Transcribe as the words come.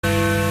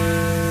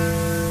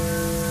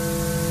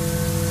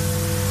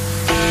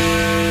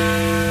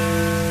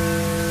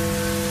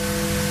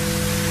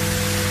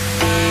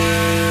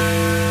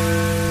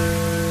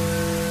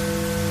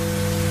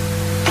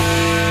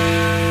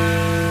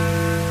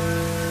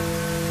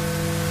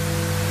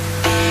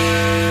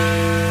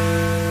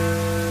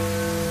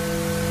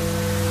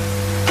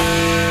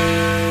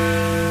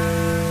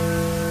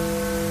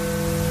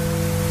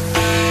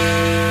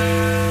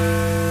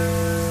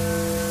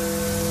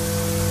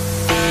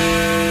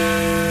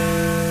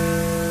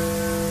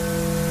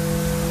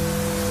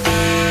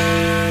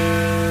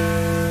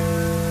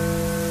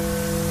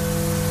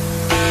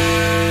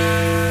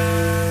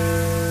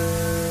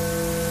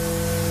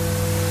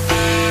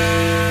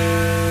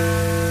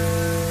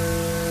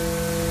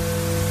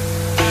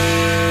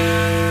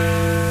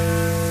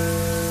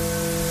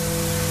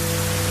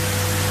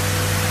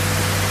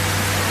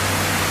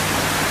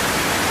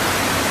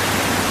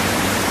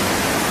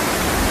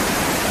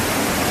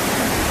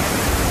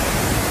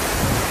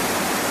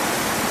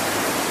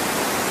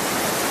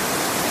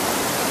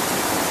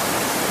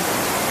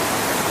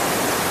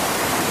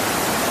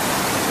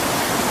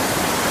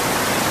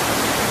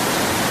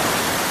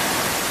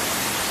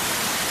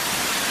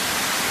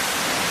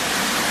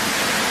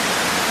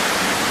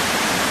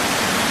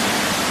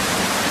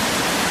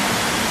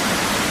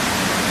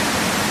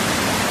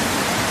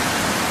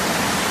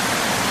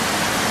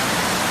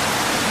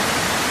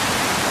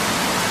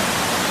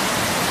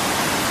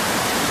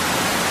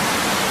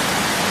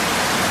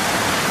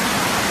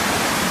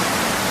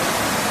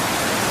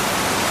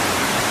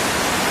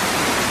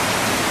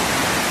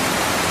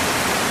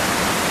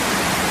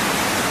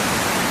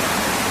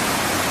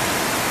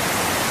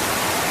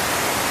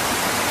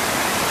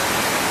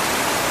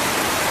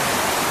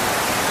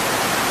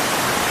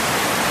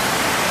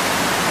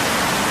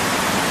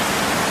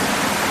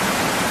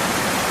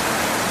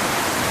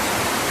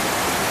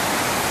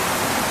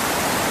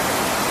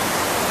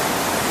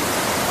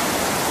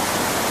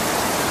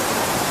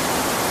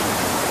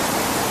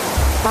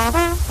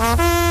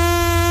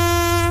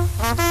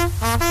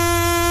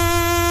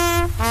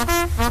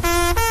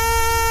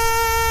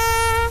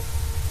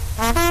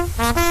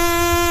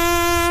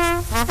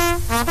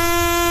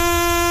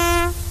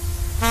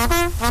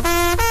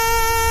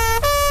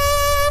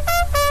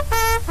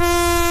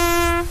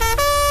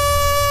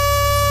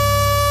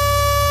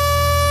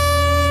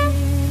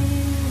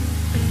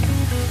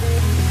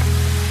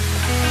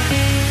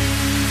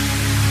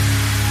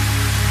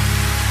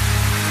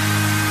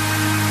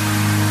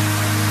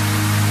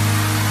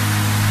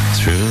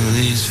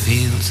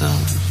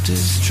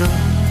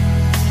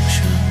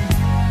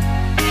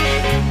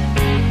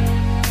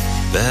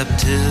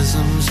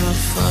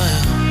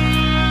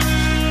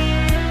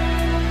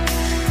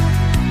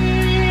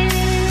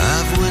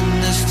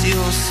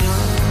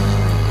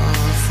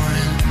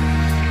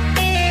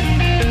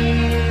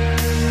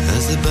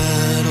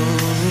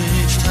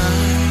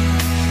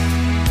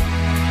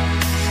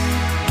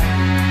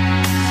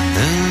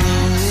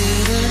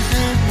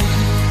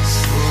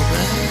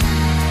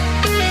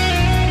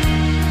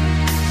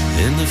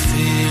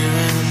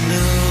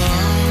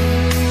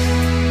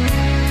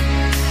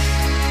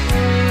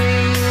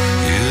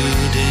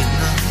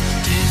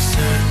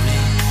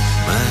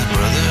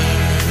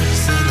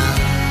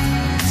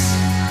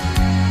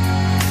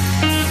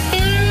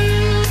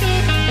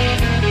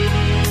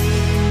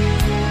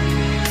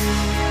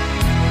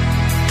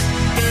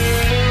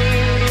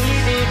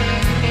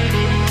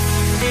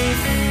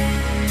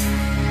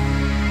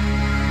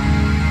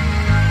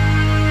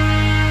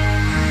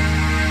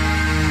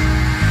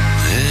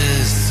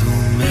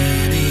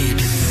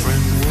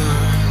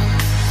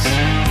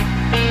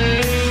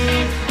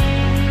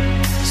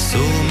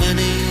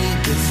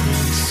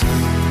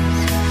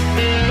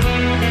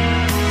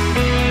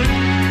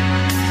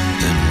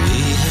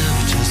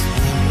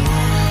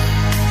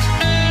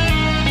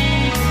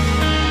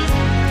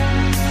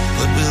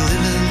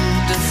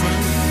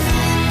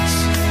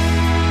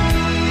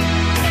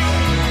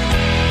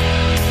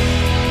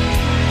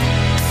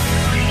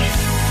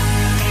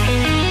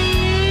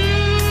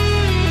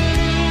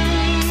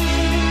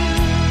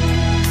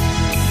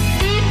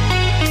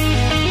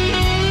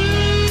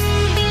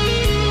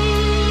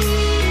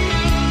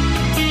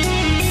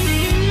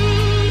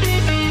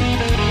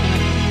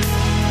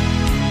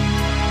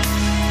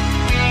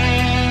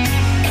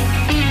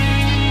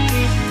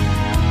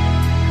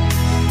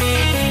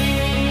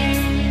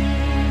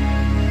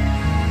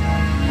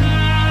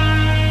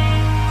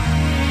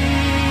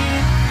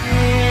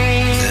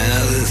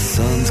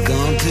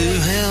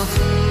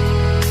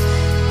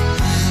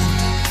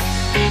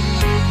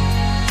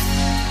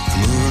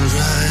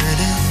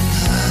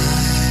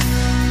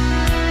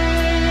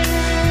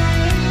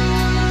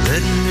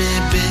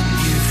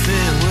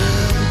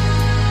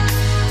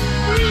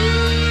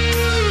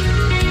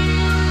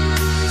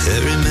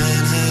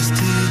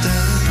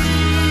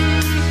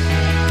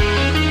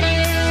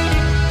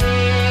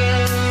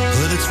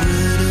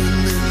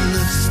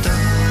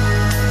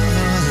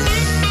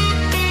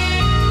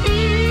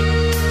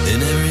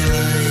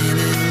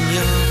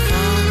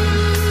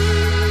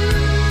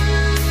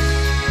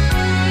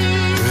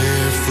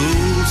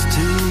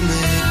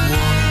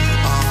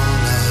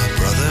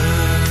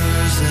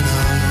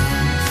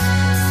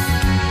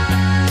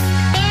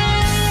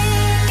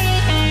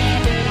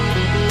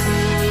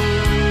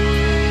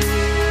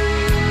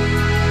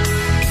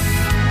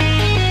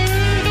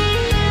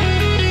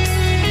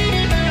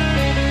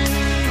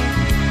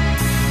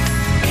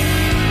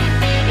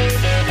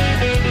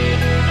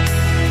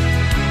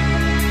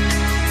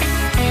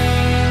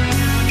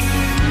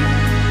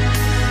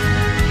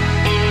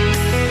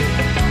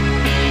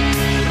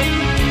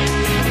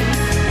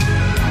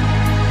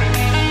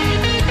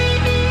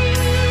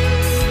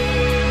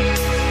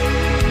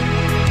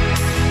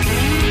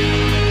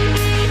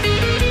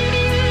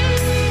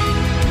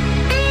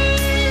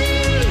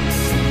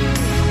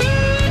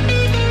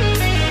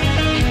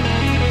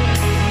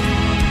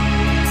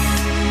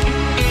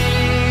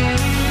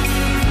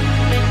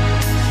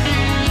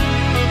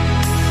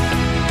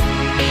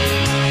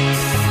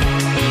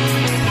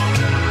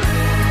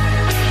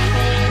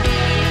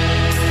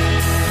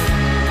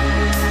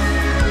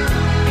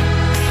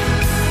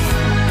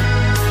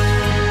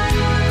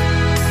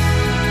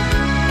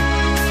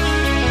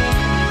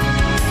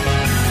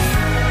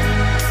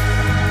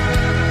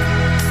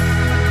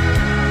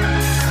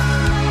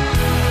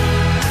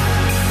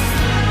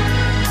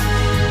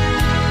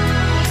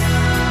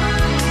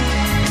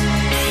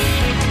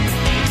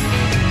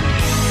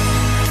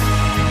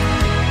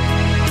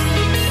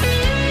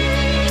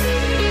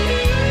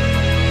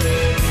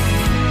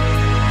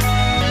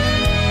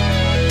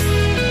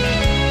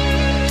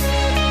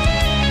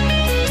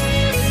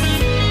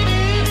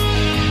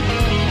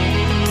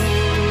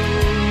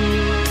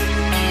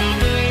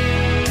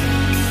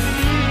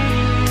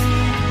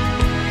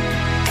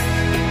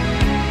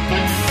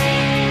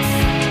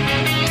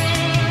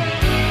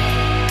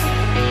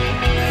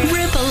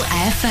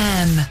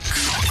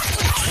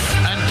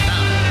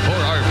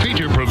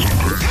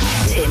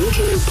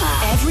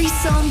Every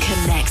song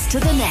connects to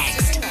the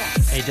next.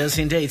 It does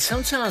indeed.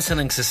 Sometimes the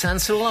links are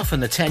sensible, often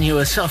the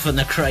tenuous, often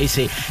the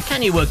crazy.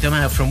 Can you work them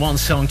out from one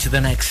song to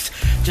the next?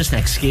 Just an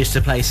excuse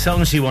to play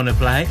songs you want to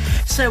play.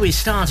 So we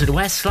started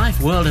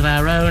Westlife, World of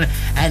Our Own,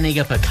 ending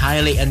up at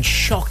Kylie and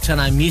Shocked on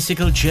our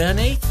musical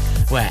journey,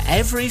 where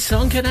every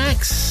song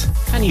connects.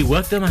 Can you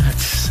work them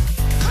out?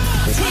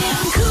 Tim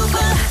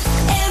Cooper,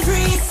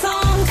 every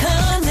song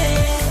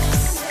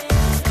connects.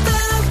 The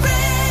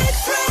Red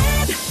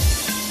Thread.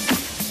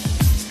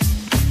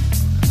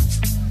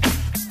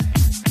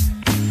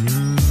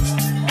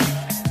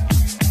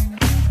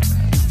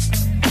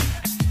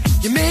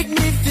 You make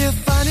me feel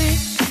funny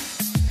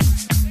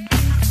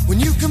when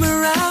you come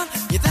around.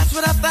 Yeah, that's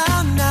what I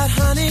found out,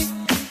 honey.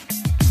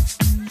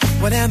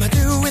 What am I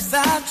do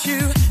without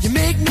you? You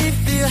make me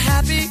feel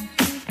happy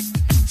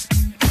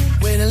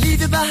when I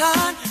leave you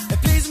behind.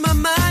 It plays my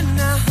mind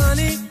now,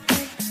 honey.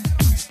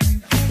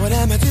 What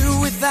am I do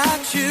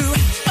without you?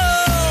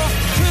 Oh,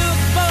 took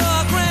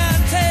for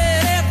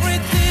granted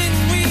everything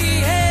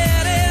we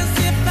had, as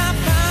if I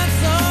find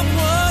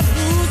someone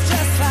who's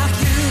just like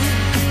you.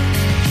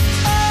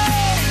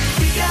 Oh,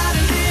 we got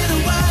a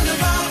little world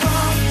of our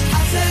own.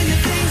 I'll tell you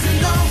things that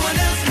no one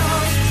else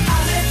knows.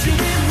 I'll let you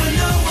in when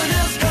no one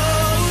else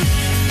goes.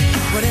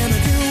 What am I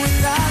do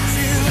without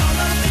you? All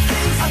of the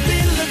things I've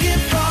been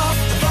looking for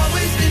have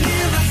always been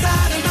here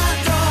outside of my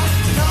door.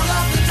 And all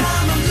of the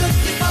time I'm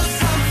looking for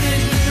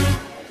something new.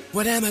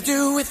 What am I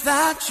do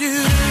without you?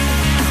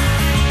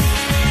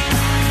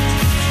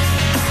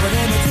 What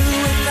am I do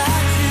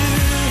without you?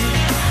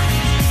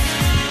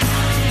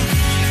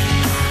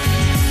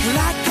 Well,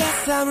 I guess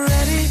I'm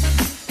ready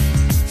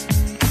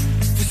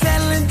for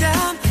settling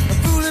down. I'm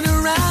fooling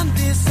around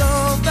this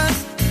over,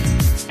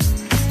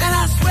 and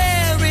I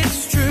swear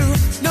it's true.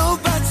 No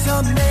buts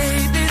or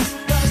maybes,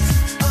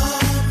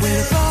 when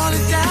it's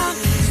falling down,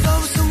 there's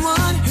always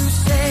someone who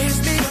saves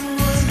me.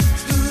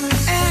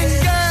 And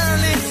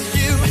girl, it's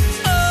you.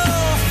 Oh,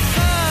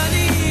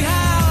 honey,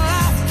 how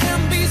life can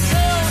be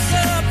so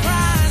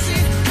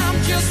surprising. I'm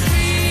just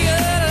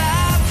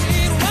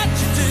realizing what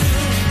you do.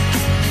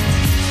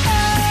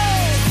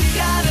 Oh, we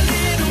got a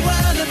little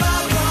world of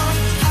our own.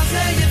 I'll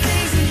tell you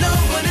things that no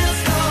one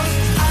else knows.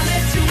 I'll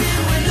let you in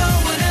when no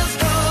one else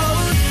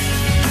goes.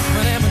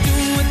 What am I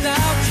doing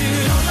without you?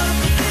 All of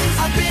the things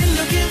I've been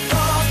looking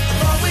for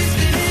have always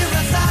been here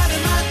outside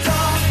of my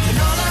door. And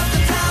all of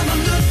the time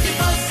I'm looking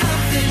for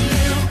something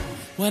new.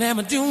 What am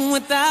I doing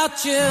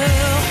without you?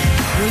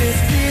 Well,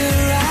 let's feel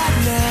it right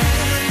now.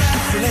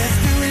 So let's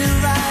do it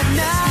right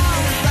now.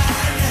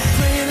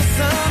 Praying that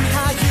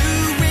somehow you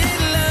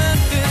will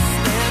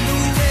understand the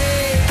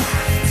way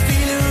it's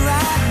feeling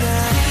right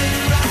now.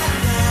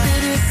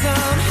 Baby,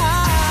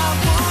 somehow I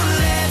won't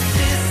let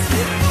this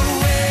slip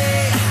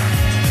away.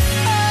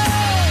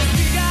 Oh,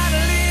 we got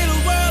a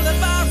little world of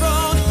our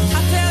own.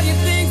 I'll tell you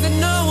things that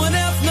no one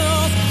else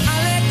knows.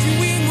 I'll let you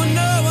in when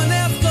no one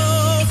else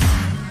goes.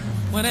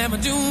 What am I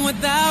doing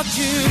without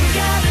you? We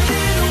got a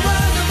little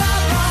world of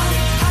our own.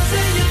 I'll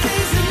tell you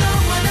things that no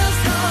one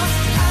else knows.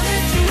 I'll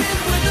let you in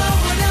when no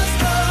one else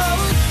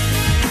goes.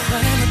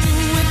 What am I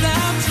doing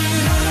without you?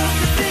 All of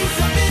the things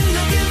I've been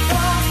looking for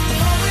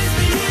have always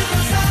been here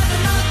outside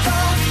of my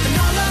door. And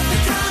all of the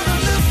time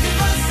I'm looking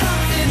for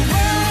something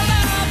new.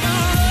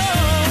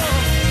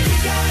 We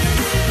got a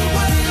little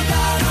world of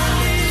our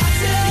own. I'll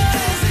tell you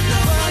things that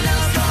no one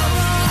else knows.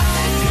 I'll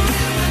let you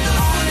in when no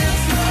one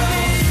else knows.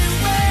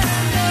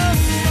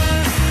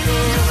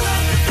 All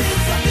of the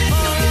things I've been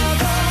looking for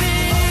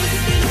have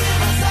always been here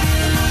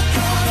outside of my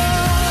door. All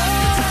of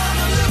the time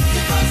I'm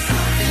looking for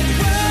something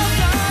new.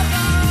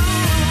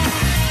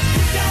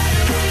 We got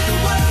a little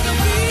world of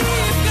our own. I'll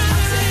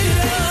tell you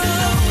things that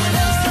no one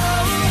else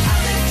knows.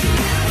 I'll let you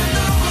in when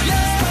no one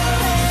else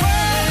knows.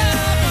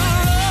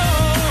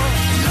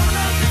 And all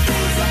of the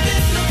things I've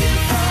been looking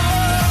for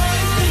have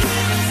always been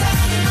here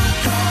outside of my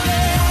door.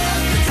 All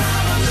of the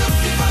time I'm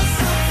looking for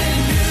something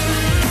new.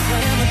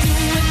 What am I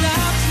doing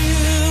without you?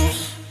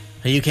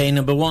 A UK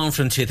number one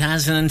from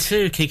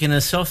 2002, kicking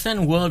us off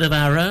then, World of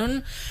Our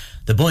Own,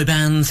 the boy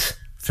bands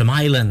from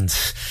Ireland.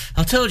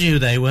 I told you who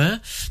they were.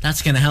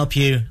 That's going to help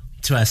you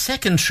to our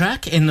second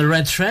track in the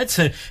Red Thread.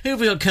 So who have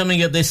we got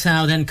coming up this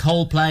hour then?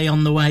 Coldplay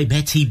on the way,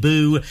 Betty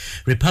Boo,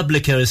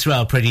 Republica as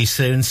well pretty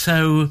soon.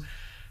 So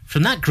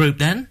from that group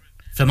then,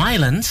 from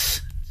Ireland,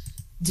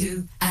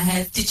 Do I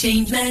have to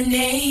change my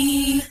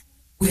name?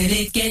 Will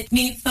it get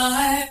me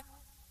far?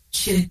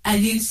 Should I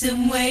lose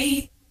some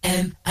weight?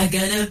 Am I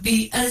gonna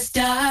be a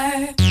star?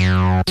 I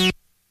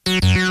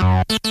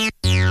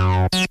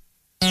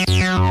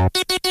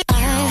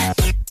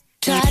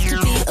tried to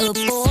be a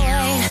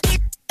boy,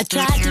 I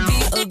tried to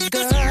be a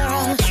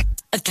girl,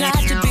 I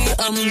tried to be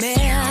a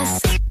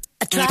mess,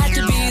 I tried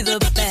to be the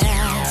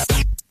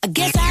best. I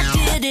guess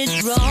I did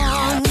it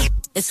wrong,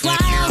 that's why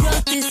I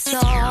wrote this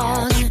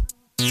song.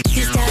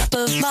 This type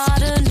of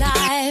modern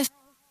life,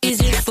 is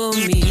it for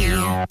me?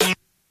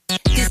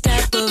 This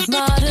type of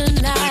modern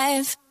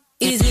life,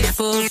 is it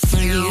for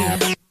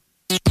free?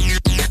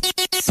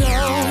 So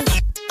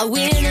I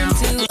went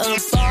into a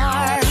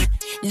bar,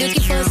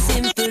 looking for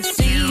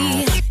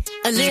sympathy,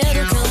 a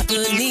little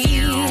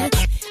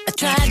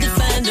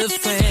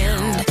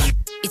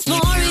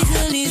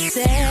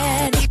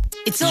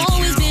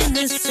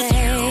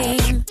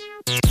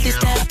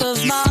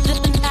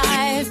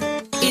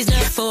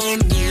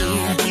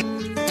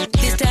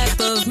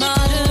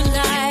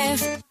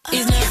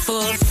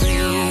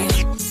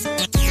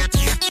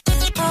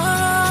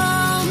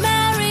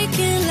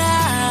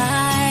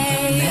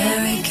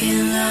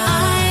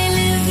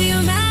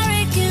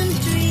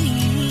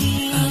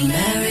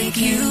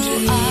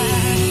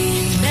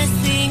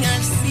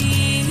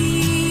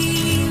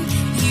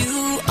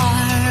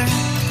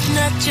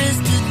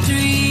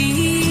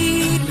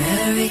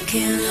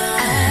American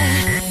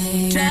life.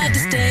 I tried to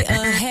stay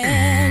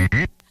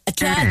ahead. I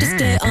tried to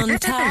stay on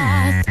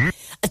top.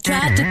 I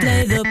tried to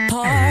play the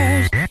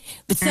part,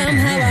 but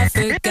somehow I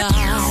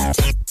forgot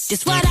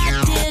just what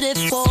I did it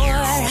for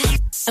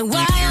and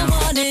why I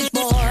wanted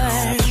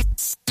more.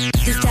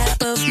 This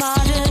type of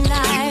modern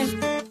life,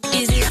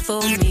 is it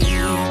for me?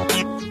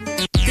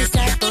 This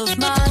type of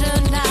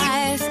modern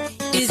life,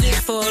 is it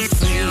for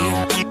free?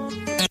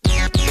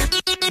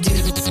 Do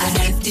I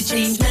have to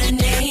change my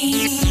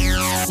name?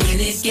 Will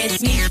it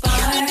get me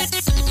far?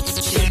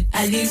 Should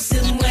I lose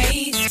some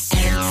weight?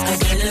 Am I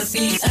gonna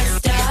be a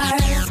star?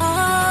 Oh,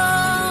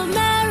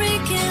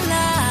 American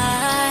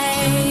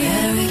life.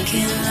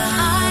 American life.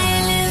 I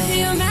live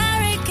the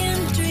American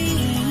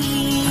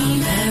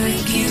dream.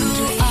 American you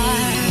dream.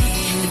 Are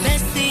the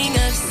best thing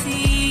I've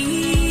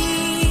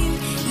seen.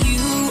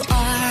 You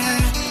are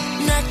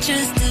not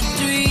just a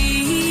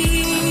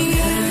dream.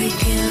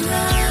 American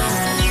life.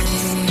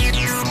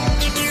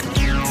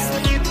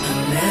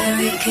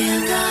 American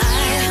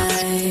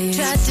life.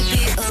 Tried to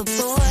be a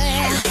boy.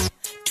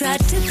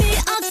 Tried to be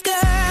a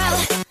girl.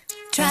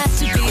 Tried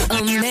to be a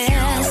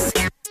mess.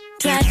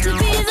 Tried to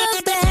be the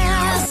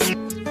best.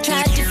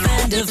 Tried to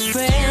find a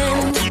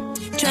friend.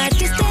 Tried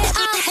to stay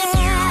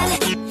ahead.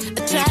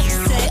 Tried to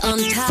stay on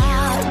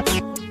top.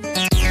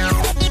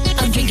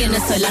 I'm drinking a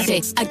soy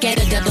latte. I get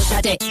a double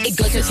shot. It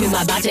goes through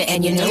my body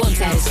and you know I'm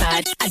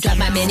satisfied. I drive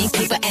my Mini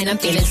Cooper and I'm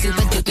feeling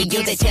super duper.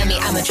 Yo, they tell me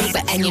I'm a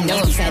trooper and you know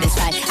I'm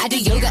satisfied. I do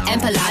yoga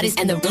and Pilates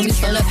and the room is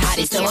full of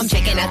hotties. So I'm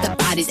checking out the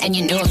bodies and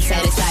you know I'm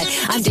satisfied.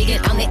 I'm digging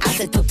on the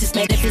isotope. This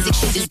metaphysics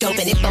shit is dope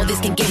and if all this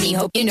can give me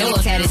hope, you know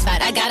I'm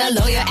satisfied. I got a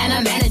lawyer and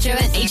a manager,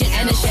 an agent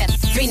and a chef.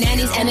 3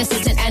 nannies, an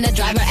assistant and a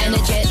driver and a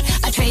jet.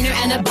 A trainer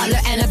and a butler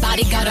and a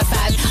bodyguard of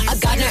 5. A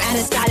gardener and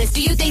a stylist.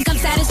 Do you think I'm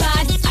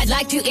satisfied? I'd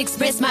like to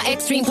express my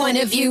extreme point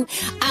of view.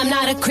 I'm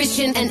not a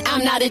Christian and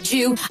I'm not a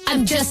Jew.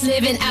 I'm just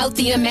living out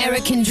the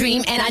American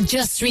dream and I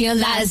just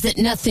realized that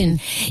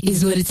nothing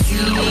is what it seems.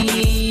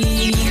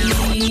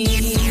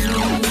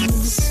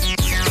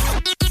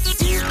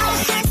 I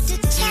had to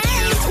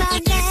change my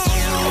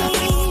name.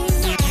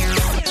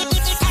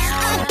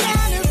 I'm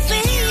gonna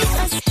be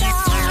a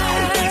star.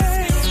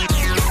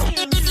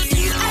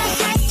 I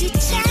had to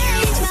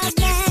change my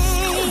name.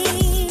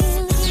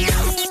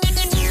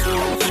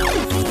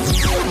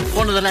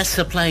 One of the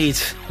lesser played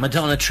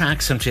Madonna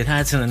tracks from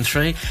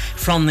 2003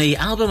 from the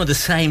album of the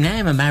same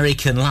name,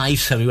 American Life.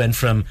 So we went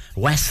from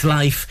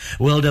Westlife,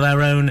 World of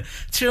Our Own,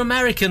 to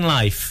American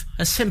Life.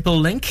 A simple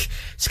link.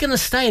 It's going to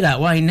stay that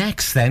way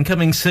next then.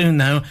 Coming soon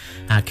though,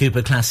 our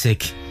Cooper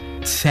Classic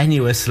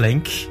Tenuous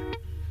Link.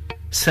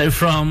 So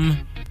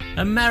from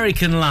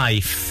American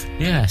Life,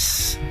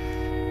 yes.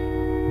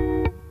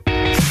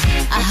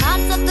 I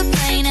hopped off the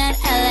plane at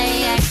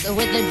LAX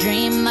with a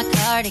dream in my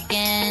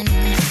cardigan.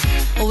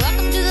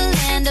 Welcome to the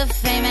land of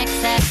fame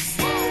excess.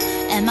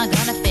 Am I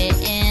gonna fit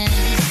in?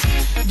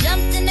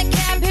 Jumped in the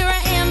cab, here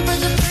I am for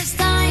the first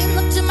time.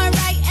 Look to my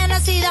right and I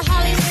see the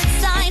Hollywood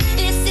sign.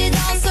 This is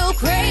all so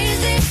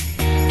crazy.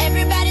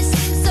 Everybody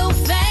seems so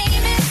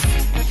famous.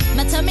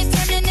 My tummy's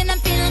turning and I'm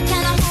feeling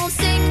kinda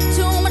homesick.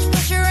 Too much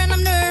pressure and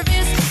I'm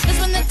nervous. That's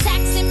when the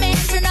taxi man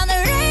turned on the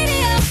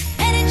radio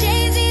and a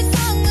Jay-Z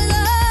song was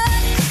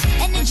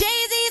on. And the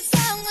Jay-Z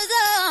song was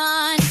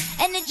on.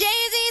 And the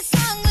Jay-Z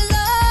song was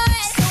on.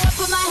 So I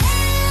put my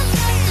hands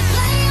up to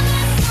play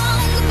my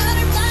song. The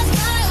butterflies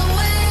fly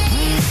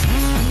away.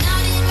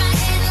 Nodding my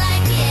head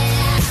like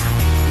yeah.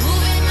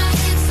 Moving my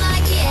hips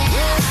like yeah.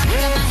 I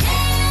got my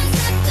hands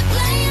up to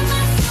play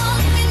my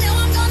song. I know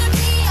I'm gonna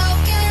be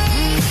okay.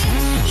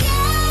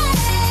 Yeah.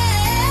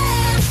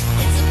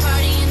 It's a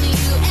party in the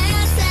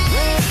USA.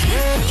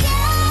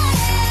 Yeah.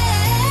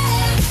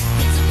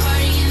 It's a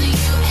party in the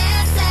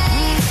USA.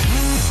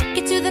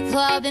 Get to the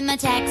club in my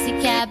taxi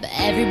cab.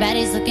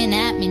 Everybody's looking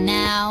at me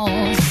now.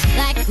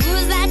 Like,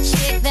 who's that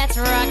chick that's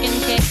rocking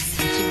kicks?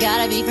 She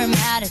gotta be from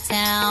out of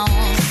town.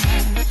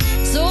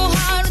 So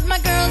hard with my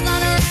girls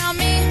on around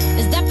me.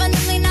 It's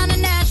definitely not a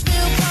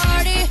Nashville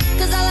party.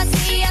 Cause all I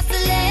see is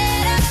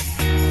stilettos.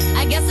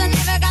 I guess I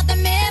never got the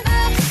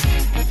memo.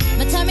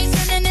 My tummy's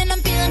turning and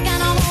I'm feeling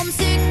kinda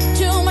homesick.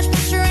 Too much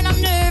pressure and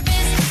I'm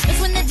nervous. That's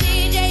when the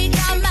DJ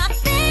dropped my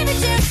favorite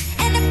tune.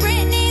 And the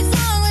Britney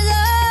song was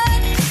on.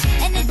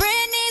 And the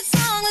Britney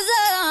song was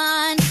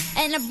on.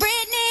 And the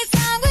Britney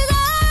song was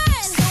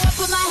on. So I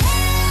put my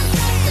hands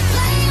up to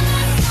play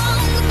my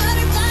song. The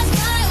butterflies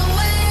fly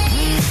away.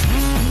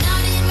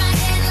 Nodding my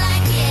head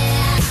like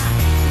yeah.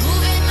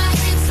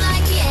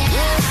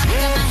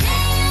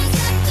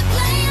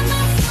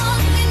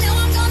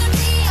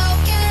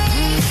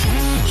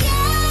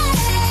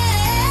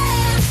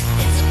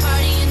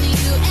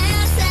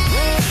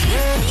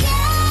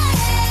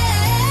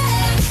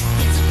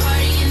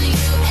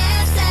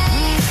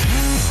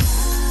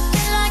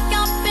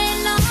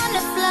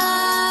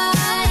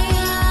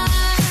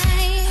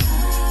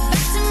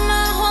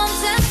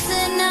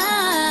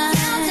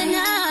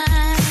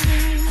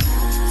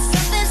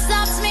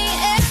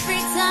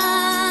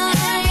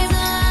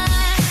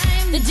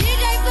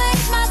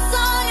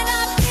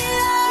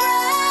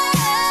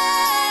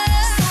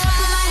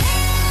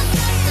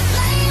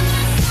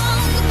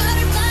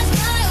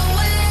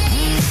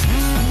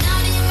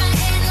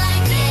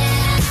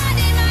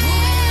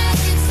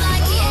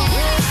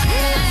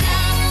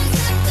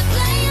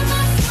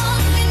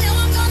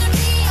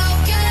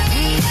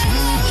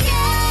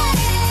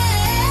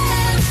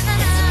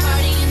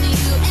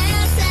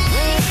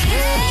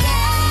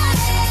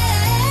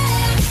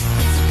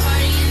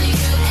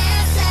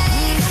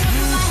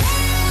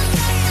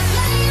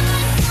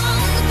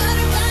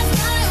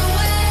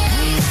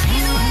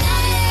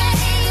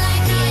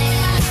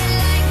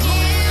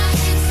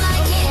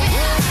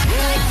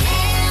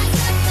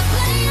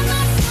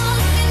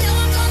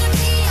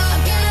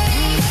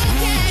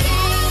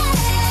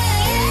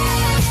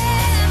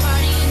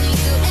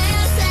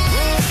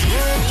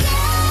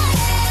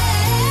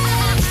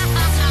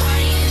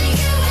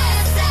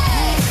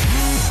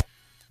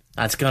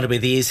 That's got to be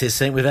the easiest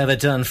thing we've ever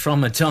done, from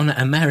Madonna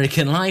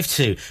American Life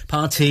to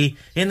Party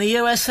in the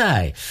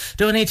USA.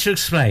 Do I need to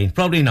explain?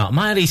 Probably not.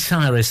 Miley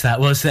Cyrus, that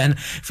was then,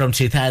 from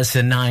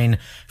 2009,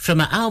 from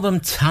her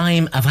album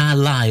Time of Our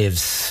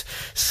Lives.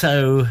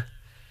 So,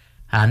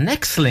 our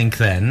next link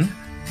then,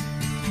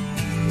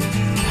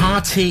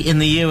 Party in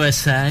the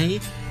USA.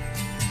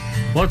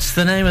 What's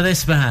the name of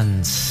this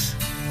band?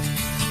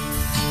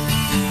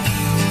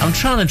 I'm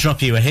trying to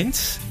drop you a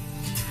hint.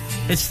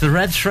 It's the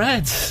Red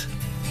Threads.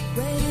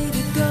 Ready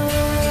to go.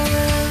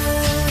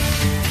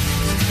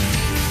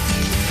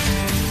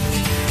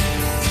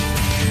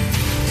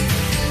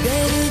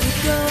 Ready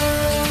to go.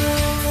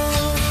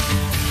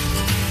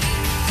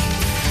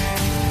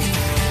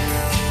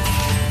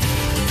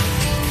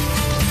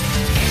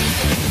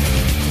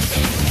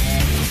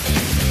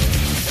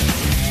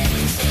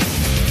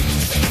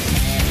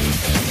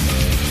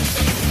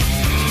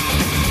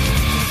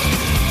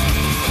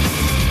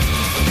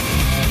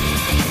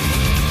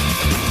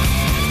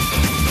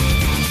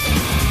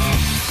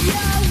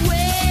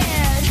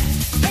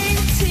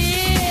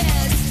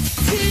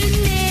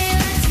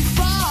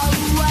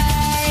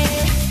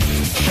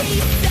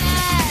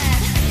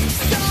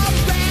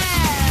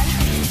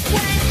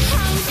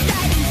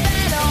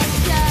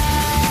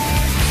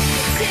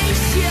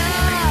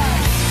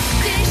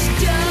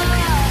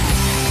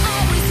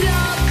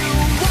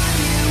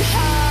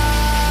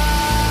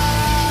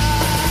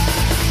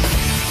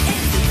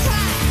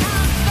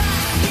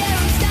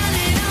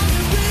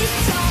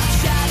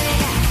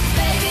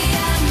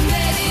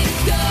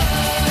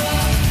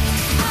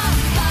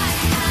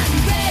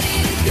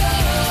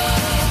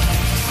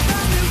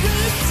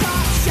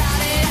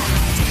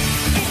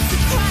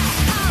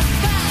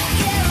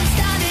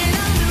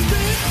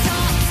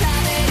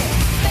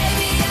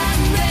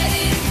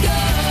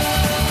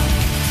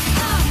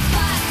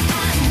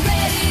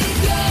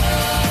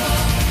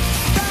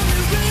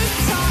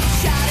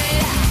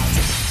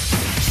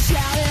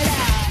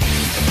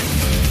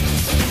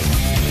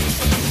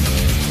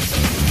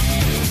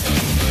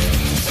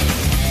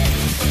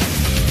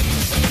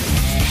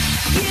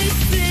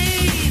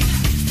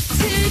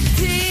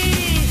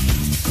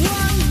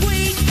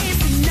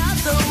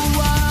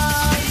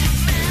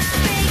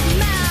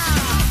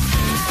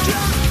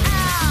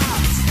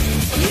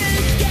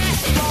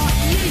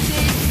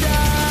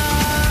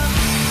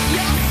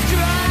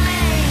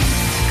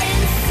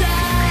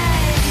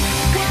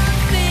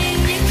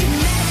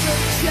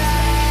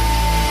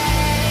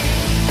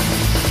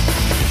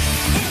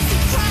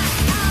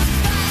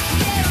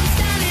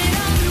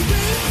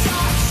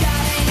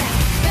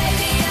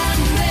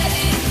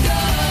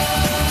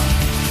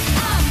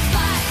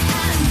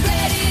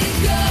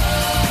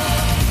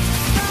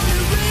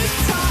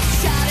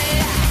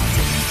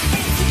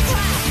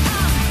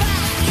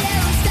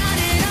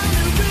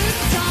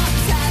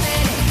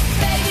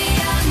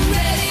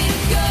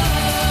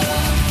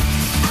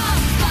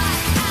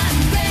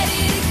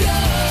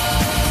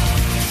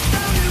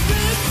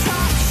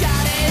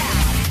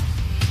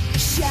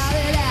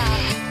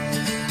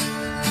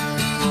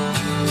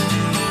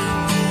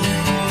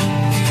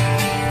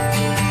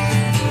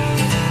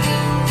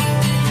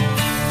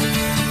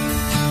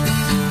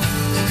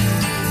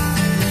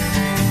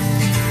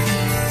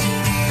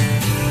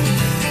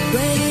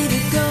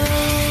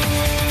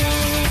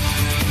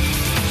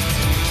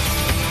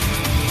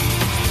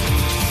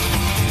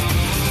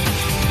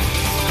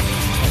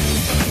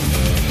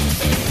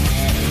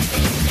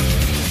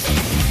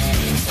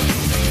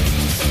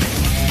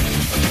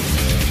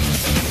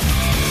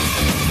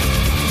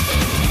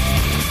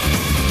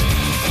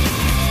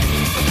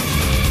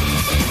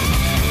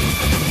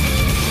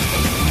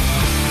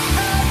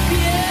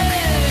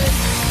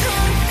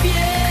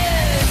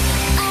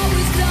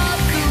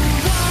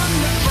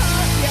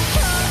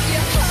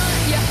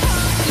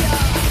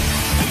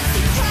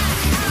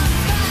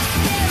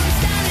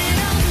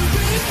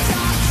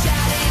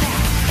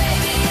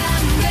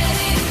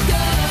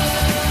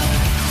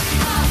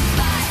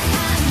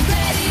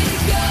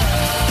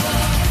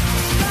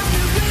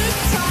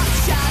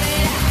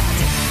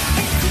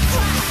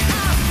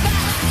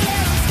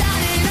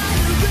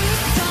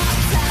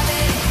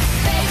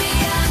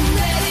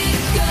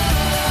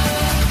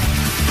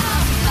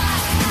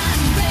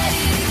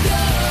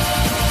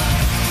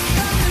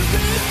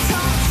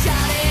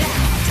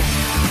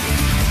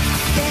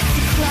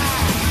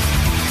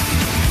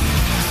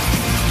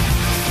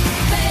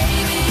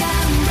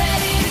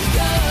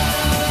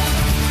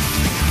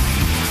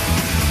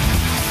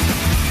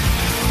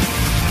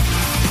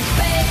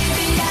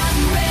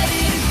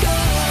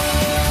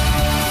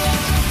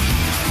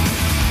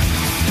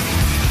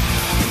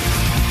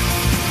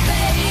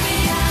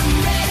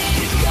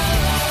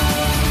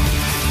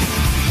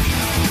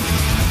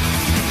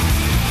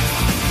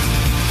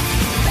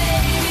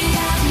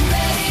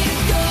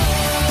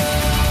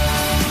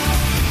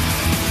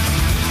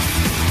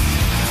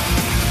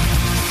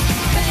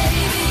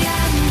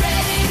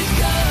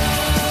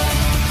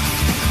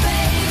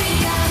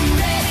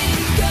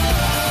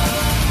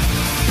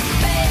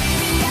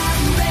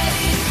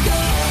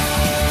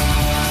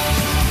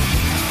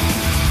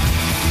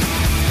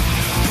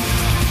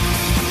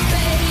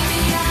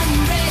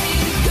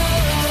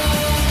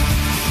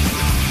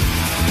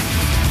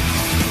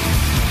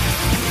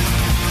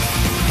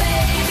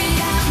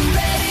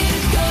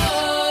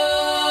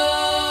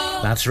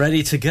 That's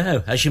Ready to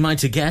Go. As you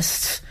might have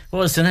guessed, what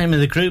was the name of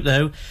the group,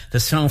 though? The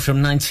song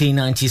from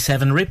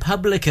 1997,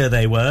 Republica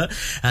they were.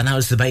 And that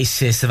was the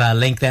basis of our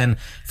link then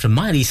from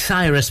Miley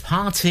Cyrus.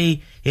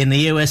 Party in the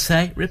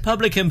USA,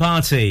 Republican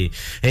Party.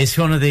 It's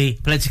one of the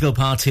political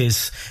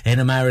parties in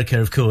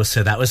America, of course.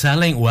 So that was our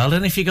link. Well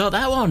done if you got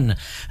that one.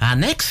 Our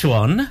next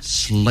one...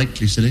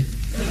 Slightly silly.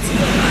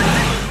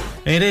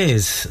 It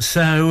is.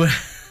 So...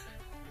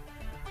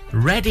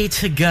 Ready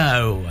to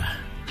Go.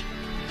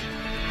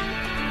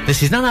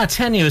 This is not our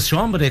tenuous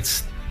one, but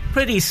it's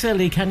pretty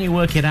silly. Can you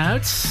work it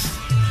out?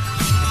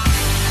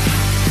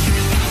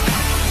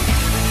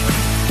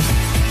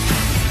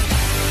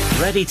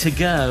 Ready to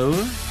Go.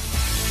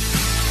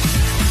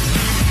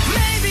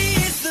 Maybe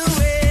it's the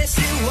way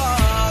she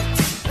walked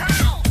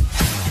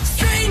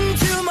straight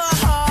into my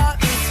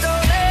heart and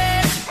stole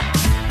it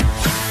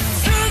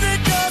through the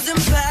doors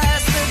and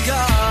past the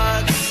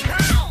guards,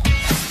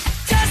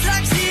 just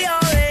like she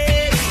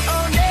already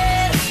owned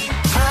it.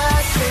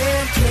 I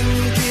said, can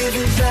you give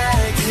it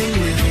back to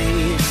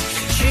me?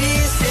 She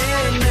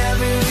said,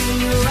 never in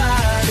your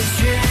wildest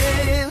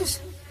dreams.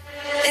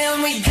 And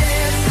we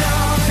danced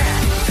all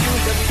night to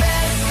the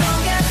best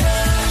song ever.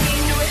 We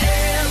knew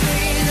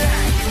every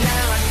line.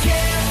 Now I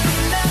can't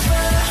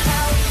remember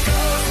how it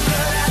goes,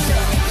 but I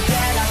know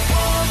that I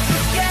won't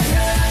forget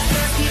her.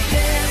 'Cause we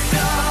danced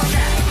all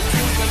night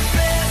to the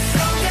best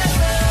song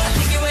ever. I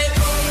think you went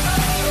oh, oh,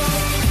 oh.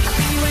 I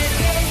think you went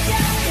yeah,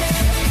 yeah,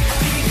 yeah. I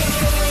think you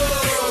go.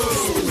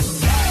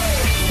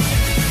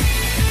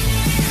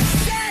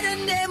 Said her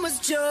name was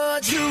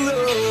Georgia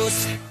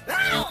Rose.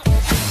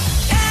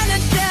 And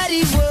her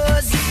daddy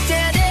was a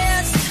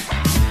dentist.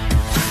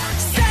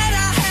 Said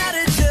I had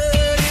a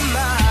dirty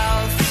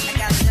mouth. I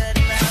got a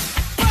dirty mouth.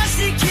 But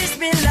she kissed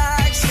me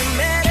like she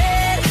meant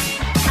it.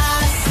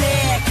 I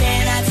said,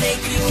 can I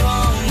take you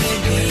home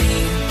with me?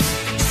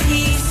 She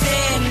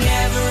said,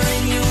 never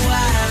in your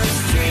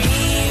wildest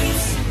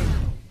dreams.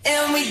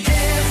 And we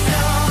danced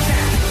all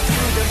night to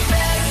the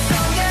best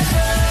song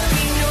ever.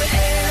 We knew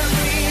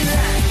every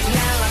line.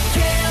 Now I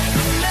can't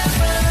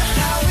remember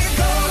how it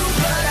goes,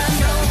 but I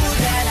know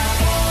that I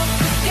won't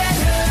forget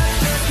her.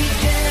 'Cause we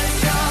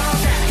danced all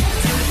night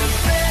to the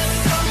best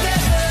song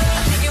ever.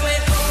 I think you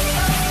went oh,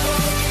 oh,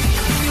 oh. I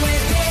think you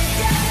went yeah,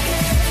 yeah,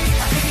 yeah.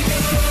 I think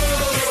you go.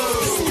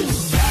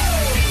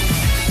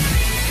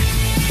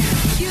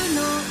 You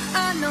know,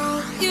 I know,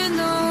 you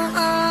know,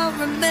 I'll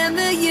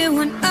remember you,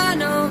 and I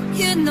know,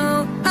 you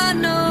know, I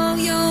know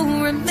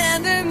you'll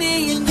remember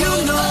me, and you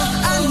know,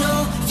 I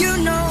know, you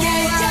know, I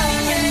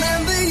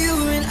remember you,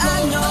 and I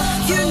know,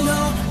 you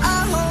know, I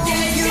hope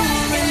you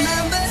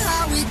remember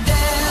how we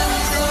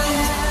danced,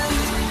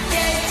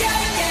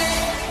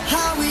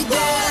 how we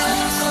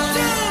danced,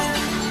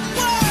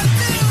 1,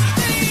 2,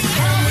 3,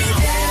 how we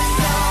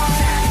danced all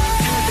night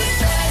to the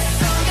best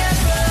song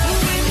ever.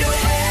 We knew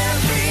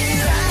every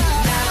line.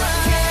 Now I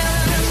can't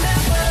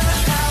remember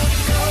how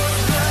it goes,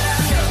 but I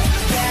know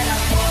that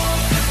I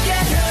won't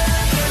forget her.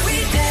 'Cause we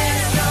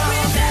danced all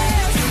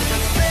night to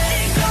the best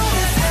song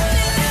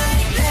ever.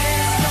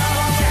 Danced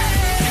all night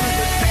to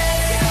the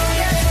best song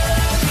ever.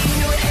 We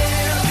knew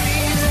every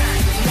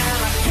line. Now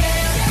I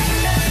can't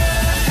remember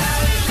how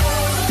it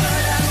goes,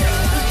 but I know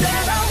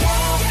that I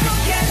won't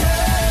forget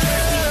her.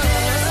 'Cause we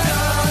danced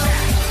all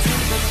night to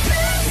the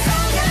best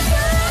song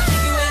ever.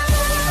 You went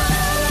oh, you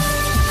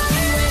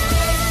went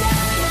yeah,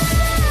 yeah,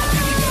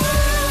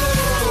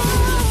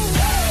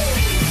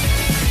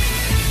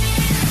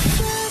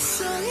 best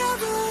song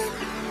ever.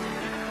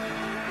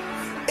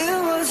 It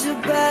was the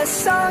best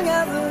song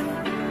ever.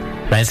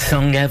 Best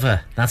song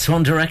ever. That's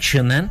One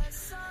Direction then.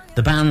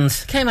 The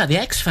band came out the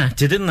X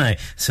Factor, didn't they?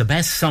 So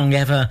best song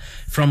ever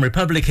from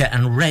Republica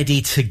and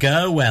Ready to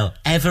Go. Well,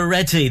 Ever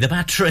Ready. The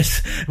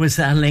Batteries was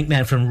that link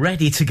now from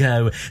Ready to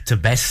Go to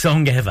best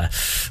song ever.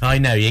 I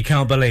know, you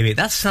can't believe it.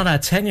 That's not our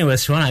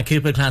tenuous one, our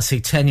Cooper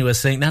Classic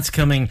tenuous link. That's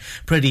coming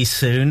pretty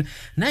soon.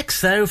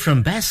 Next, though,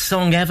 from best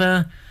song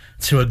ever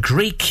to a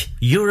Greek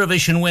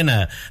Eurovision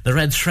winner, the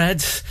Red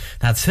Threads.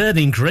 That's heard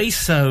in Greece,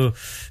 so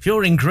if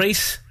you're in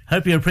Greece,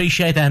 hope you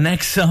appreciate our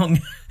next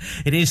song.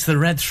 It is the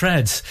Red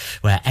Threads,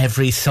 where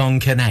every song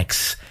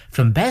connects.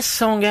 From best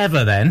song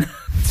ever, then.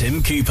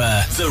 Tim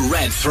Cooper, The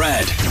Red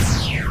Thread.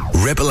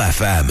 Ribble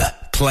FM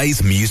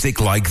plays music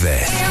like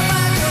this.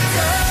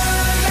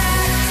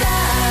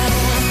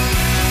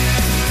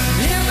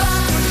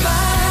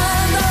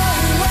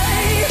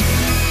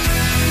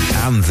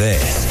 And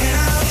this.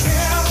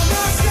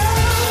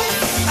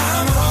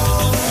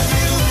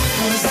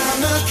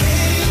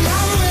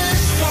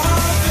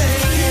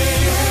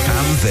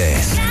 And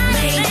this.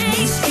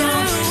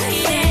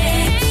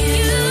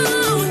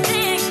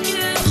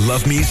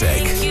 Love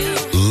music.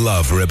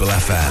 Love Ribble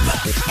FM.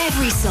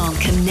 Every song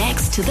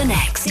connects to the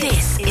next.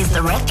 This is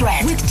The Red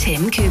Thread with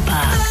Tim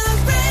Cooper.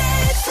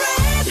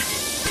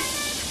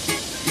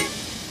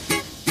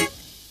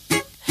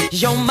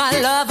 You're my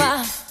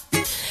lover,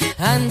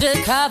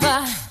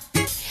 undercover.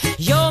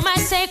 You're my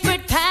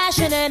sacred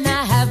passion and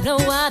I have no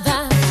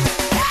other.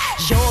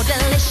 You're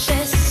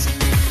delicious,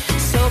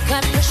 so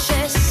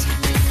capricious.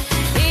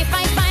 If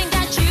I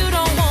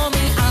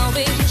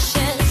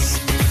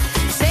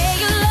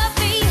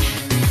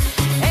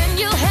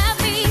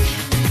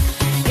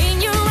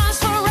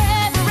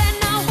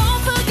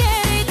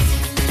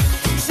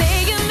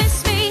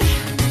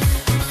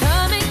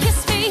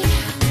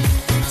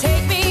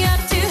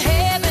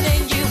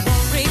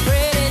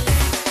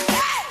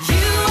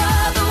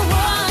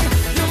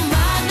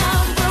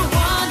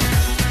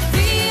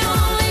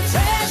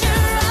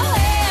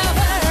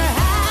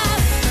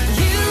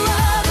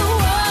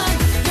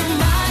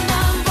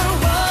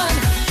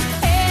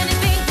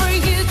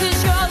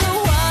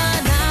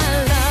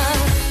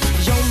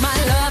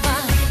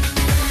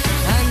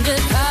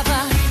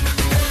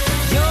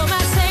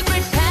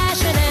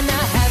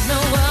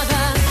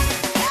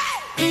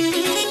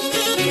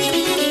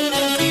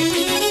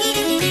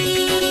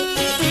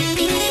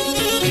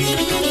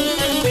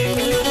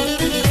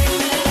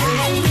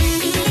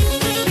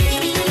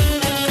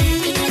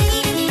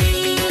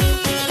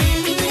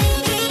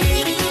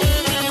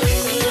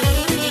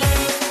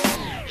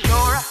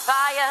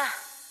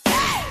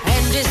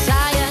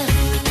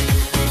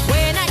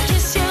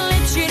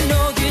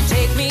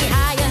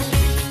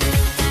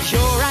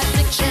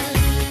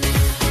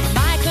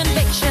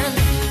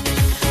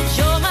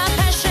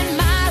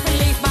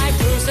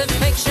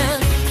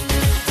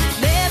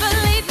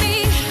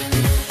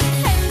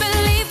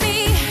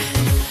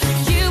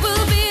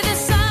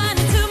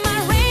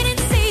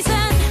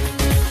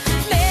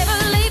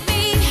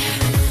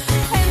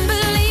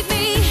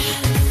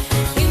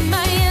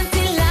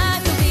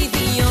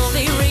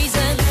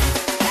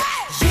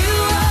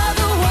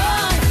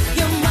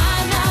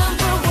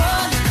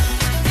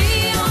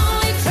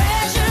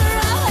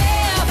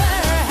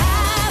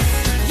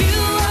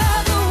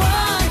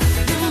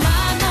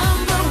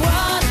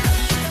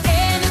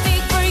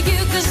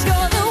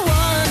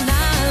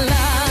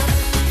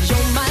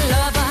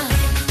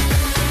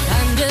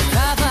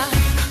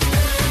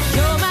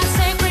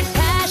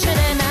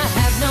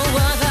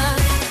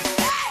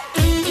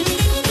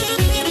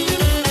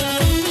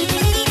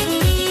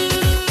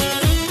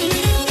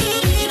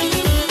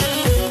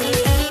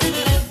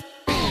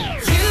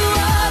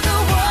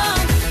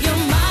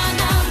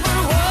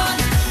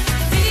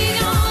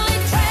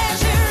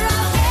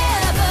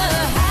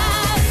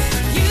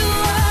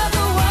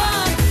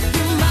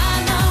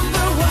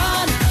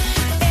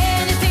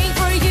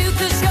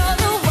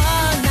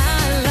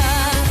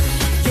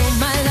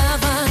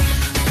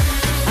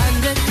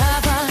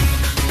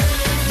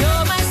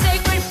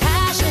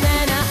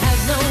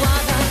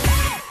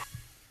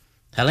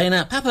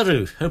Elena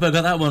Paparizou. Hope I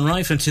got that one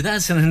right, from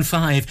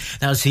 2005.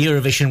 That was the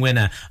Eurovision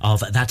winner of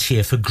that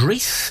year for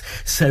Greece.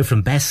 So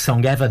from Best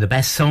Song Ever, the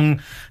best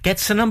song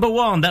gets to number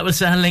 1. That was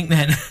our link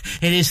then.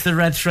 It is the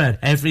red thread.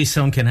 Every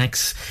song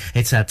connects.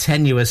 It's our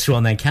tenuous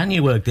one then. Can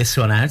you work this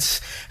one out?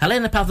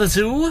 Elena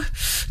Paparizou,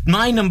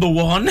 my number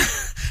 1,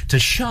 to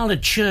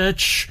Charlotte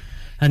Church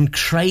and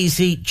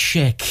Crazy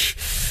Chick.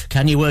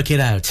 Can you work it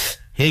out?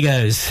 Here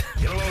goes.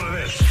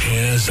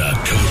 Here's a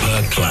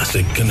Cooper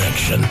Classic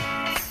Connection.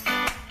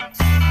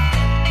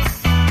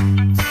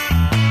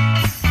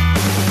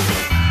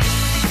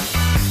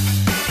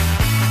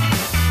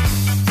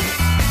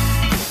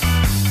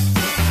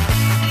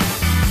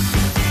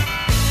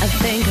 I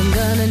think I'm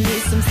gonna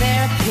need some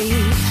therapy.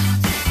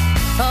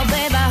 Oh,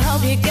 babe, I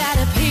hope you got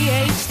a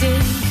PhD.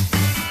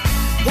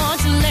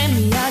 Won't you lay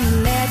me on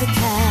your leather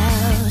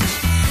couch?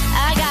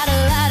 I got a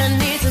lot I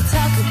need to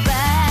talk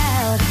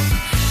about.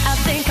 I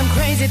think I'm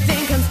crazy,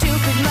 think I'm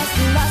stupid, must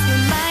have lost my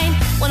mind.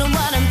 When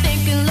I'm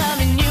thinking,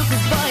 loving you,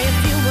 'cause boy, if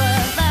you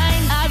were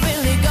mine, I'd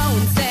really go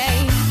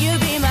insane.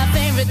 You'd be my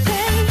favorite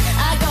thing.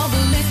 I go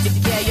ballistic,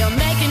 yeah, you're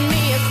making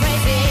me a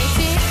crazy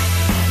chick.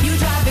 You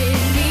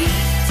driving me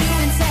to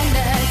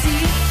insanity.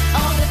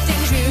 All the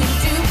things you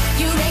do,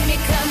 you make me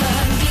come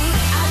unglued.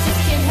 I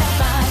just can't help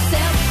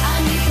myself. I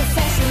need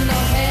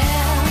professional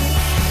help.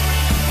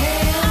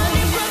 I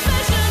need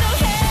professional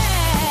help.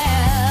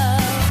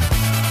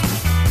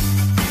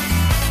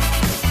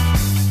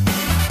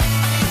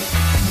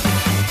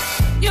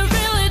 You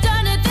really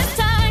done it this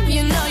time.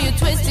 You know you're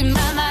twisting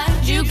my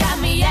mind. You got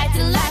me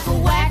acting like a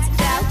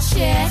waxed out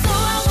chick. So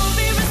I won't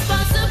be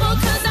responsible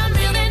 'cause I'm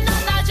really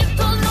not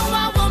logical. No,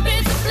 I won't be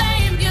to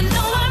blame. You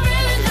know I'm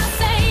really not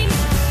sane.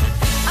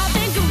 I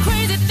think I'm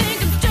crazy,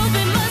 think I'm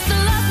stupid, must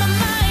have lost my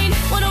mind.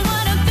 What I'm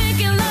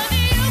thinking,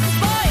 loving you, 'cause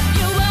boy, if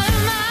you were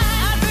mine,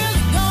 I'd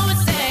really go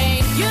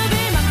insane. You'd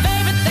be my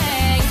favorite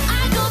thing.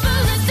 I go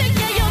ballistic,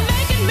 yeah, you're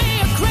making me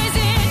a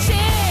crazy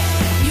chick.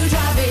 You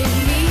driving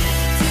me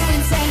to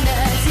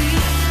insanity.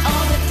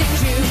 All the things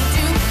you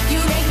do, you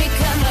make me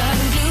come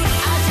unglued.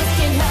 I just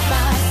can't help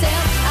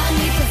myself. I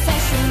need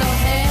professional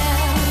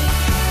help.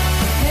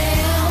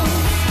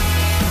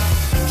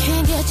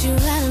 Can't get you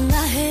out of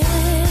my head.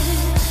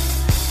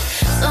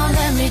 So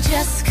let me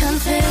just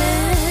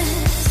confess.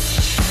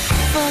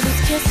 For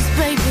these kisses,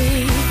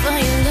 baby, for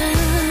your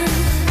love.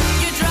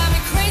 You drive me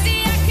crazy,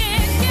 I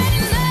can't get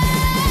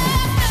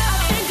enough. I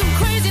think I'm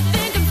crazy,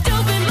 think I'm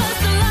stupid,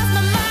 must have lost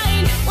my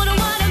mind. What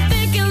I'm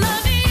thinking,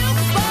 loving you,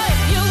 'cause boy,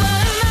 if you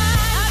were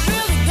mine, I'd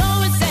really go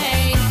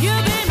insane.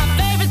 You'd be my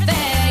favorite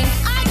thing.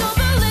 I go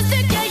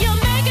ballistic, yeah,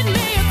 you're making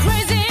me a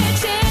crazy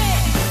chick.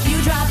 You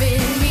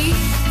driving me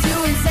to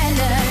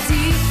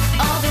insanity.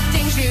 All the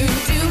things you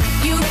do,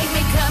 you make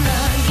me come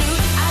unglued.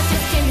 I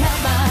just can't help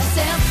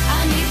myself. I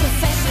need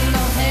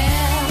professional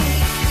help.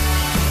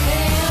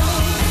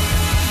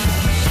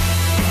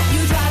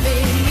 You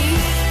driving me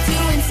to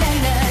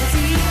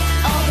insanity.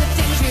 All the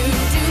things you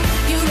do,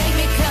 you make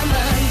me come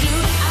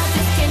unglued. I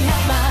just can't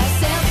help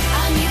myself.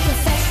 I need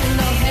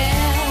professional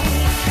help.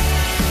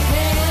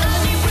 I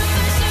need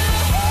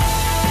professional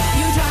help.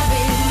 You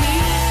driving me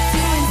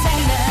to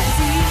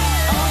insanity.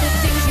 All the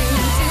things you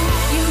do,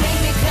 you make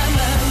me come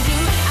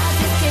unglued. I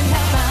just can't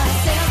help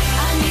myself.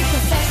 I need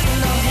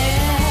professional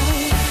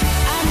help.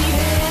 I need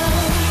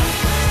help.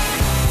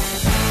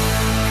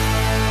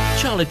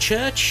 Charlotte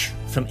Church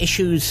from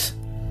Issues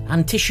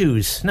and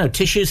Tissues. No,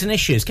 Tissues and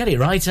Issues. Get it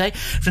right, eh?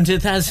 From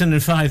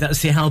 2005, that's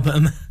the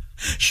album.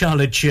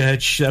 Charlotte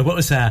Church. What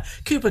was that?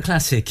 Cooper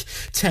Classic.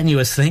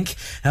 Tenuous Link.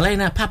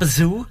 Elena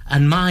Paparizou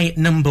and my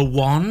number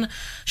 1.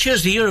 She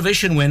was the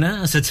Eurovision winner,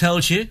 as I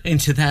told you, in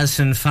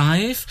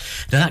 2005.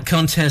 Now, that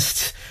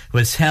contest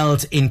was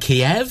held in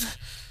Kiev.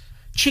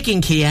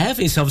 Chicken Kiev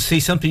is obviously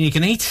something you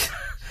can eat.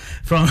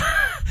 From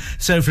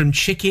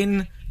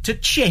chicken to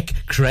chick.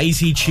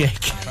 Crazy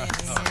chick.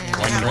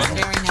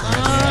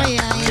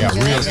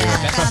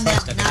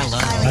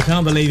 I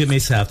can't believe it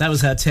myself. That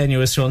was our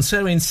tenuous one.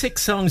 So in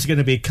 6 songs, you're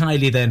going to be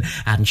Kylie then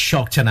and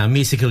Shocked on our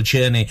musical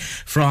journey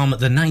from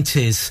the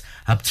 90s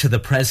up to the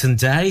present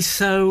day.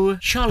 So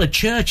Charlotte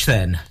Church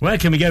then. Where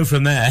can we go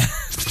from there?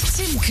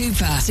 Tim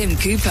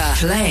Cooper,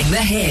 playing the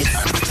hits.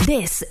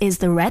 This is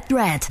the Red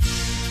Thread.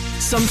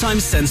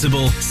 Sometimes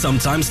sensible,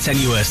 sometimes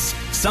tenuous,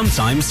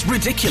 sometimes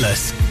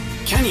ridiculous.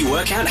 Can you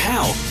work out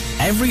how?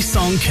 Every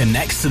song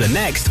connects to the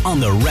next on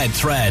the Red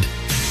Thread.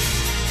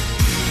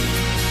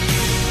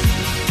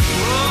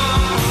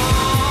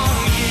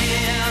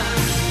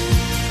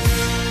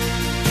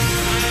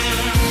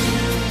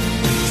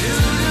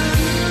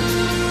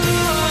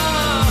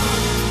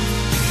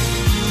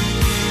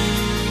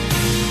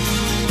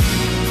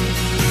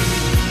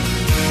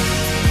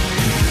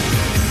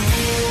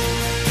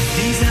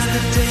 These are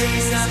the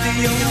days of the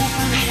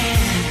open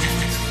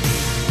hand.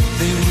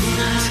 They will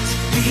not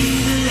be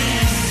the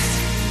last.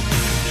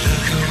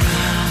 Look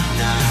around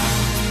now.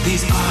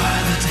 These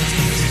are the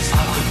days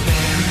of the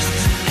bearers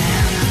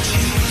and the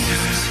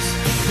choosers.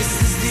 This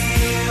is the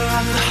year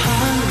of the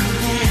hungry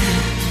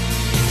man,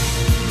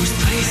 whose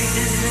place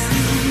is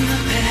in the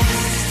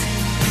past.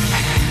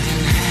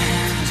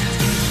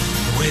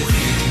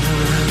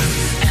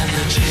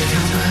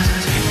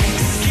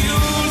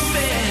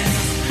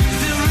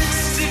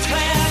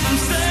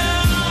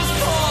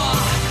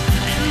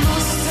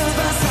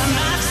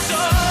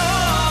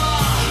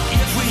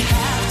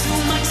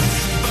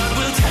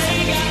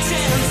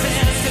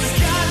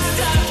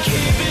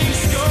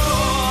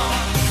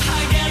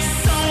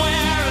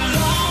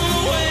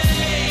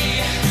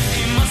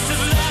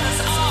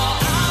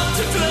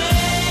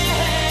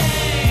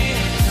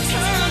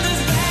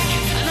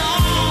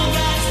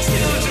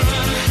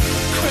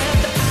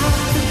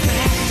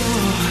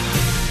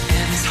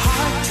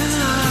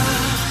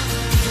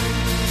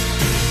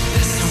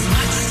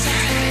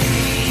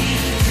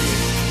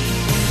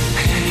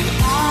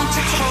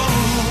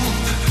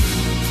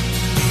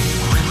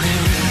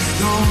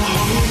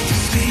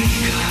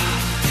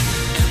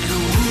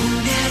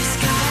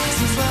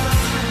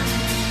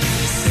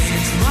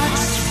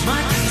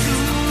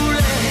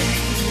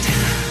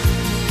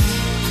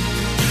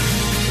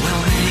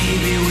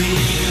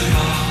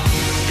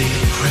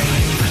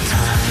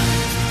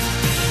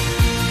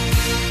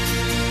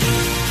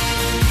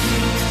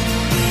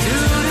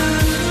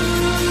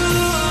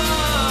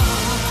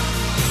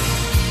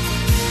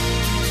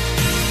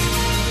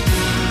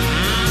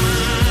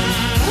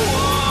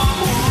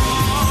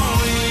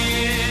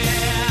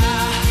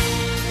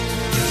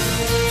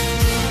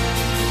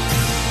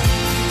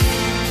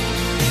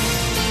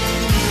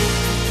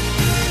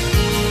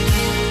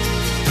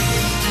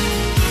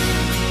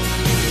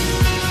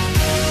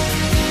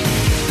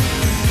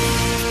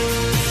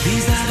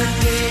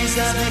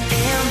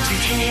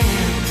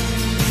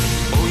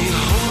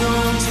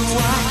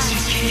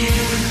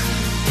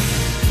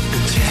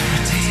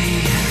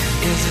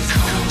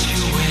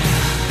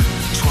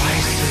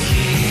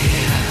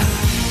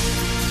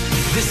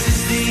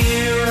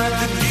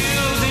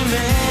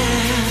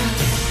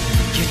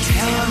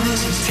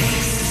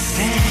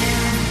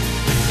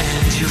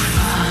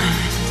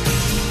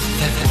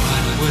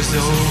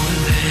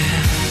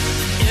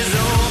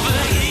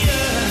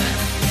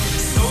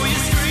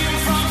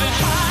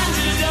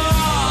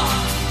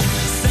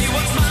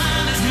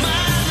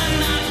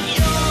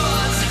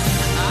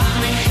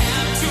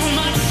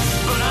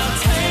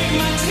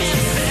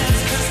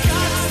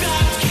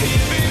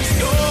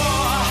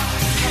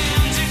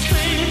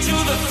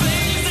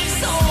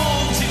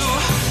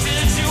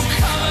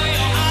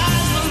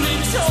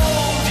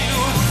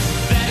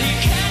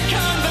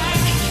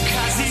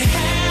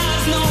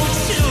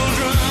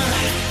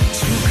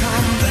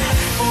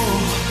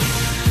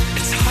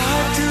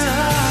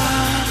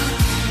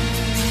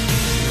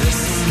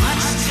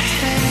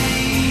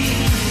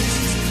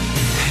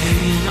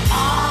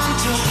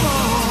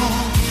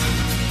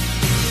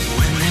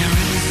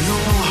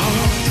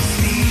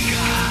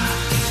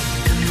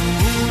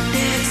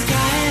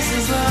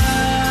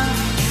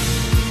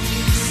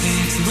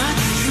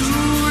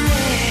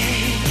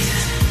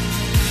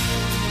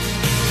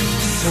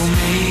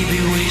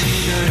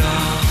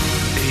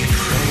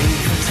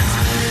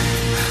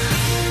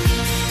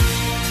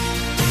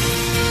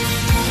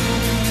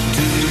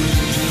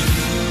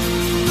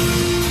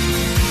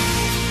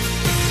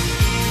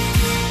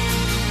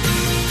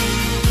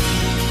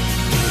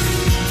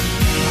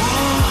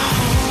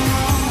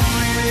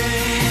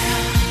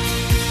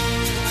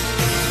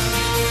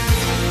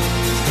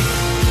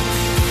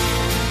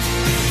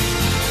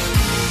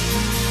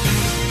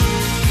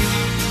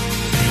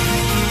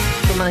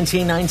 From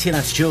 1990,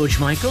 that's George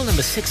Michael,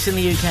 number 6 in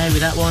the UK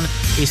with that one.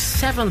 His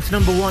 7th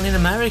number 1 in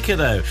America,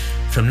 though,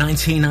 from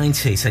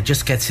 1990. So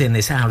just gets in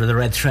this Out of the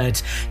Red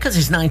Thread, because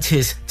it's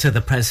 90s to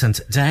the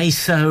present day.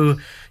 So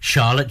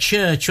Charlotte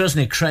Church,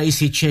 wasn't it?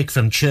 Crazy chick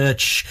from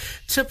church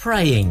to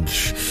praying.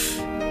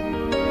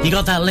 You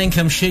got that link?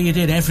 I'm sure you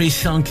did. Every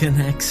song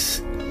connects.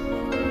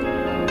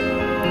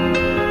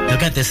 You'll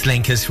get this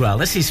link as well.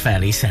 This is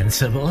fairly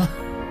sensible.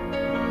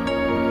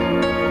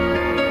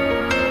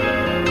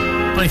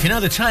 Well, if you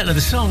know the title of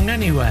the song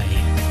anyway,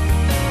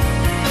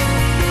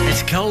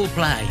 it's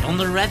Coldplay on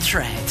the Red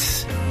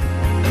Threads.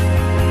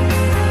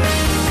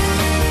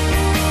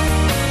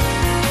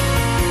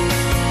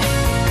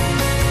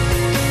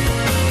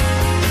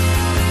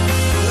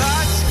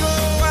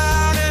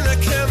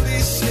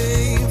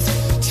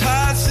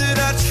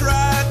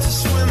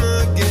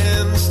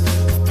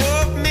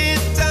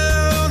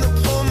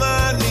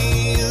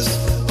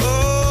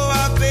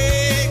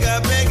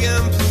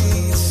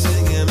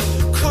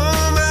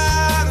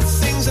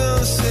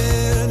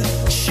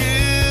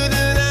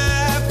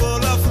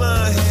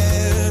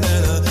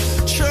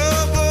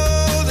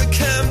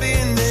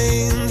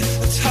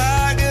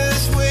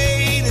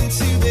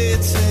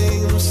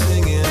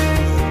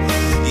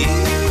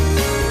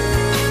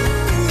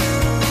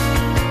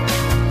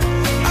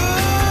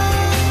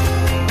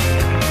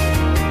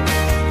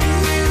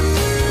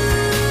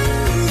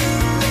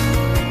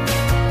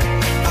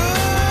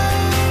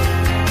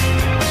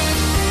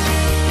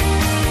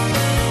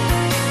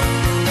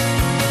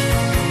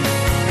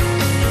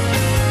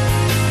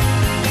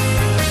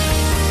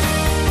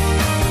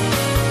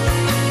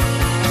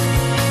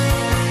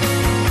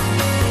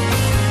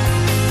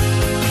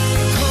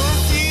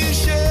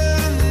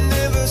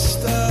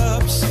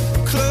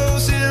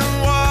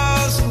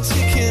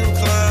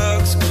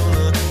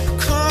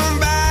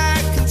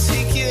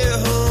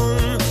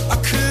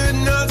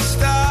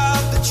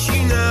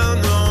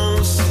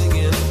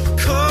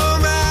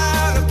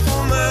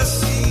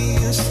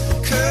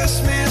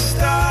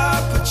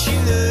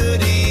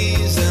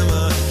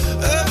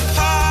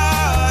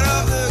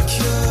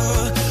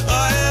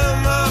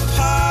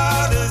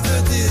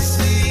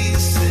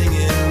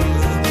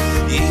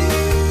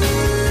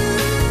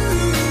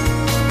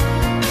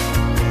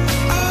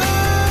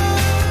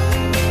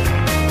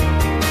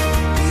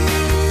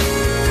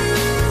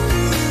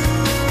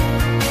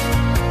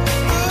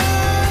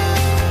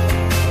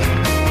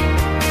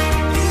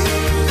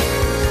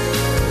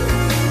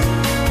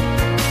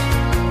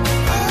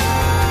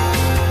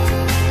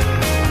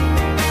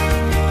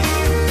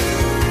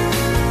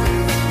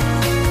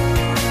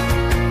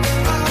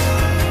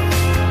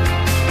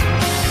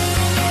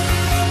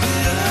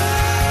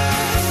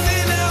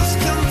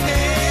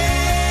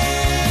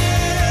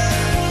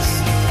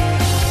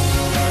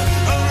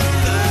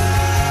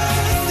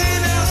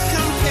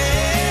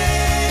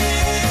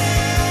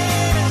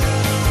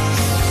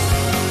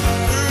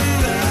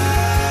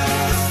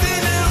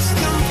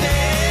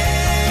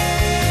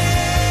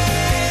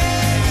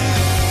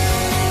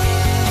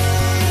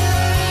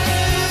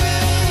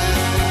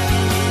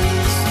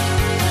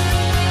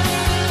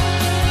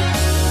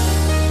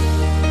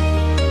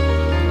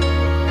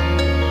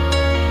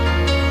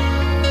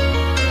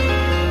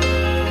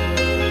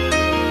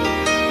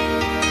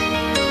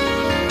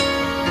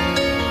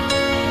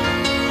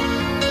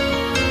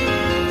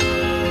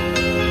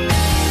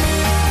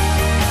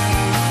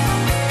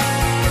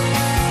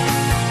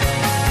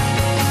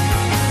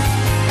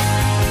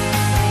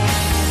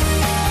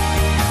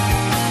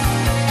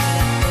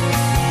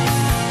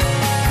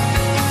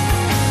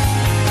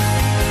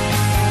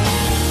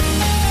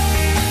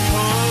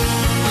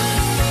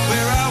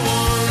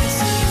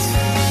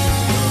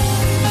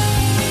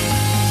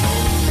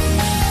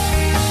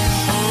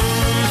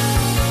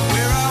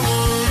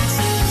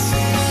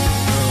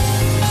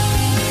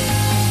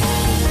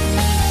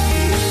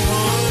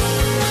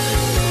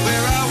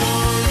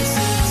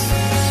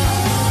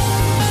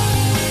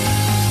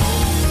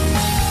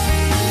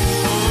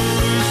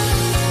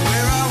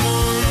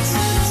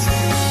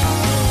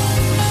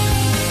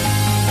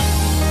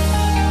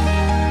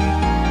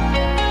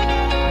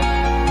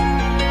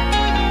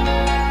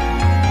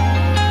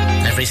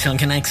 song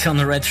connects on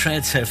the red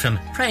thread. So from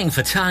Praying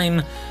for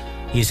Time,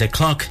 use a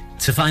clock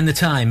to find the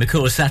time. Of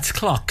course, that's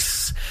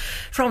Clocks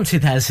from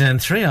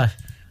 2003. I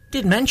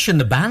did mention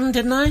the band,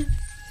 didn't I?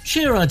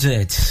 Sure I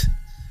did.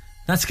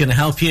 That's going to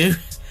help you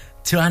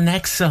to our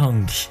next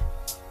song.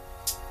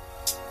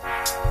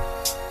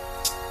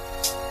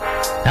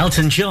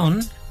 Elton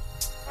John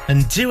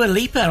and Dua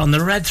Lipa on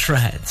the red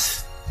thread.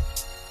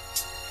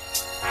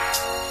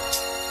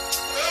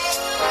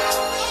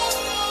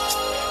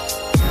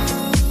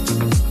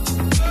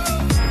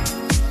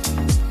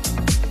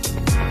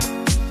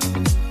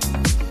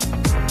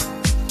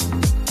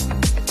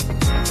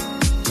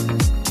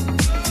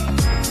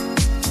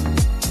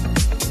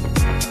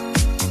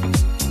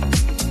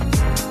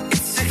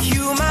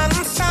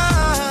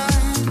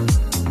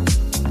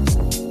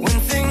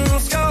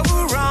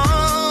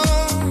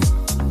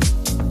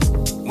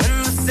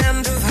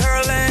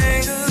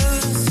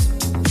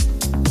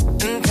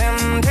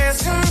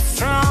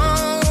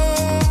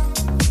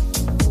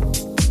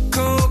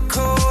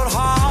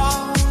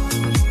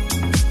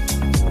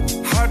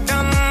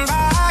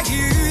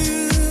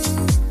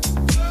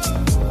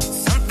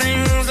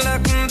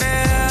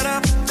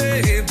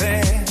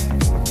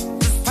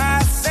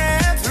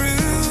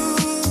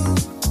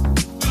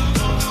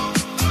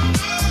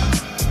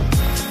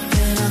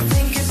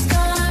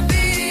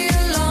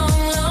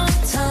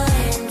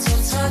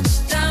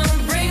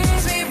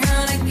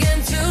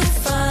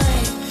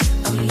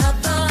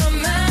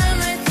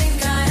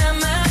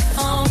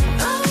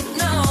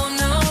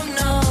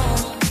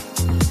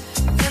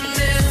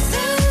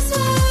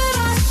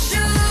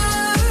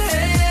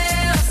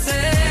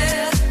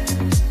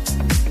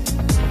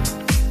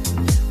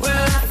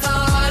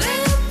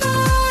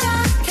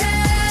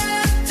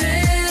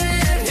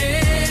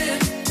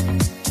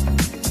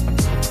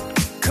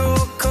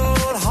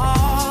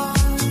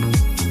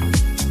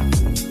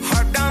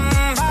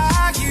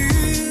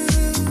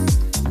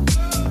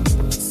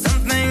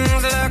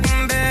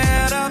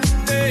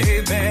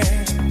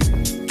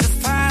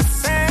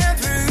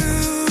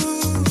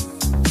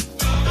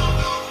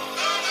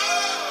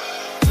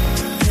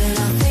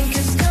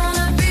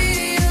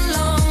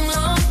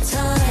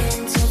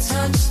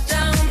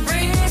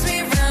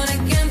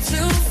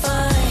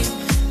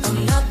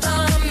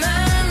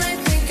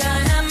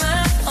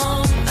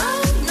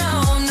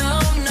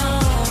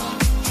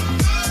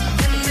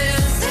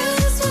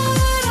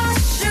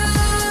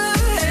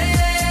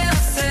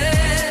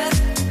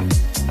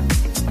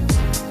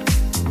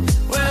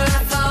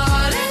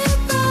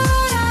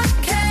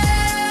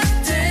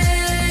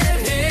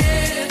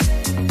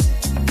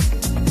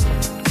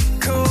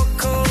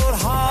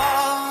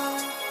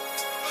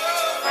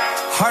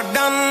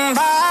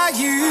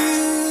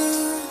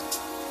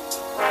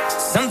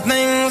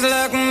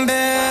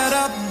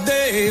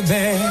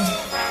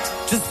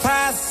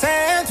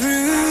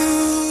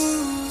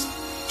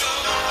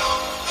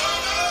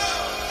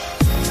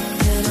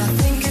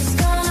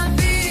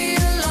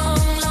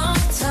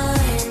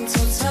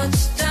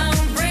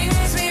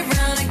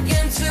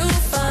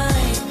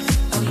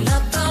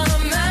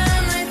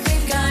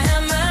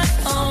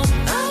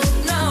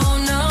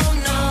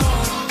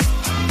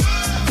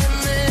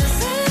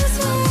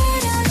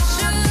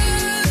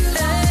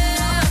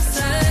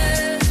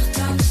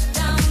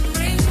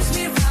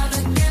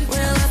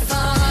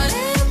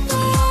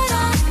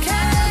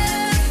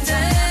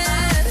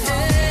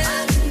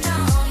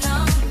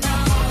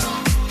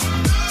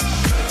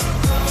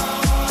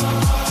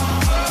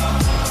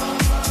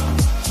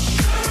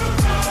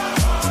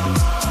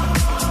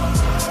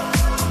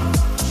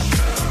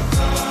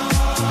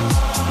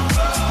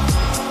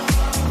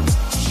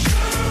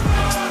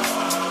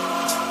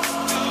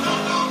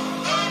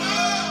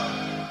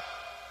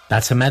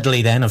 That's a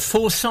medley then of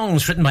 4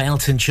 songs written by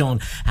Elton John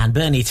and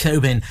Bernie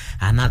Taupin,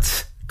 and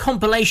that's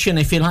compilation,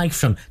 if you like,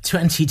 from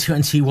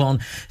 2021.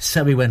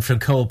 So we went from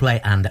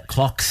Coldplay and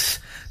Clocks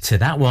to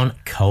that one,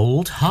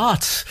 Cold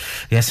Heart.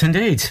 Yes,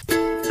 indeed.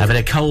 A bit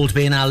of cold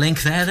being our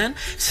link there then.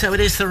 So it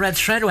is the Red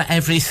Thread where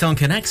every song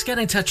connects. Get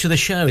in touch with the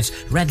show. It's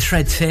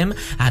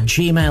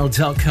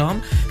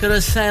redthreadtim@gmail.com. Got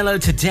to say hello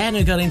to Dan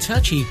who got in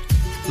touch. He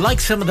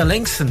liked some of the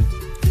links and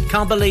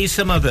can't believe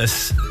some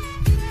others.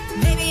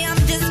 Maybe I'm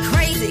just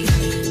crazy.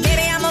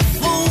 Maybe I'm a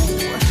fool.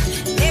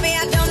 Maybe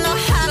I don't know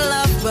how to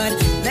love, but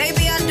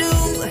maybe I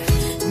do.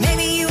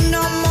 Maybe you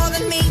know more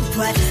than me,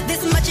 but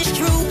this much is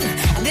true.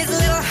 This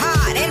little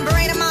heart and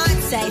brain of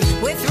mine say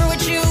we're through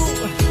with you.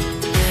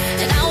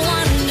 And I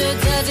wonder,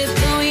 does it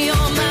blow your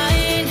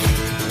mind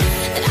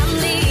that I'm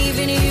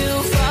leaving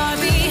you far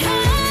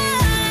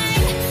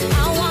behind? I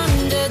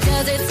wonder,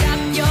 does it tap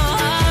your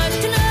heart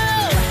to know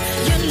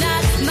you're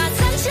not my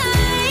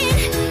sunshine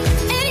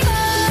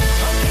anymore?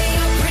 Okay,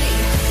 you're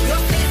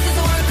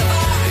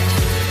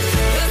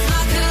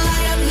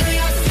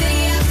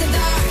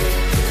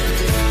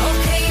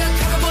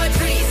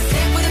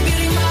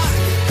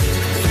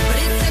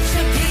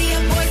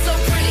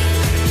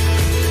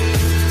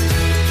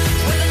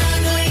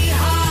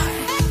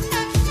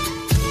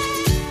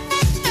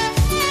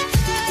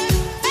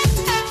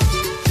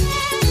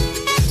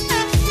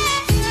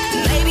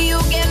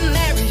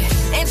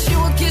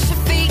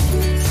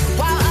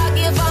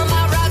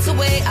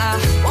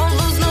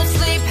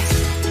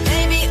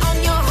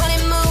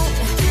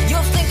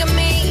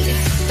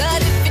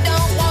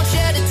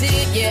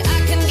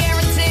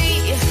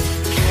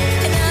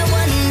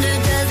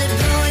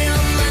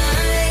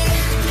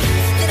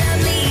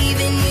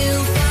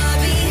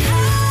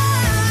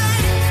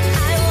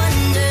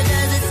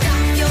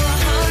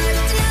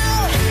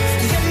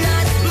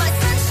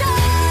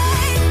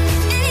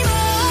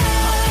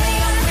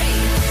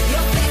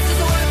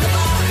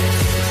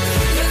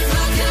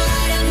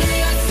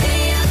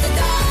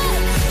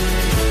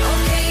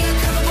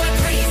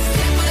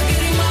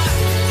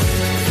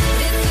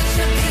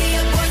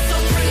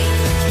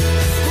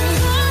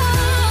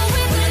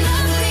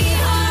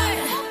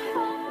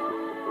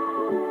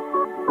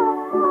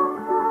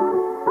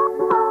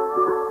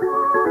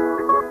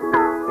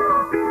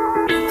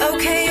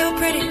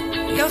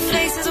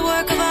face is a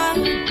work of art.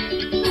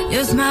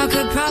 Your smile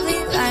could probably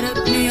light up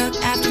New York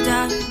after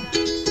dark.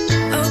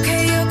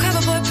 Okay, your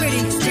cover boy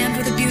pretty, stamped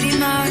with a beauty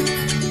mark.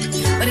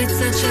 But it's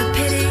such a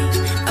pity,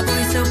 a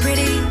boy so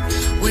pretty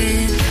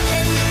with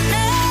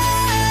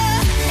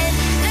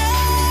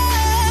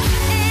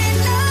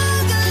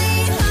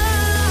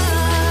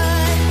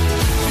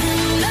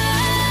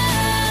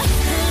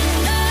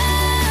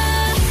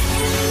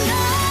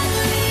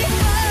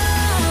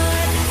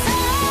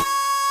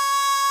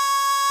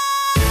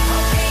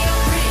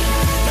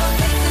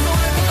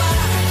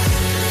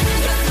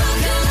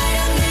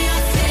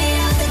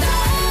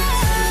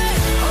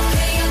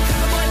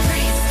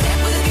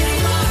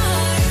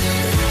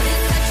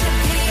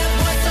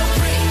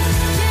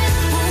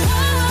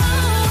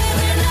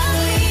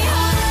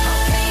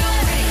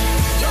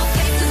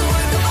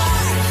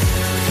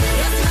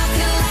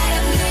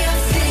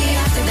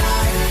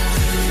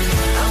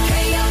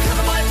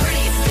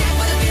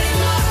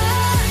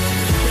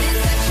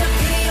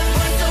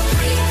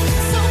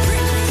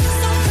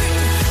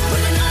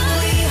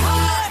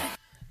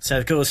So,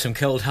 of course, from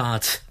Cold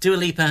Heart, Dua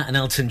Lipa and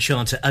Elton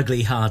John to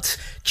Ugly Heart,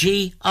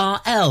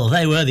 GRL.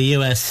 They were the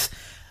US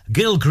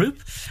girl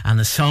group, and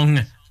the song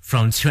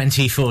from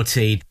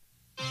 2014.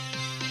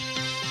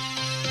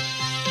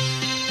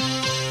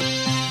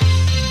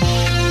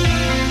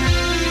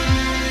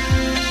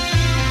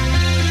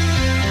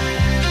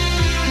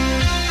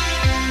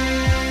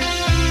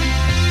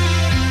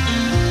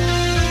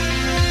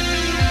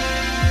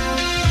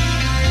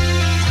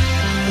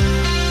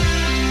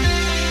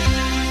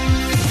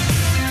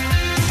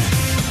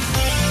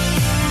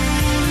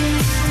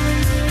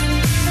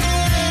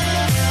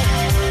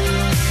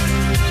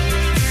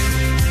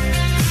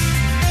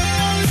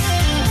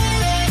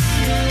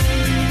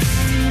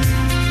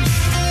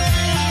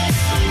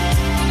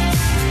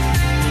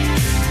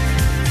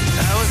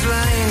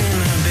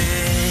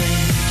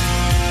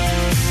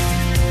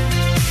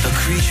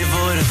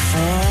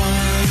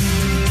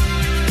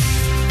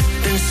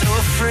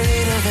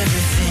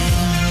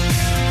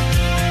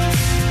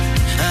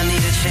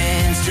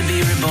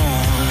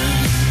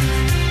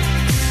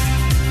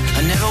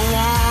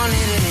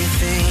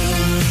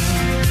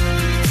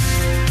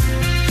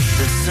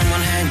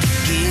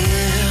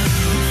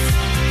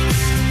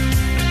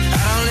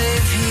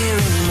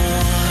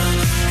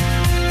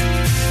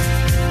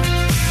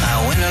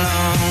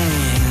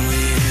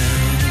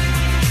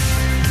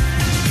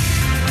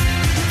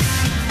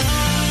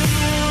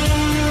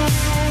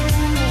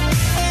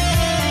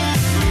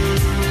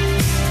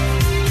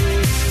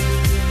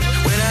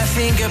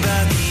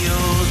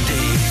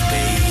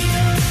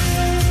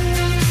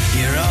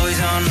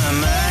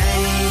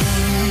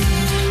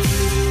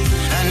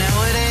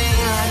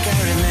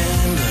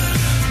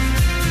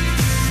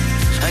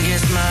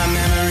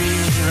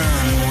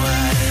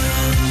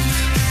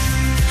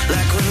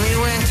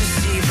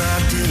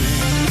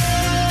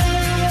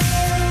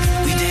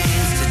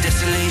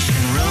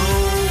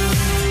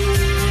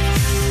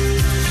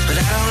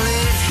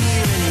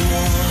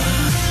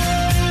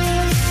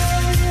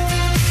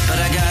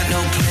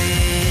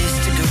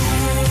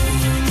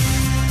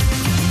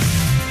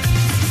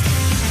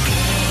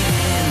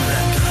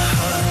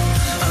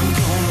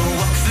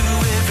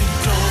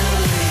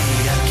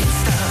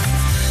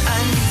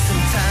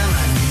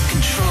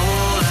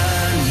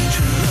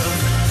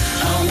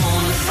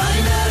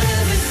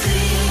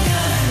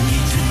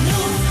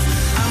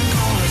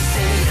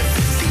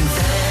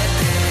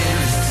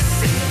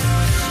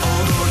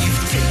 Although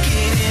you've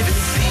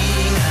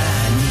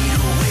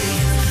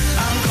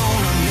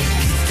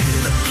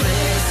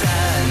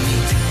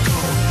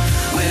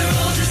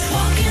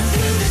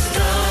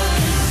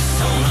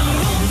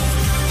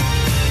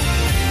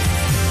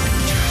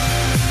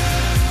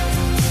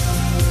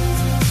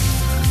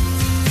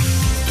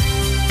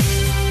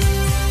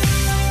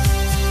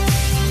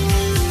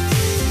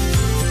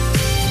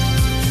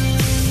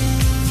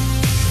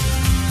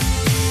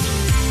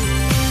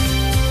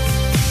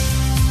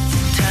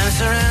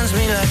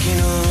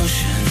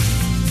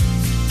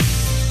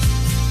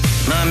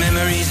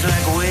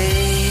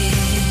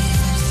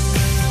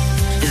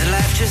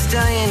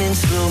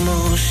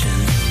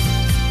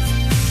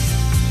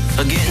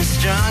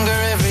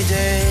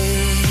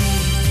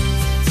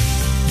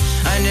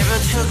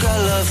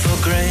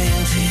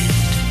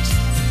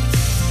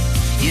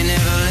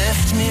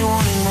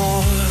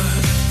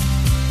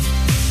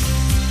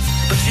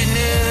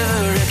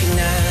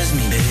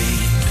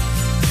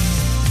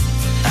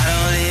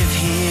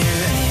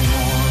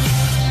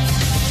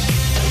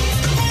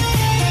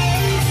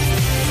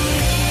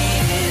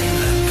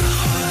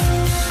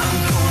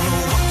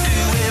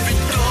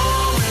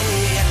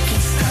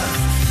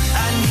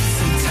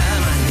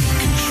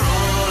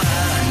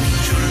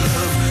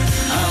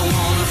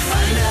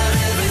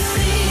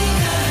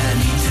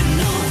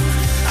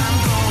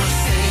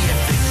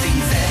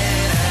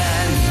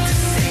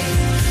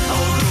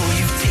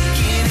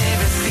taken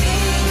everything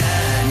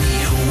I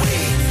need away,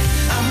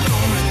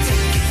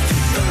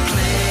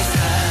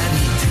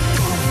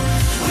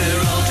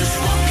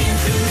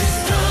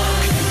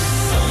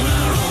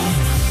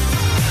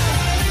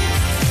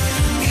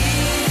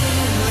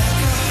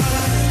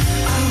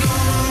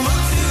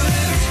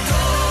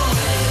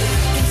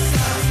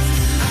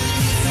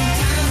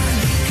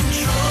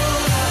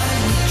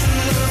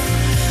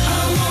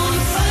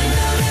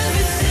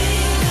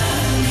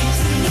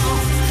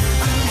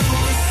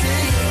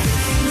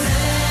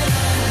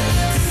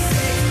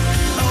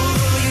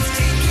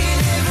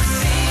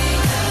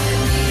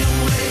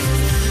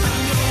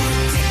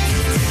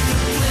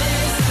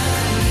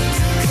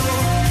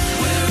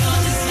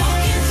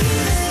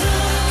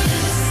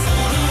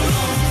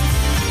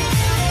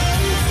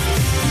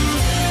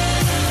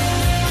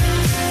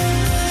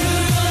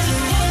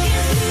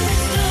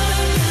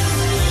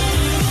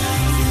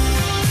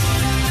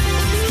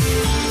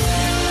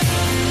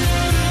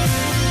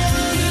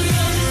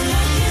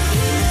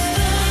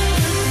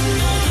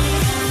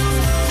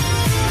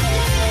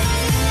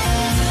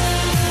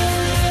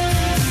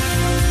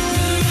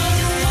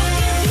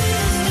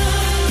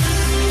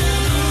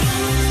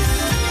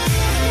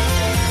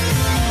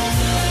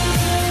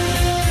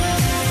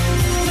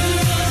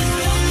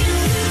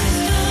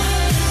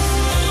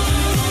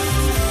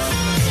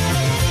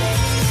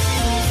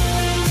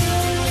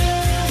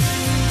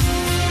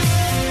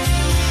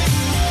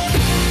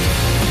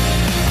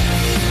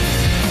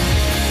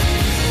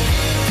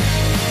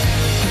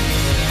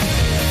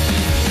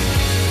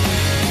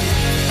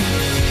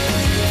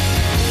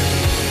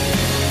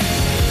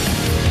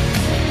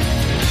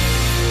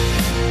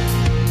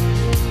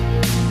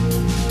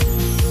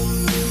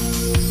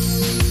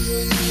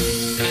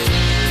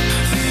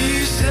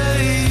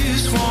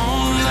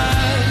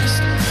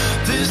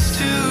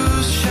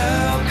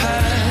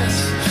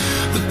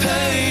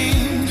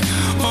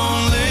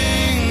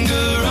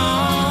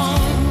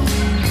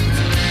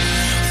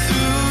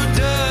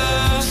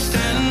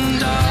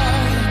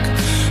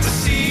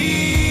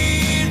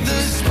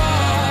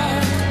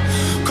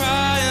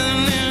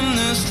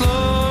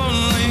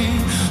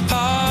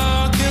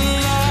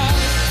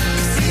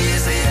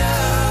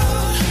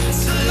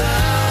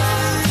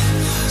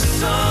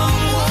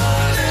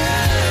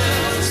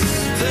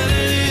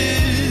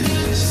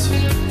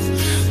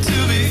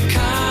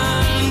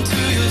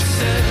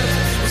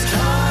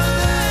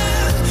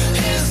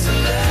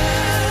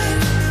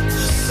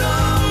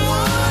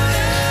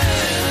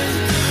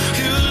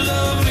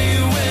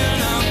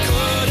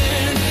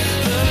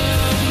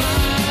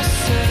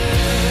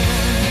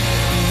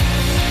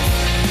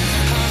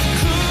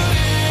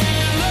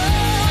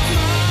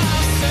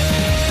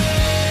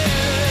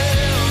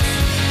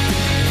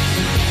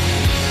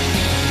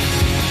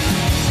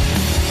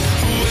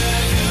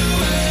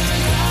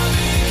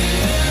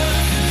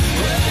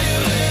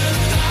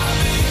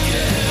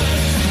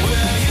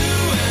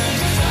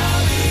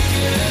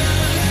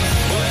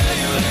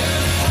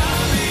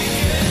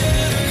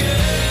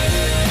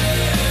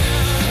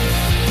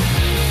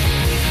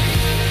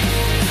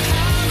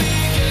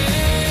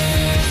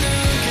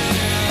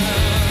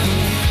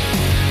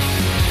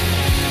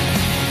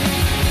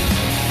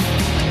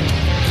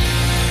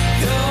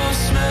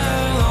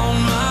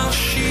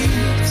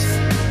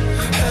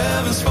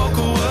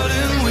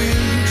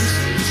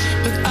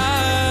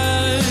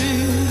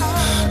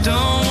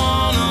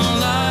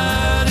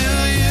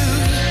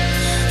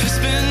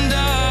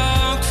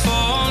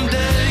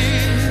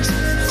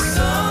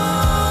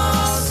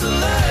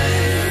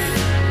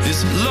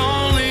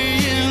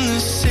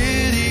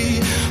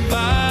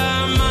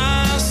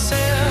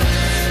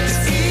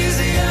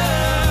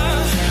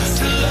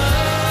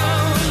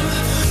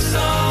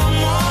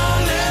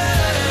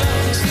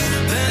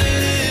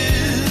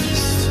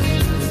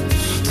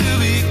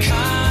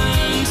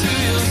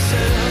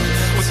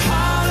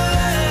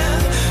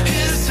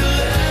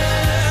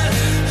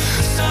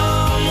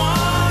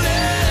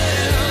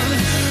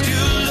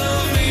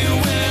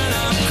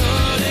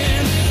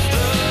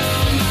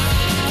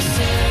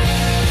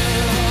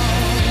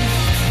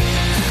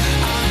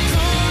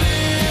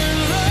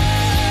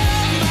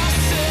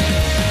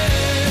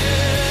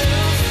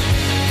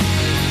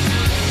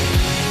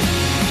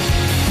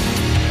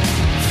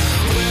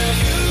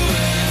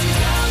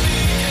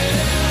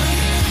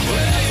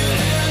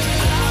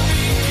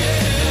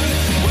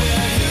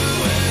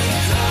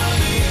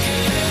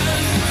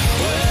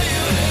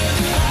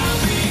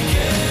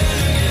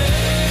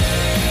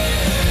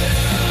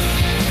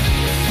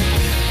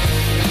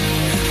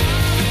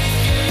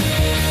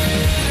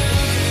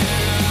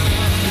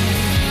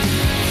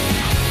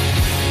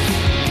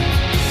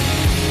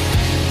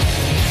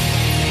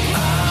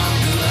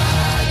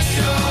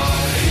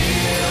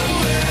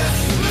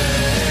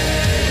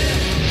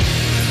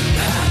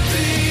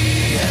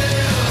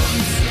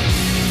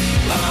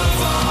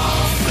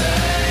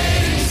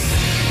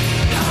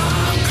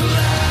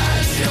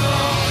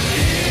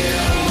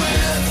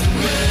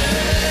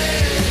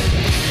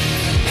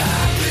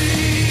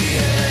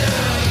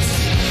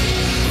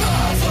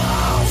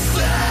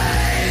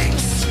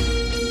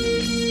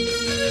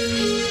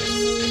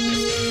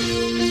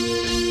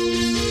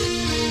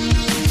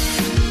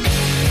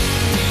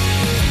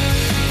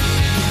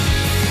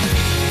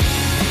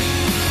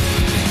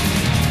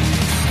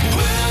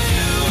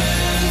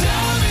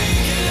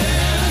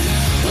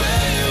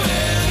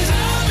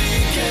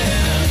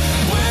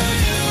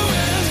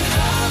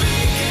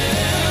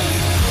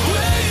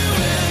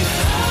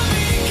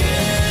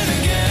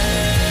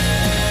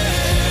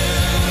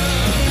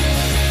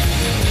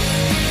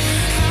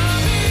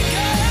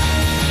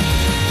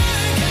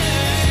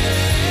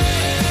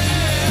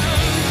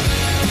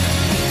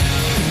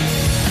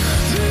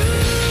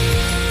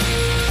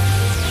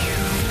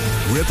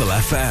 Ribble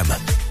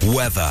FM.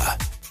 Weather.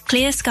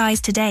 Clear skies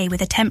today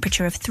with a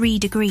temperature of 3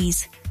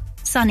 degrees.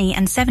 Sunny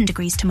and 7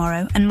 degrees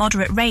tomorrow, and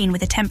moderate rain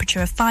with a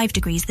temperature of 5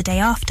 degrees the day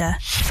after.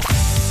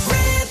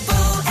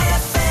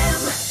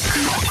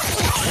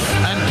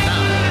 And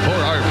now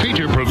for our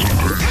feature program.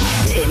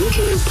 Tim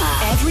Cooper.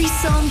 Every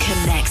song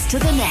connects to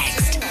the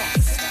next.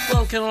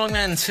 Welcome along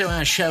then to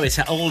our show. It's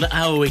an old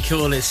hour we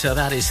call it, so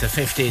that is the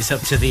 50s up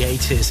to the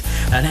 80s,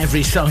 and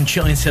every song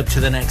joins up to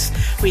the next.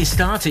 We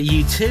start at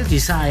U2,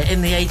 Desire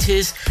in the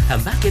 80s,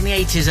 and back in the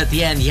 80s at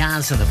the end,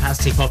 Yaz and the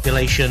Plastic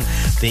Population,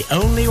 The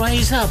Only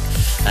Way's Up,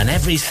 and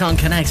every song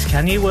connects.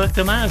 Can you work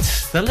them out?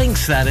 The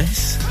links, that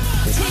is.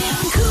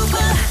 Tim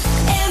Cooper,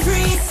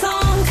 every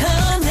song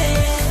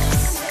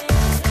connects.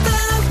 The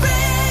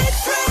Red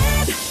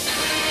Thread.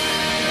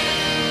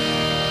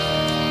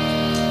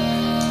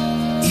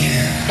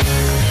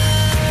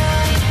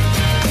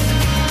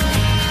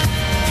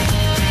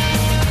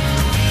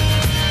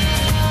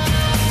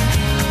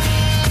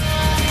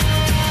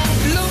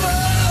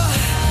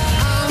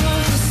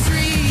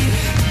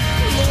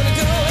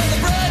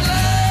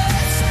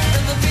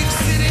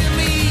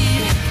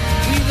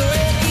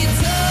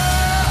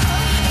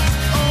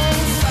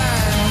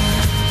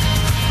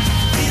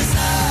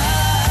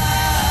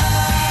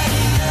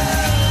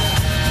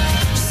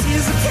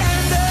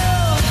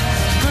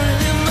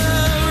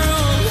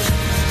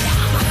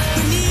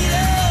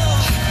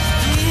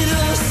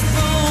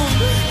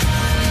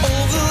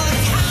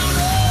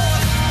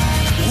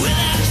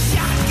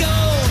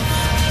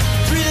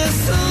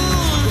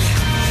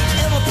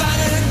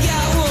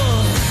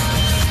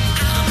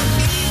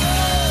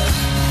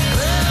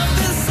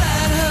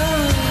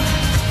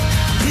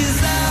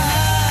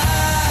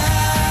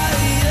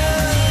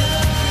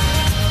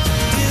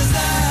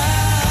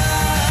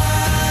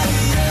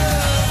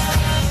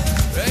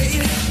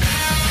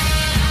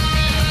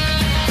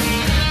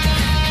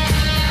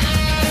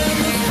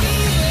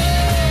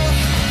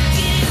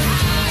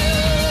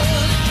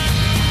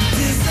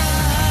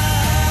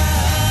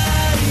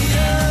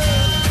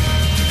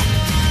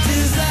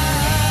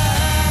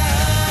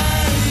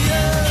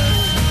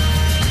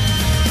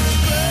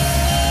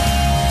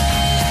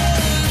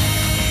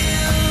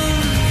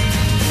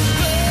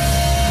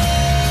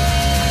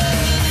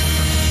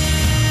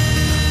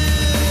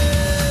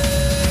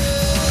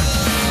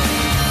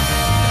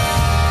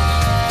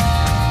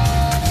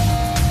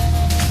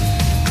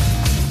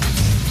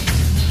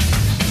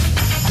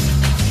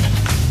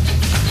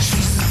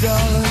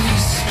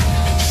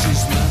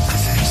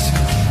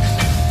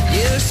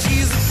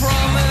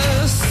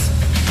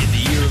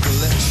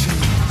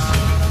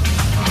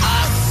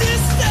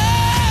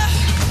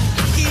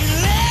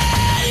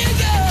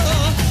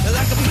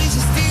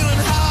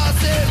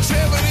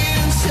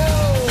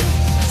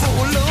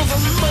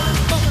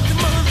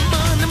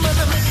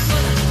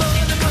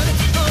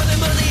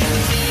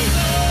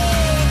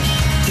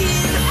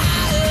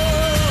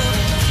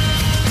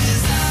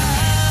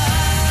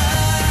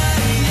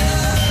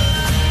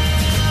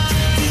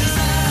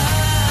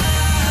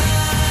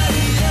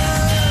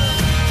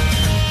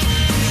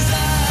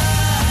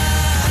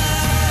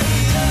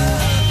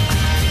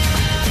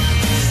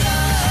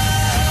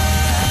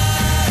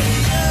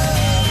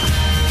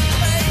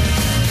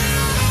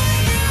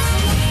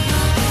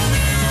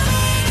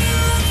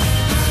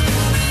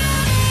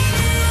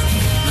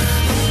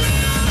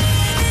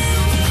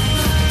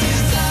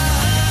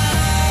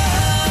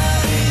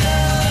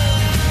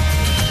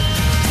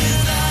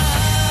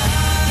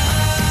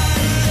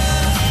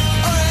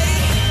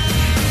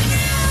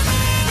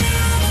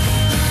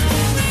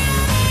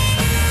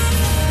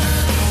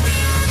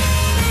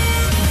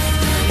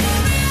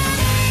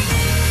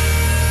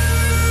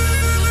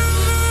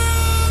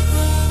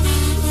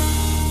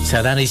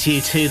 So that is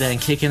U2 then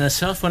kicking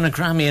us off. Won a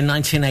Grammy in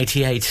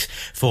 1988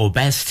 for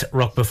Best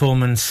Rock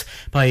Performance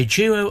by a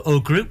duo or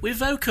group with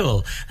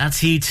vocal.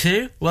 That's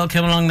U2.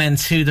 Welcome along then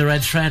to The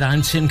Red Thread.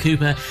 I'm Tim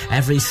Cooper.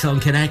 Every song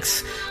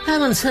connects.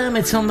 Herman's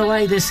Hermits on the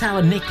way this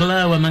hour. Nick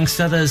Lowe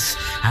amongst others.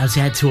 As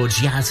you head towards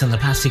Yaz and the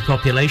Plastic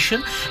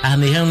Population.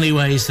 And The Only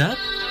Way's Up.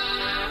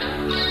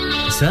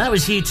 So that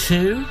was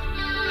U2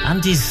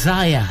 and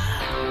Desire.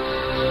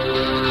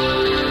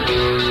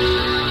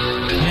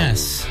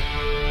 Yes.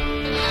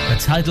 The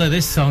title of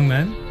this song,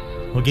 then,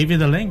 we'll give you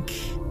the link.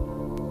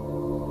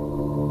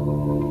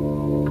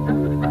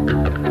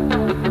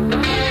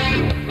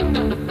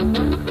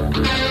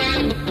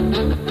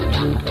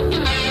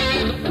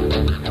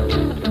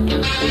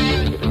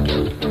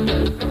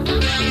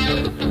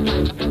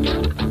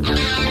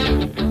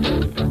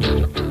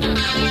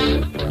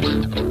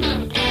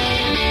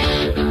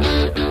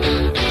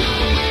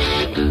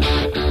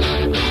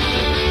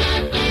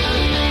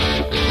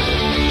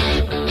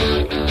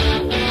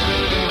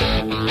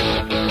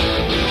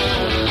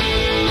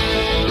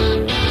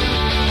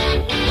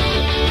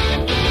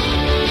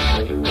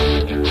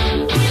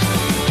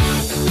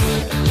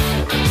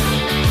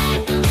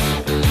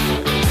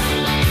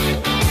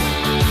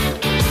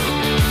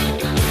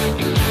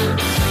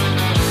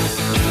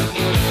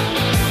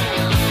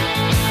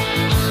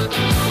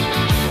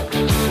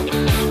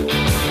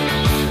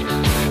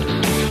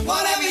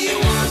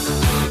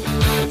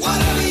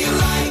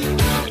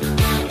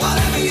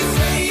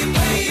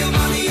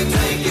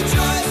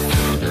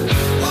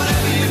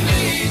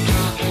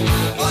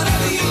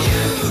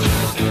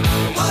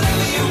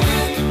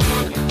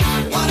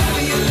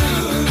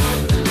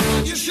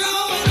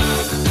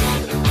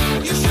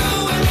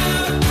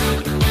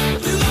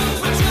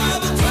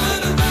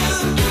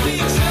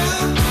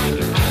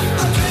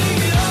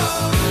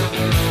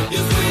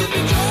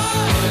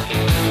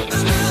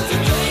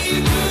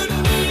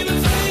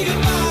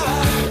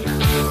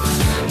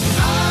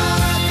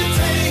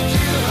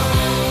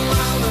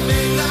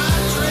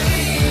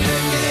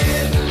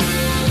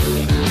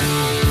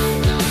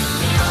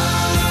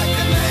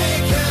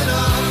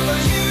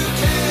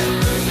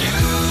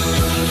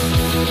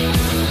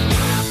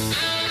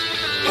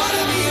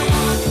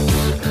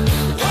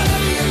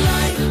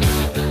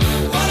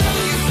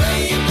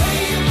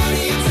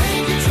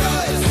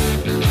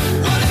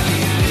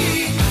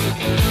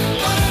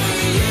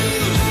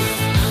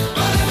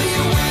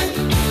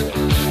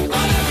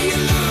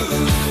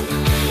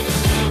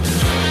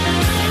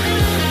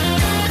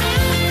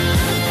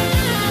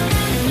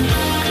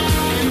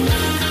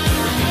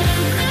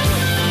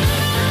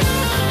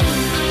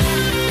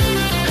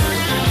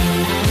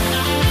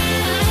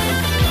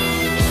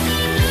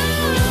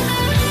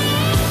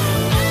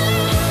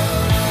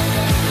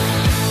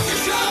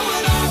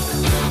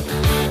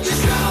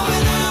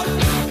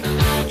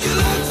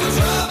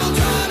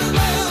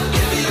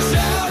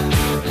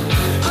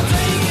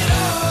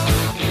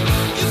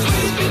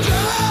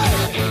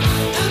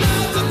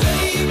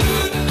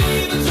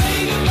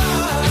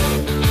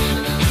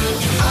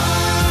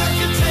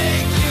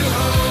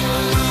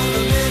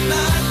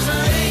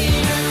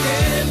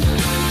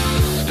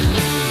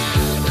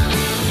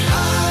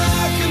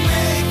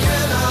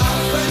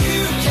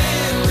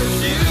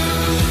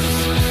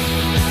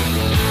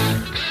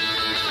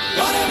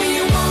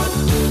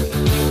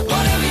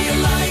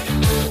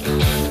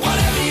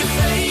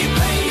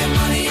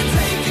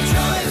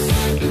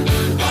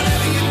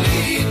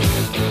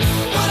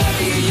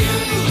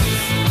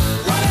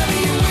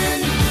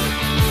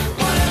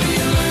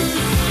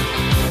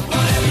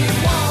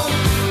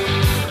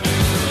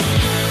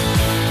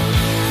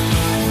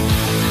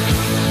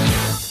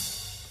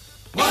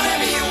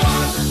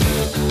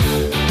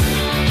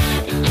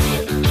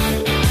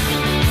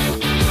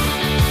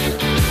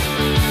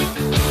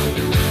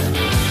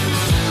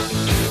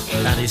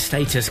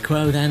 Status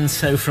Quo then.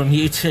 So from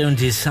U2 and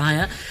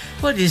Desire.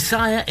 Well,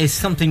 desire is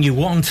something you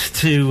want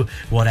to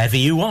whatever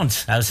you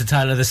want. That was the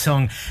title of the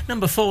song.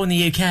 Number 4 in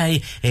the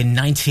UK in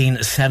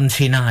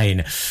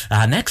 1979.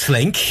 Our next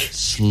link...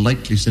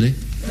 Slightly silly.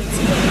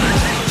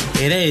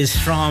 It is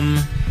from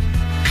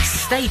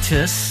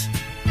Status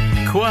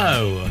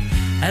Quo.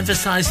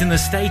 Emphasising the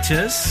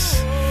status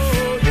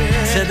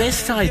to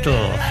this title.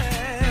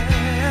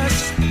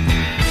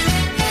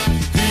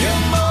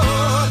 You're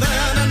more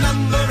than a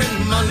number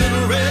in my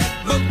little red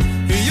book.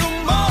 You're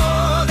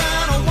more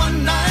than a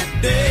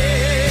one-night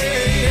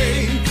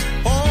day.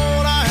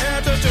 All I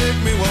had to take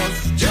me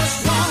was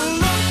just one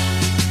look.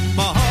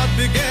 My heart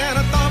began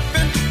a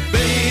thumping.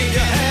 Babe, you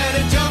had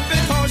it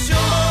jumping. 'Cause you're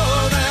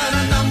more than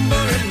a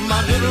number in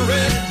my little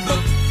red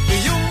book.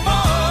 You're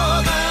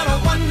more than a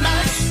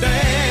one-night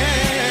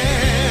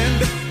stand.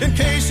 In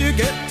case you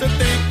get to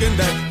thinking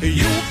that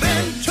you've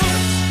been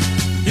took,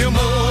 you're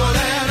more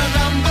than a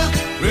number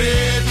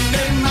written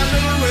in my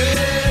little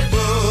red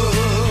book.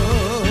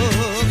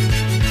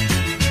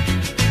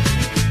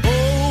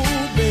 Oh,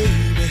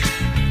 baby,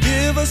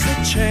 give us a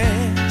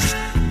chance.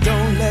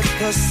 Don't let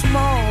the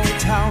small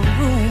town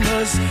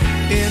rumors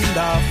end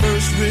our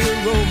first real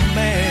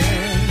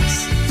romance.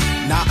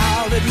 Now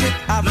I'll admit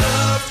I've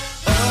loved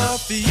a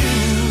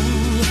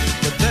few,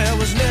 but there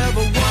was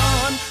never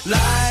one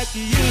like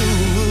you.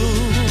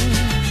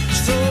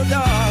 So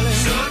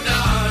darling,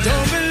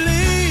 don't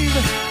believe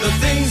the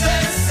things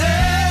they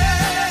say.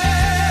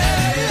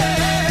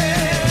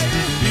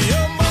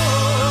 You're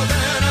more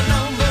than a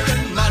number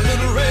in my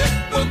little red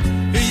book.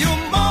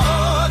 You're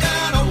more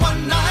than a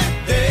one-night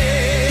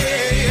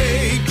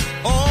date.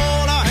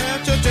 All I had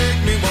to take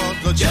me was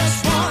just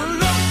one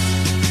look.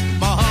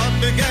 My heart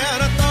began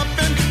a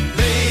thumping.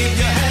 Babe,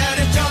 you had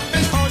it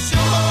jumping. 'Cause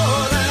you're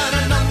more than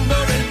a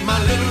number in my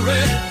little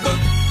red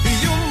book.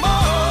 You're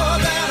more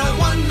than a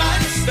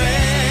one-night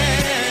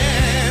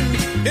stand.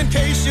 In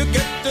case you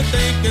get to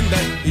thinking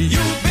that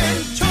you've been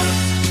took,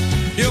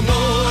 you're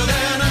more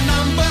than a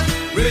number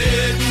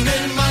written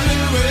in my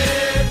little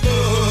red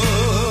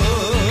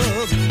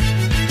book.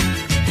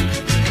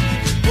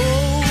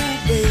 Oh,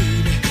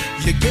 baby,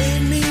 you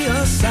gave me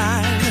a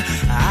sign.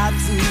 I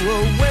threw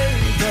away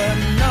the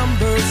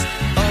numbers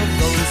of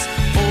those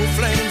old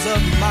flames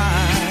of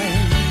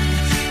mine.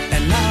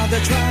 And now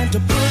they're trying to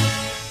put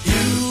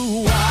you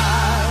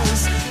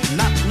wise,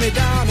 knock me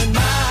down in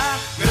my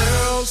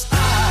girl's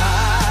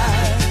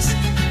eyes.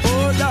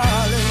 Oh,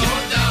 darling,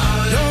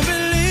 don't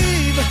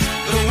believe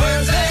the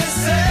words they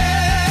say.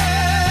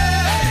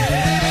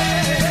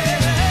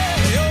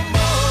 You're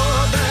more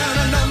than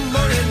a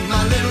number in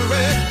my little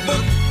red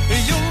book.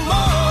 You're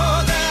more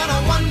than a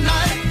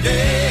one-night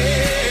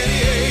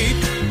date.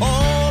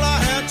 All I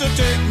had to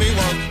take me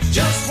was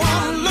just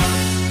one look.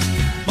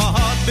 My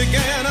heart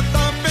began a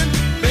thumping.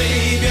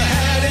 Babe, you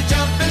had it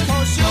jumping.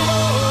 'Cause you're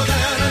more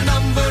than a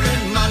number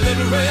in my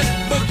little red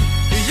book.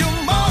 You're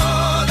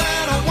more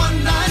than a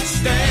one-night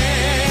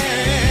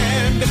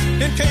stand.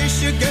 In case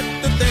you get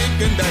to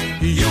thinking that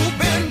you've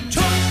been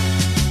took,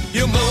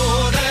 you're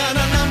more than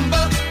a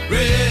number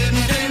written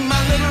in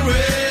my little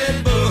red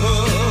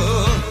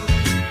book.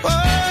 Oh,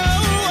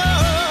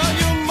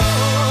 you're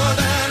more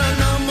than a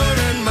number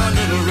in my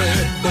little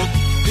red book.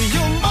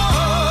 You're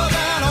more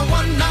than a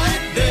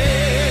one-night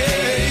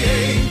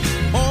day.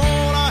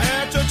 All I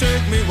had to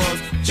take me was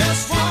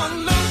just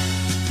one look.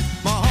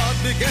 My heart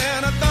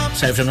began a thump.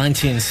 So from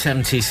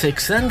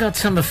 1976, then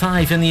got number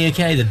 5 in the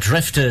UK, The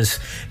Drifters.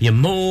 You're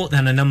more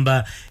than a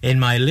number in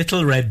my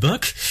little red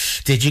book.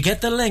 Did you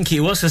get the link?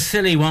 It was a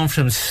silly one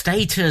from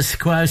Status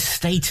Quo.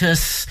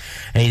 Status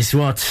is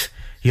what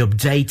you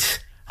update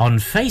on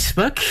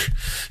Facebook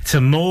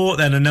to more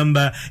than a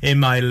number in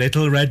my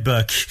little red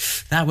book.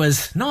 That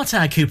was not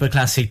our Cooper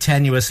Classic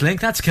Tenuous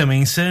link. That's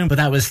coming soon, but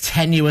that was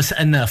tenuous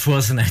enough,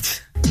 wasn't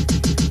it?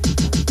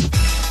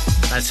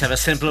 Let's have a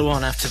simpler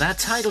one after that.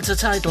 Title to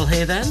title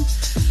here then.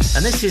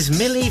 And this is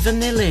Milli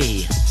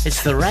Vanilli.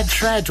 It's the red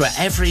thread where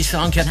every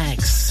song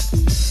connects.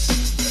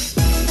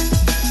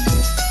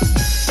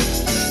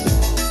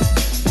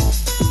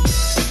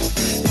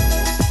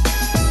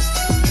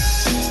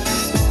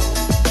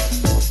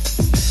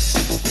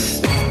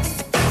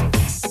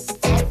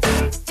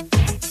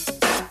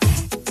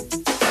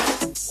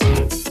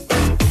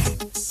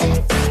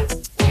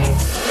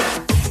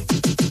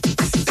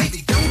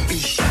 Baby, don't be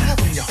shy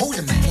when you're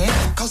holding my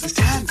hand. 'Cause as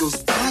time goes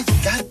by, you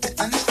got to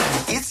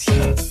understand it's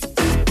you.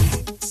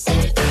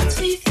 It's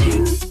with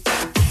you.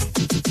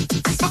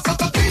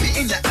 Baby,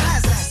 in your eyes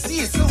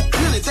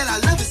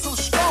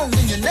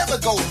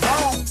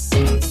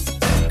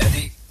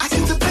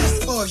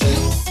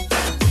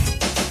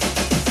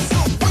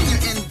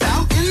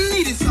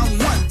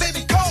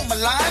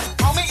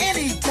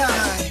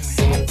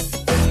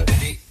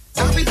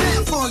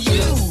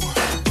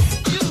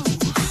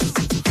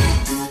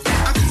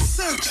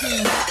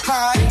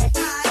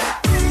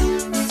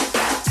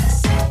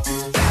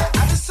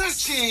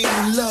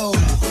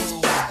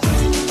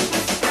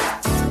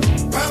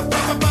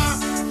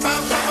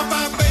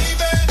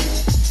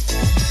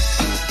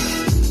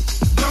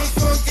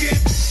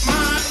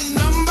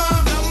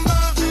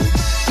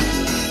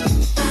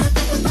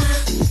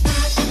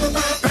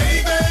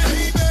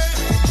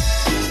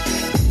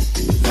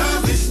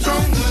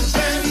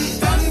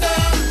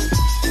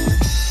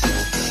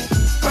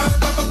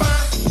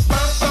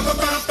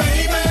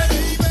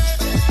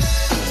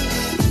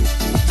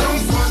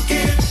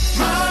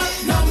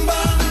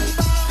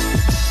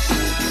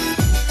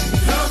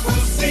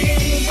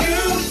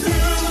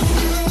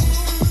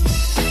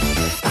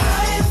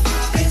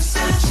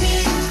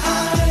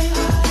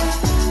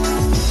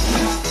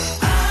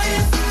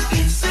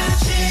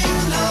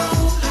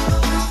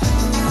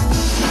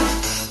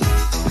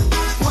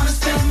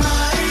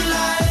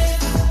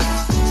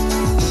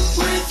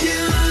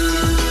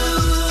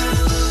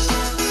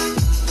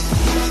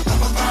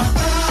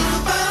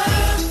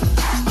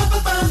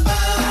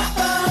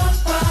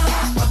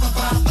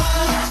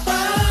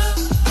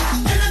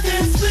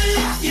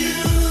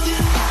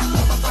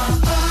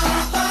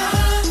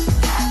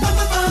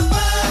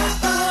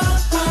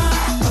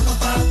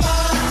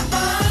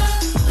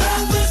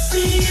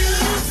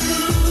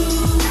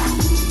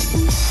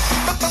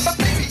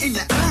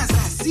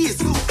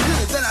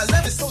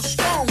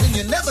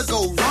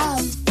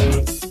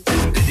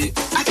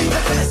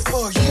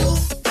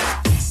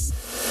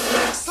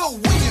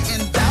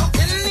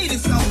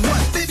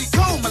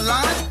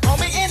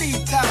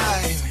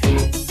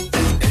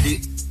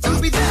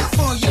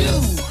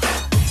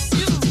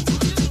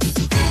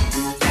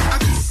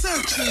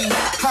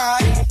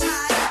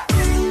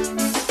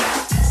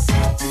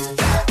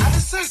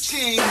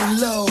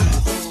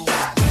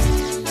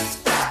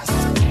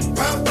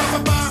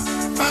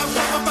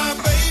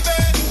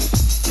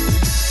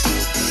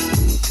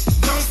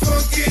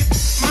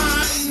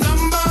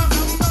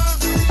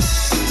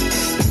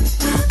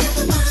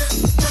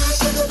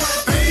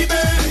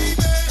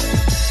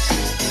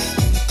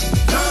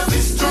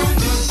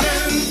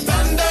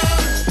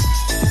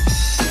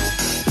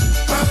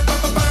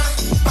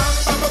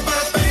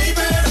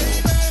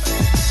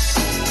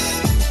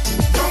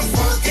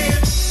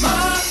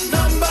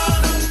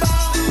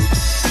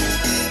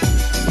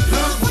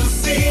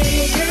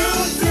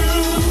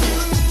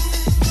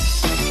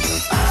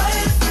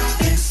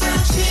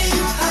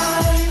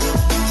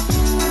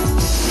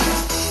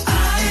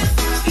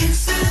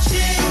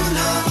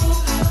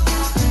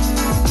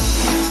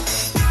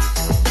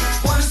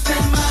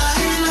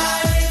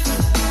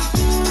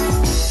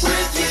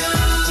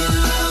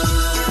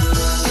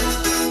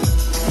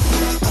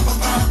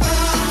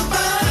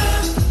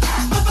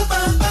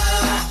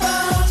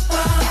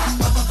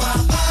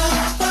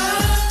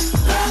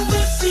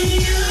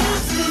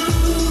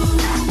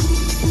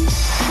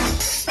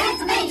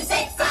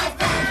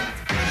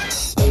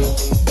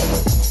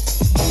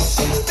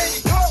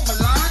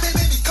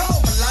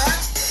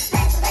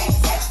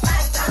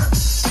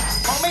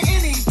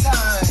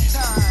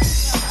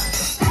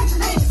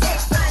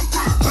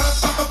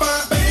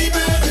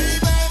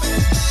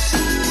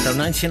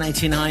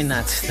 1989,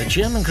 that's the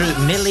German group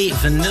Milli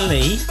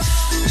Vanilli.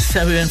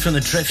 So we went from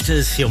the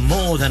Drifters, You're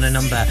More Than a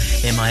Number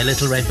in My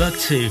Little Red Book,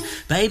 to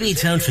Baby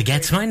Don't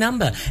Forget My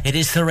Number. It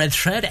is the Red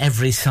Thread,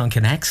 every song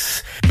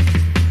connects.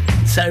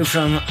 So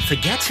from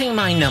forgetting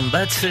my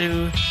number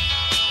to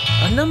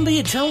a number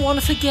you don't want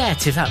to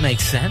forget, if that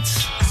makes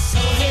sense.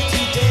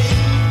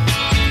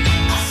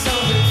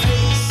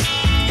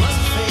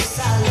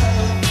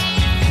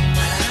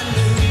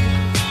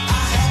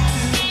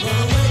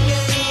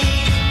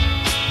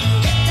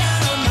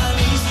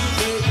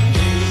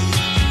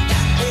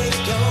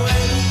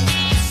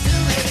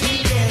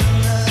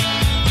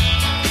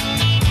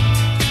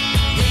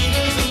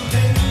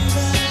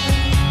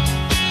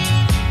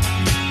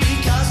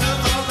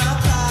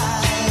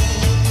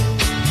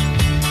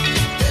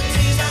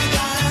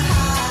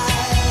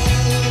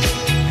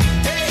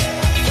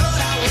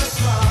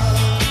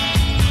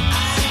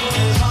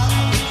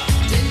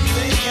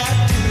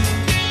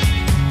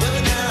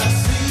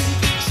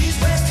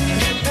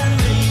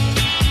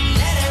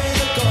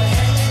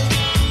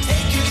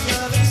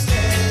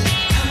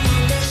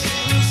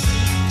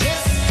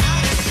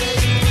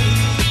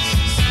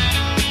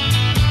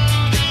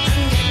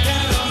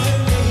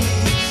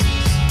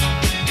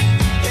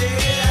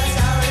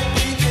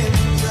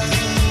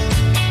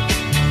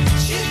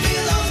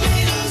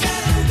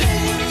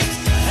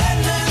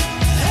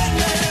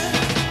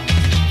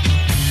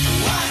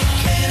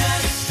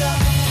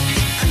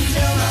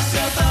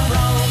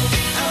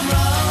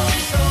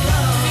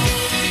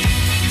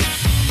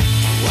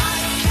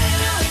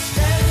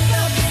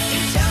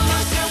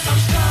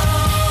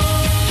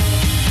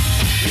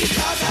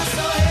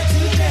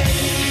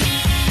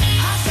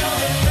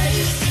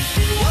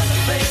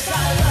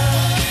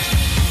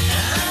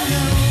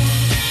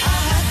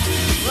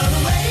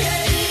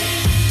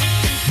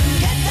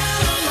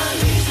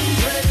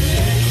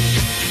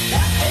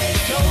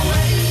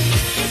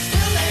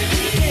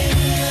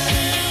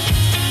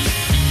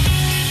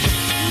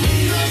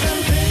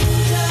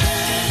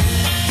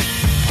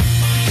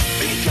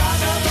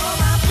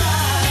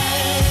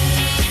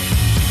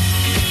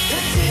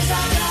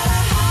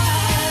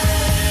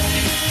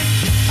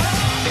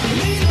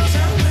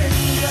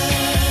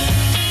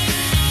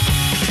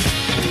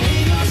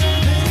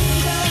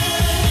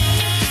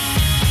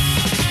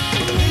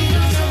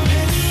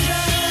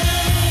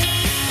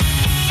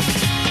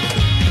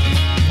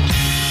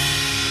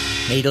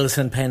 Needles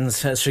and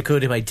Pens, that's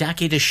recorded by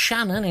Dackie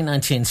DeShannon in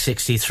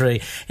 1963.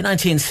 In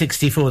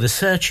 1964, The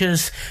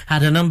Searchers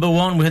had a number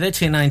one with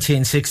it in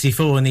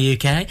 1964 in the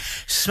UK.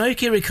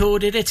 Smokey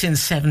recorded it in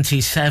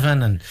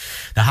 77, and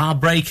the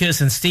Heartbreakers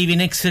and Stevie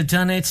Nicks had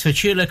done it,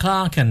 Petula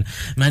Clark and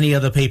many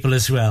other people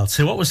as well.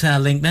 So what was our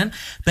link then?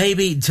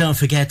 Baby, Don't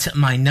Forget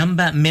My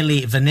Number,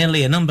 Milli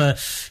Vanilli. A number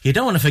you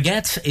don't want to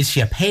forget is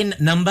your PIN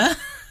number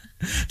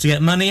to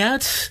get money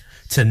out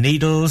to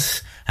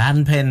Needles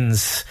and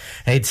Pins.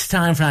 It's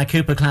time for our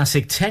Cooper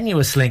Classic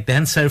Tenuous link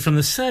then. So from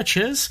The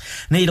Searchers,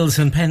 Needles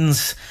and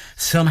Pins,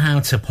 somehow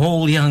to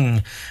Paul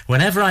Young.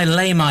 Whenever I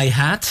lay my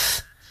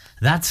hat,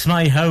 that's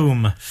my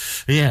home.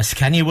 Yes,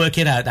 can you work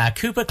it out? Our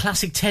Cooper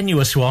Classic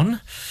Tenuous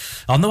one.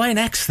 On the way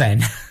next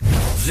then.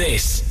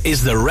 This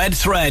is The Red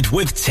Thread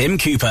with Tim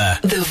Cooper.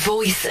 The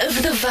voice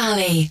of the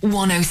valley,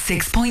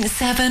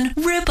 106.7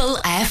 Ribble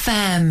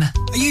FM.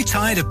 Are you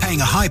tired of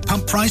paying a high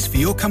pump price for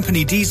your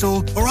company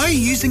diesel? Or are you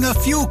using a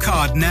fuel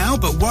card now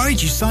but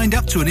worried you signed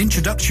up to an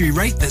introductory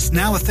rate that's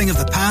now a thing of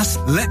the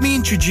past? Let me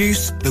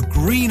introduce the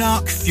Green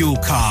Arc Fuel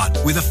Card.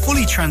 With a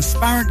fully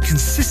transparent,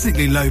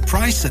 consistently low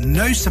price and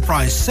no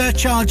surprise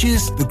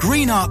surcharges, the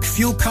Green Arc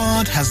Fuel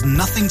Card has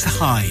nothing to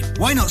hide.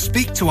 Why not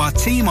speak to our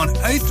team on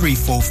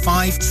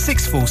 0345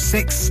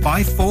 646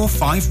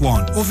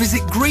 5451 or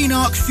visit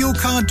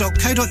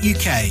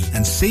greenarcfuelcard.co.uk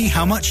and see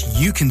how much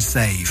you can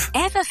save.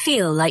 Ever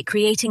feel like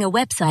creating a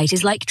website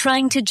is like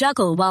trying to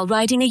juggle while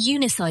riding a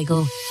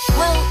unicycle?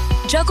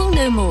 Well, juggle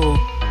no more.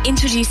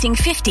 Introducing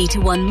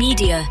 50-to-1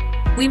 Media.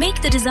 We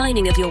make the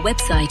designing of your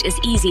website as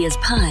easy as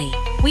pie.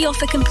 We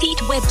offer complete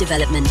web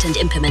development and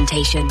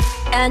implementation.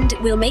 And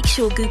we'll make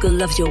sure Google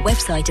loves your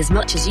website as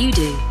much as you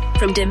do.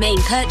 From domain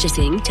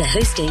purchasing to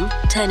hosting,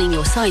 turning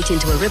your site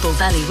into a Ribble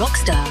Valley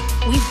rockstar,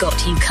 we've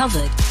got you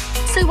covered.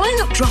 So why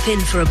not drop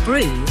in for a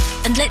brew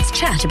and let's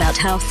chat about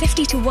how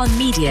 50-to-1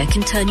 Media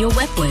can turn your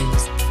web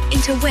woes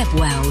into web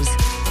wows.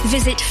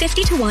 Visit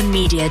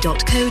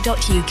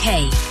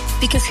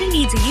 50to1media.co.uk, because who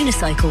needs a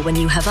unicycle when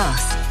you have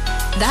us?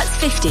 That's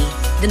 50,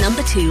 the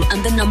number 2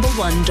 and the number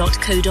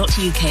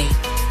 1.co.uk.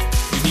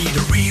 You need a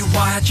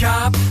rewire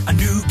job, a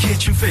new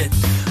kitchen fit,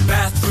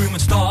 bathroom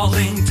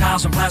installing,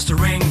 tiles and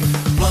plastering,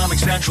 plumbing,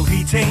 central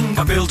heating,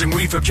 a building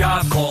refurb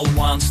job. Call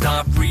One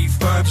Stop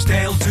Refurbs,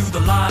 Dale to the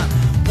lot.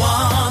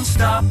 One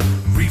Stop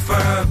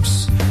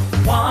Refurbs,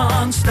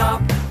 One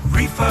Stop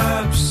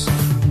Refurbs,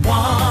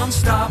 One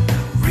Stop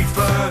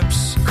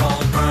Refurbs.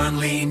 Call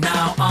Burnley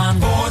now on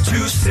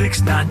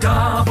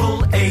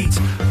 426-988,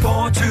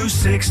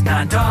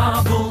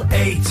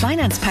 426-988.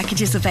 Finance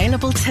packages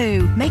available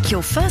too. Make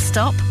your first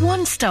stop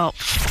One Stop.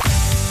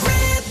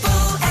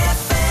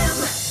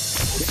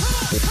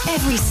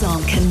 Every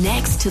song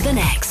connects to the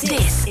next.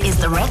 This is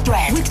the Red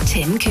Thread with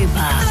Tim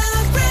Cooper.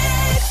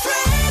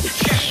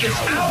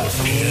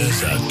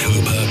 Here's a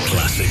Cooper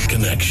Classic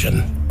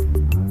Connection.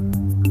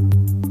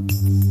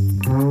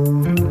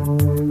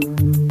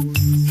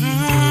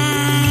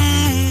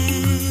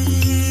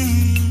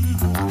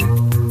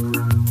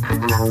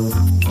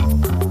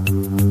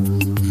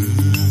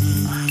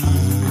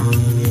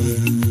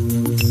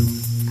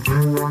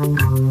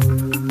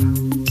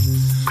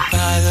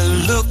 By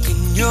the look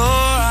in your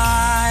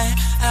eye,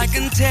 I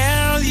can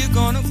tell you're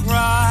gonna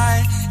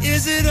cry.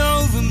 Is it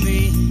over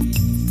me?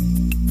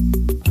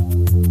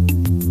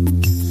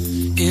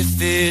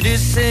 If it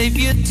is, save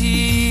your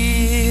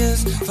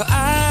tears, for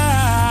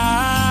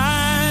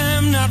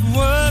I'm not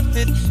worth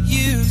it,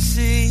 you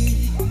see.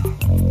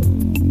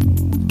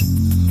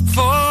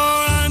 For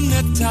I'm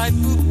the type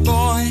of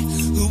boy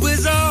who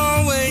is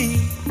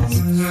always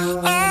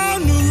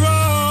on the road.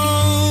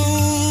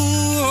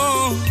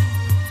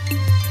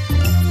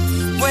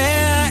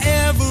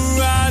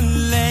 Wherever I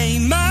lay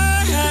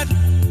my hat,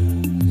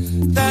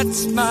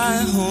 that's my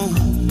home.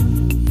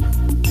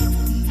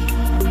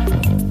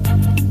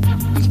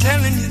 I'm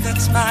telling you,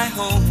 that's my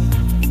home.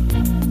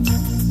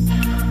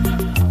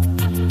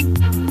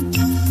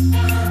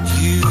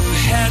 You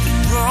had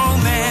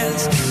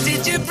romance,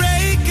 did you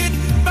break it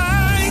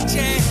by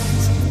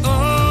chance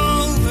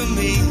over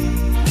me?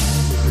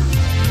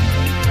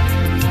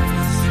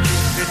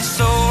 If it's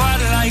so,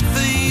 I'd like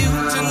for you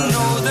to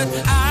know that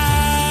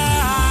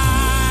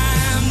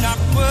I'm not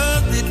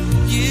worth it,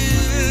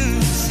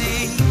 you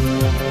see.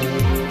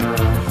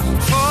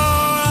 For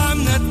I'm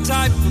the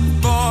type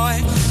of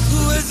boy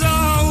who is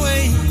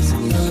always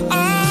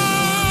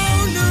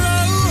on the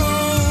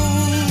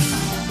road.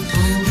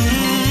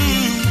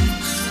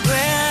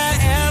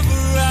 Wherever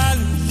I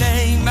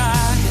lay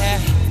my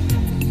head,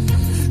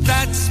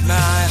 that's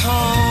my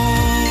home.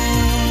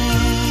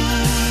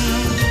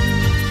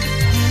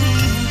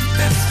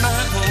 That's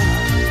my home.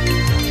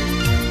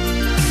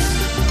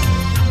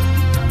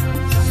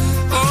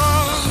 Oh,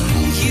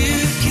 you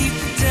keep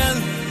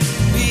telling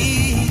me,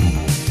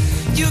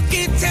 you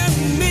keep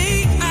telling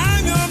me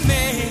I'm your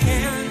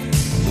man.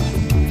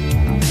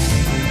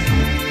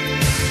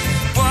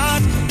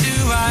 What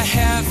do I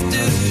have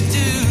to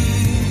do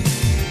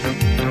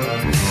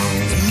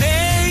to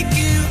make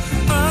you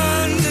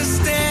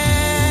understand?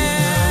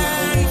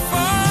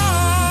 For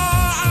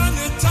I'm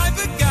the type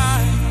of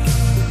guy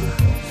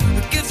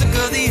who gives a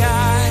girl the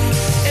eye.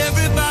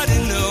 Everybody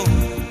knows.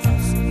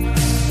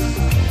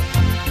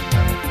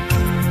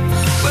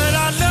 But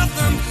I love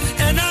them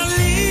and I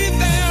leave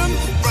them,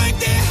 break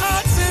their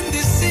hearts and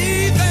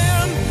deceive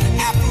them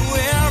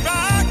everywhere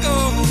I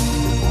go.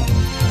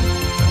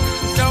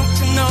 Don't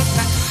you know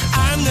that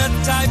I'm the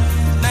type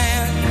of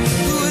man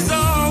who is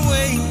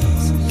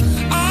always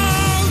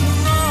on the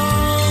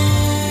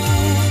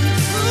road?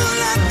 Ooh,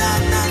 la, la,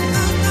 la,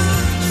 la, la.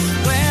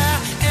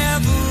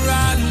 Wherever I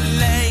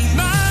lay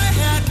my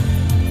hat,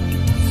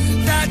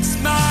 that's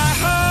my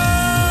home.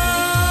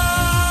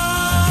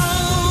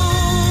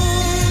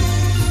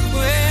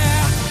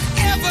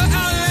 Wherever I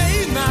lay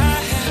my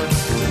hat,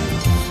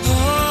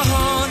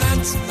 oh,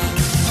 that's my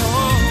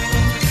home.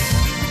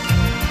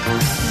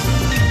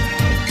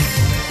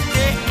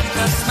 Yeah,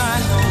 that's my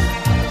home.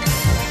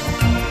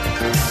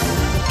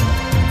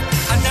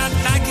 I'm not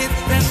like it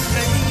that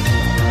way.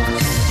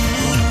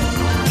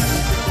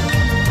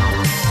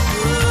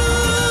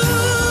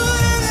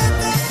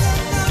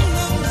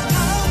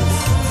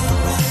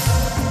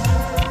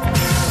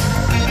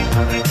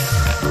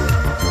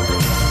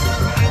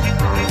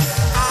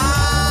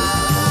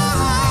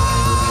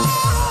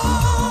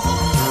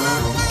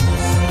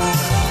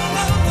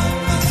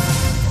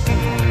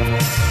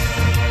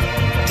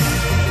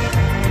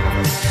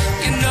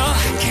 You know I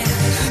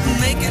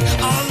can't make it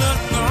all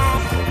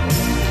alone.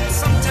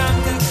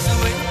 Sometimes that's the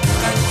way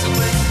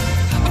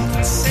I'm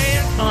gonna say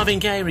it. Marvin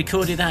Gaye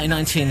recorded that in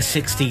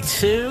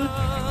 1962.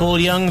 Paul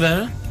Young,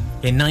 though,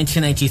 in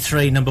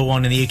 1983, number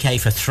one in the UK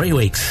for 3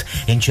 weeks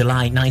in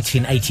July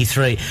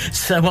 1983.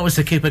 So what was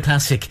the Cooper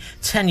Classic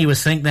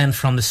Tenuous Link then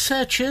from the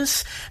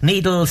Searchers?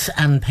 Needles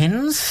and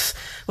Pins.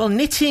 Well,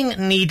 knitting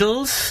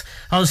needles.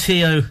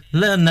 Ozio,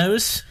 learn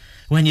those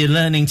when you're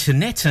learning to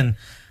knit, and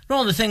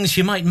all the things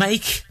you might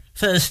make.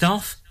 First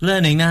off,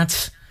 learning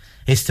that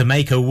is to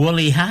make a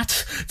woolly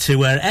hat to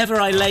wherever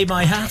I lay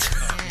my hat.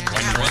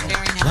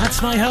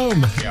 That's my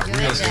home.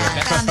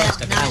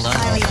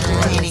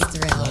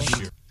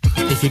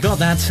 If you got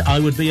that, I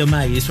would be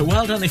amazed. But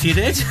well done if you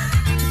did.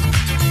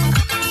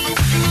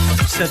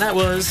 So that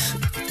was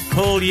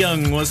Paul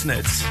Young, wasn't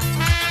it?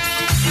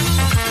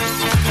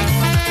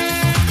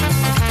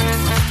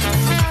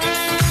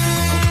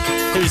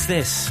 Who's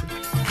this?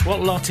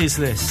 What lot is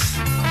this?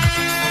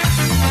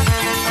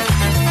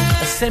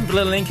 A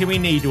simpler link and we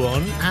need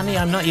one. Annie,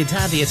 I'm not your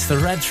daddy, it's the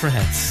Red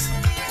Threads.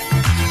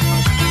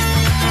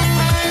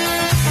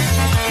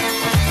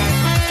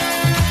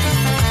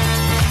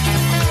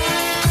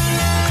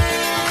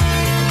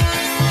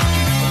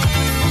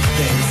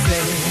 They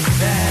say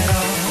that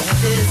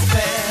all is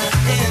fair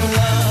in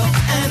love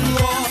and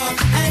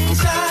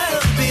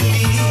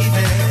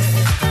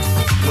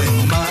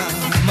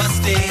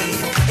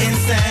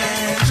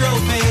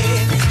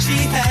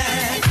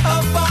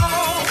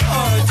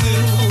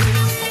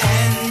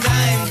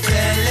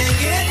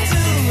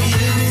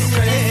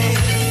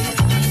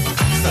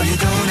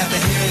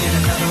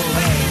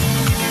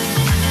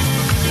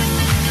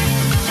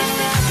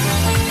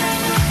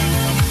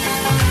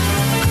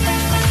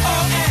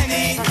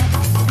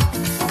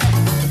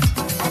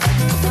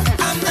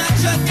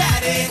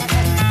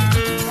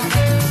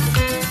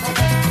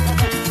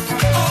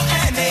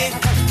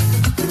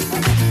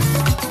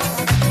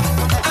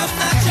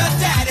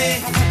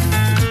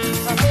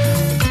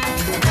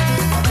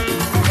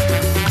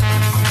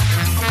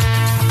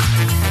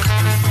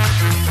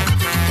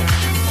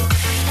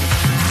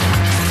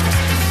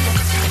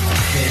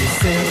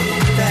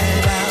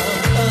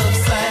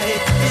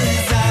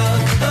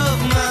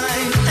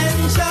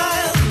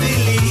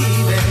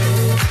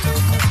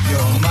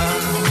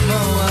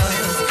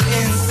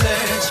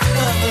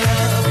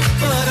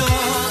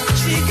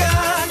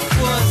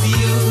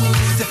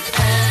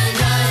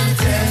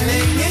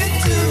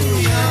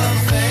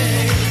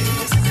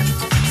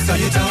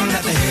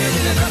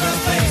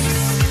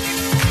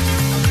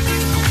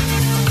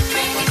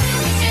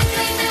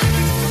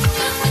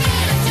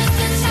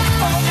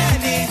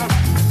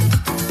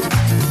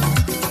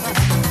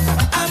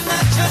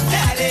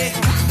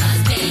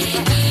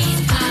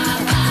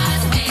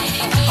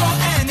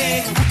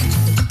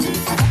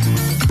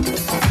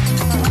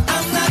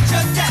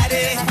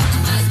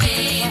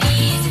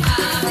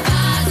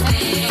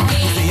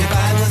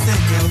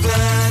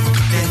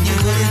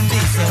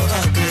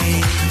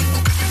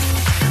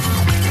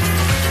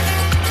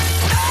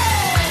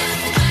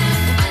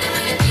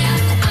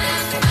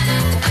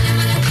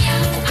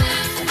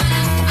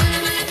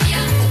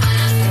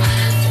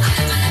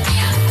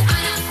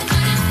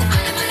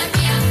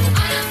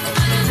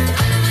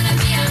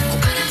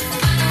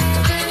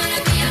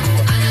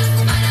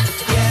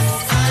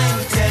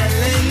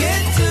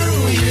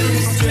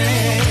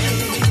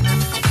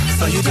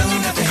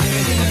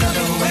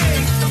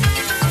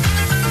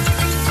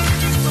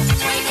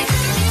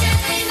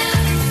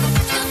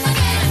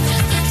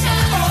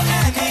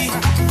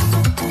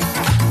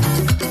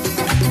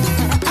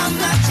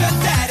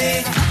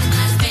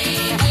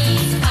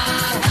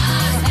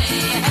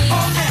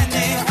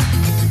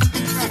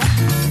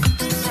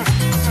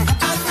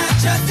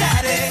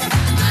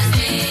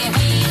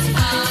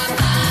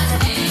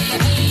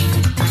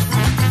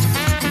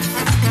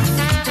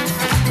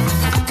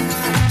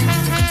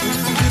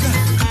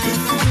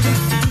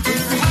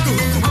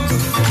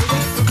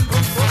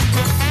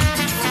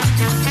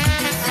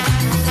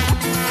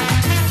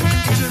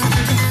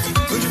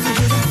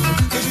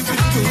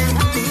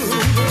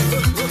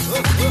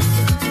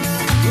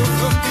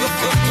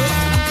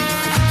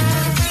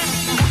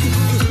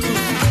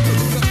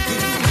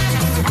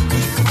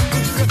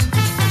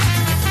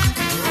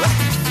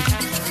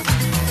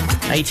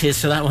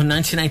 80s for that one,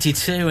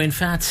 1982, in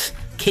fact.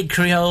 Kid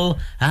Creole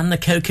and the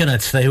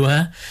Coconuts, they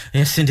were.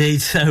 Yes,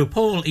 indeed. So,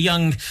 Paul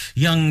Young,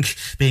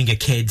 being a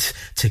kid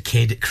to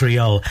Kid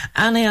Creole.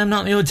 Annie, I'm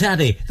Not Your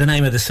Daddy, the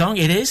name of the song.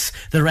 It is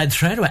The Red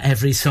Thread, where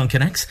every song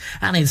connects.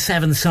 And in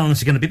 7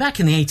 songs are going to be back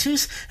in the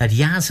 80s at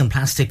Yaz and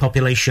Plastic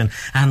Population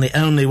and The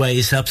Only Way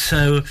Is Up.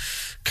 So,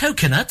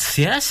 Coconuts,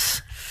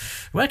 yes?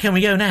 Where can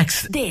we go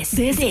next? This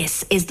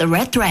is The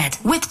Red Thread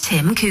with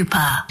Tim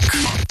Cooper.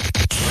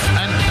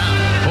 And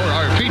now for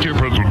our feature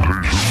presentation.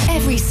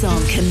 Every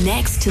song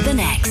connects to the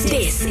next.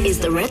 This is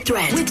The Red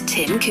Thread with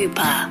Tim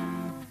Cooper.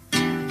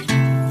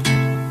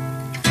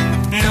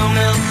 No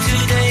milk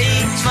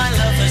today, my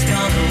love has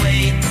gone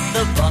away.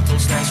 The bottle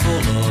stands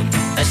forlorn,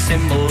 a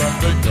symbol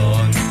of the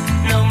dawn.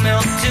 No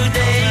milk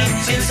today,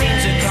 it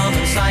seems a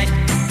common sight,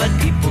 but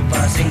people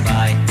passing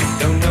by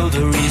don't know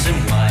the reason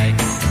why.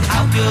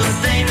 How could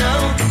they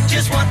know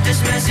just what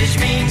this message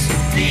means?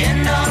 The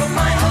end of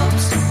my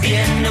hopes, the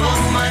end of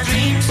all my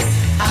dreams.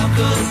 How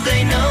could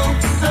they know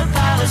a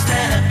palace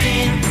there had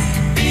been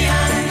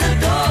behind the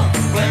door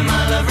where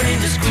my love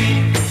reigned as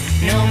queen?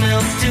 No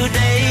milk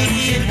today,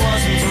 it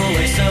wasn't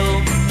always so.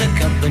 The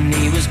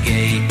company was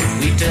gay,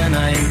 we turn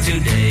night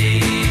today.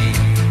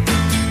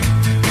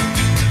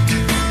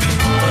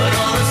 But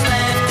all that's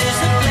left is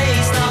a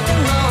place dark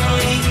and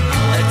lonely.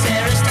 A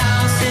terraced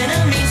house in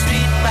a mean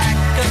street back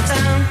of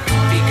town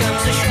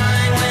becomes a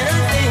shrine when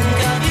I think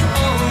of you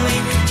only.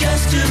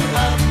 Just too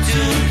up,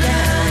 too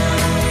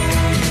down.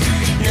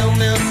 No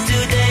milk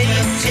today,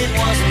 it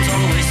wasn't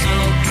always so.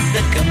 The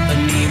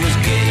company was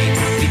gay,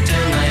 we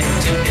turn night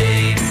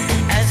today.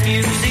 As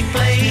music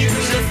played,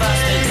 so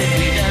faster did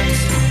we dance.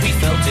 We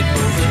felt it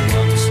both at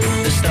once,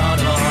 the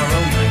start of our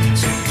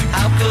romance.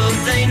 How could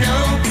they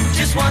know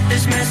just what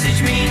this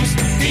message means?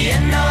 The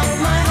end of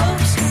my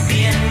hopes,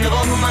 the end of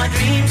all my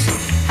dreams.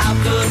 How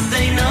could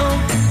they know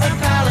a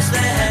palace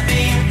there had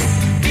been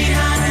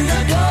behind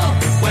the door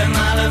where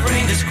my love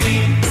reigned as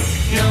queen?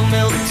 No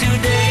milk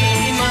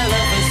today, my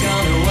love has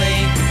gone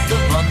away. The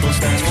bottle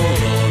stands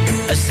forlorn,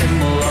 a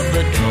symbol of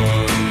the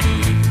dawn.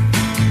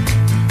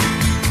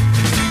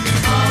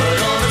 But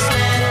all that's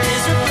left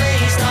is a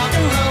place dark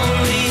and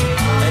lonely.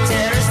 A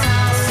terraced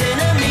house in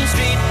a mean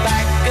street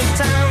back of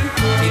town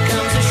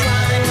becomes a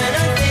shrine when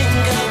I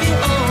think of you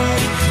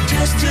only.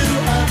 Just too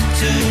up,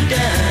 too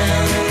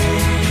down.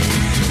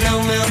 No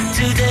milk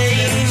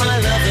today,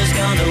 my love has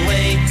gone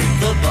away.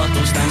 The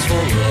bottle stands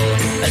forlorn,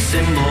 a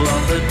symbol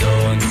of the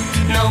dawn.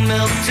 No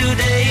milk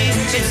today,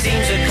 it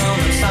seems a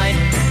common sight,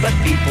 but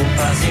people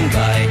passing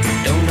by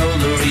don't know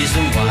the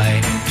reason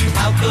why.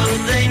 How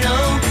could they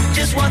know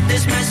just what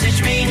this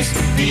message means?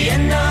 The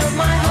end of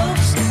my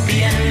hopes,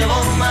 the end of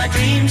all my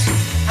dreams.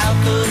 How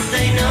could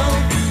they know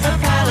a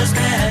palace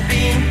there had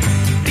been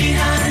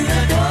behind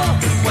the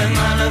door where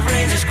my love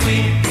reigns as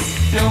queen?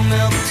 No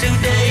milk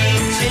today,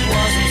 it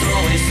wasn't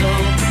always so.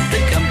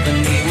 The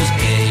company was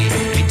gay,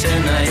 we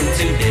turn night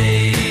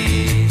today.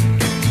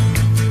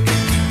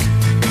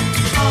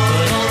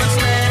 All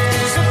that's left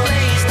is a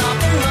place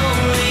dark and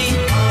lonely.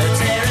 A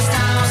terraced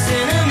house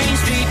in a mean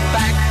street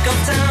back of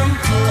town.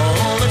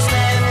 All that's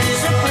left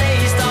is a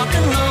place dark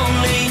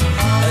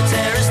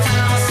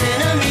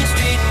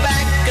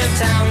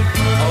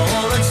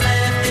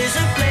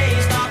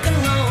and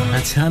lonely.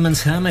 That's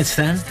Herman's Hermits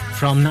then,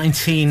 from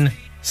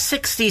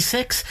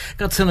 1966.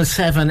 Got some of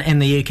 7 in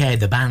the UK,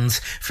 the bands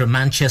from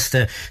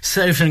Manchester.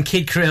 So from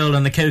Kid Creole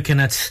and the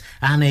Coconuts,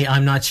 Annie,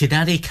 I'm Not Your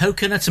Daddy.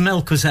 Coconut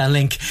milk was our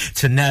link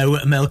to No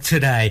Milk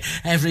Today.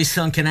 Every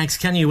song connects.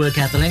 Can you work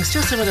out the links?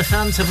 Just a bit of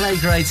fun to play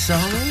great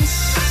songs.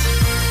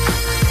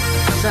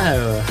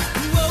 So,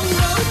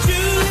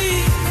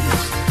 Julie,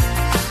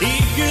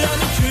 if you love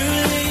me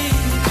truly,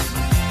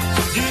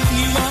 do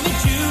you want me,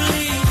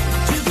 Julie,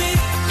 to be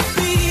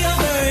your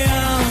very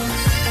own?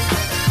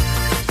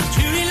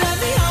 Julie, let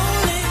me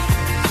only.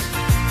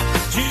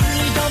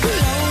 Julie, don't be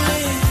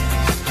lonely,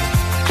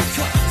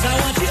 'cause I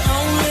want you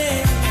only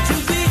to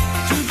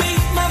be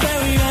my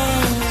very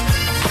own.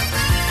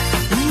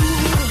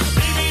 Ooh,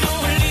 baby,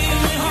 don't leave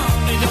me,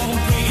 honey, don't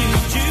breathe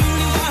me,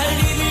 Julie, why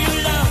leave me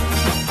alone?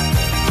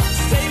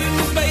 Saving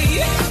me, baby.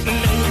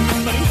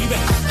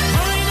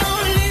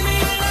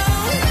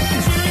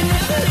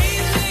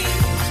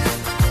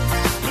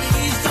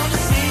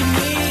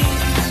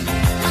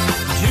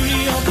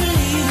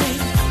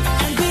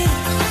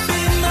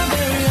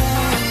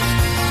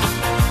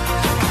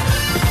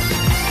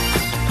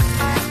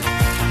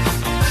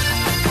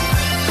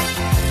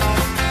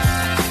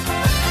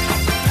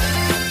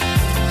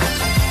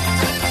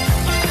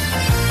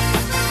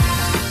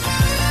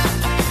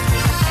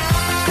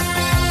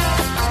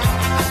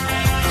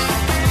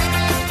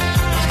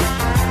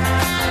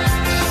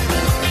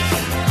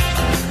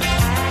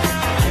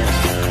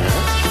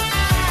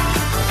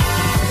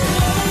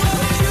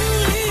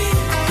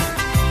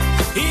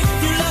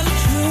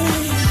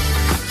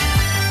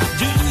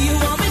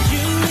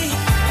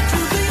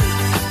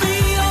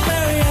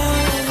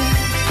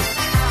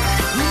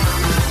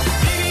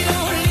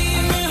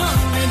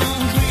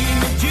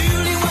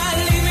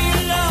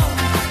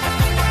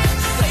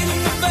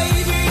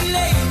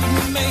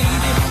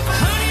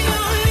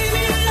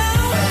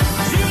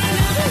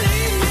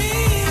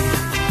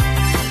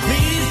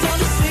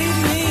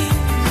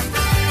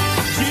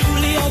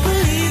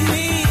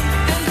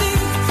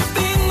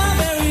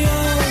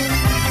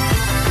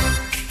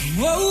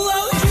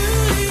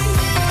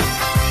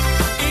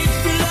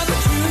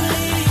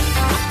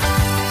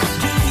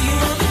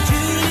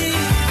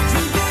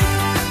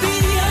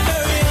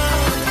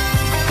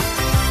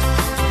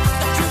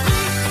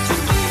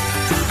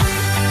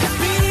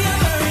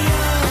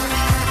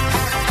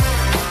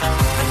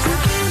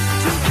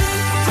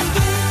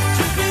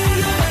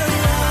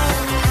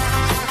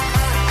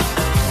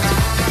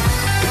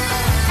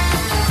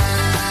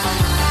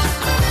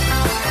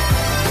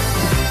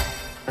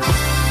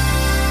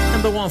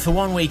 for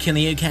 1 week in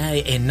the UK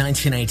in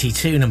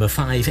 1982, number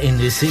 5 in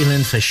New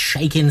Zealand for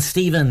Shakin'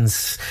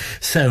 Stevens.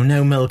 So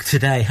no milk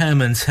today.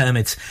 Herman's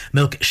Hermit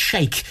Milk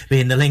Shake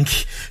being the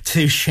link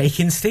to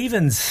Shakin'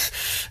 Stevens.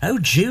 Oh,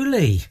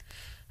 Julie.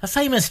 A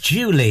famous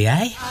Julie,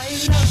 eh? I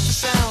love the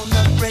sound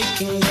of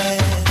breaking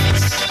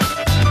glass,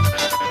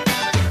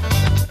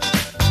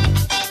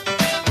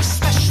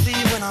 especially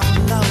when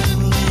I'm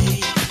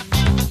lonely.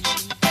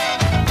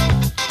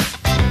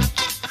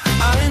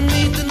 I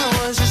need the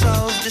noises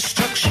of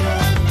destruction,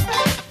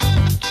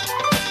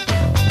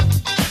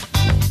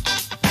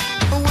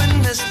 but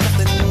when there's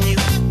nothing new,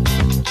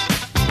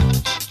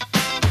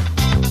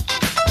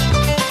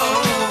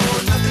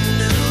 oh, nothing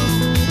new,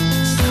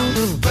 sound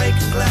of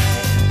breaking glass.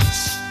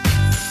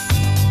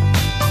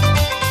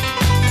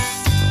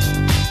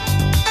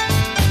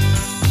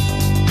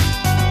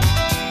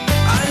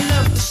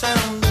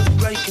 Sound of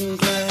breaking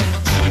glass,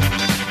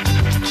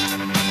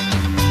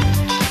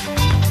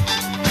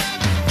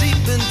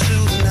 deep into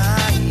the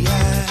night.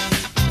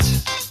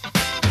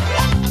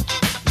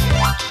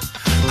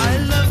 I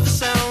love the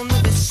sound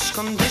of its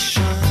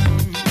condition,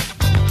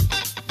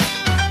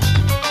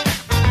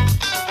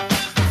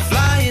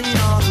 flying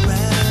all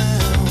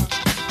around.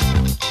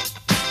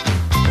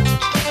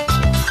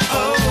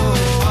 Oh,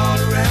 all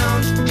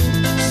around,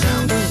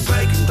 sound of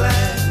breaking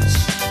glass,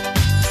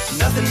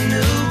 nothing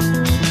new.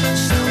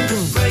 Sound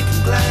of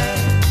breaking glass.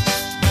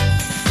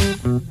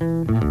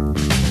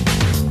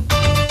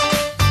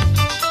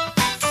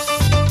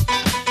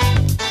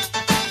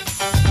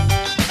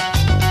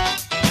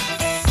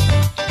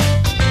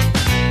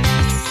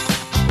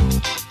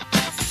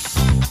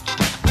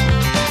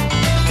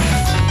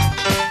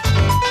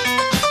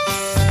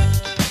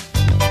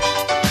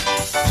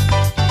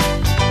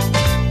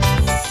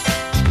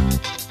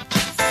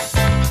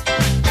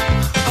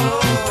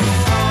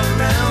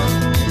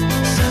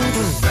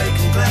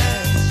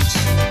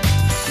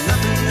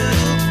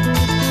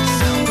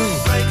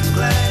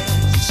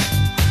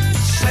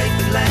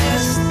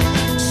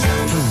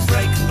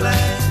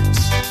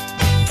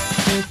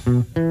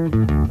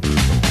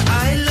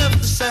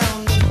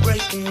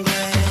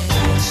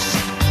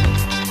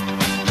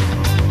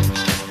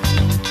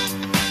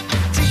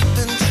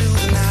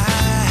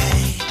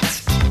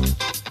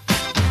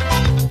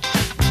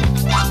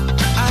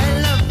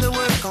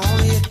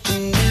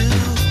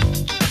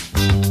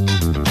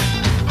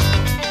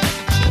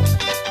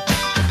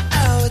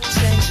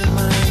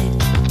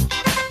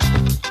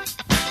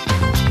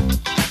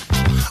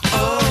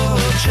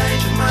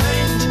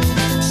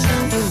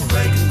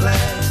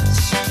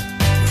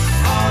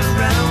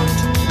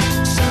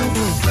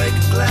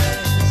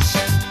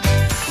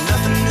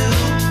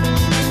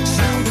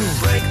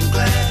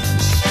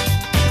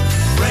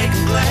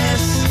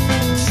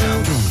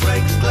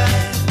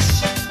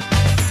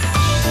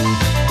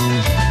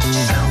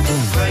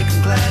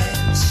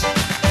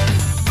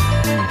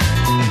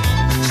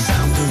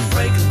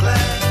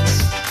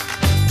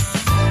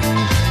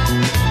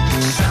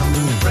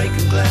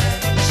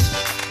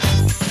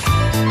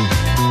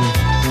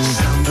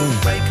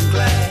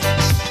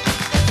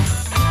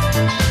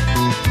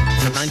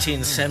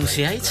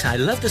 I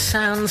love the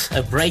sounds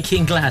of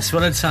breaking glass.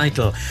 What a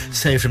title.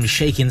 So from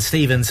Shakin'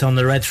 Stevens on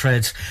the red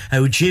thread.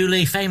 Oh,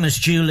 Julie, famous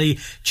Julie,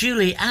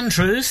 Julie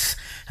Andrews.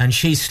 And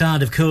she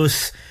starred, of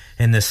course,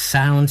 in The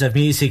Sound of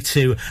Music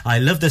too. I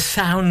love the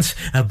sound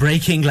of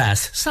breaking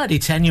glass. Slightly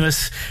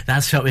tenuous.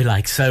 That's what we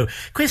like. So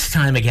quiz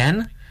time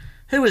again.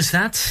 Who was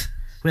that?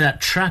 With that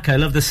track, I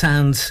love the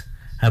sound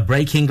of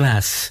breaking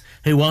glass.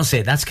 Who was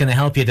it? That's going to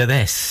help you to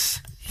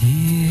this.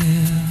 Here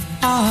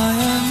I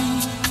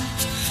am,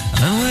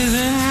 and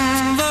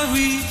within the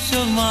reach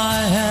of my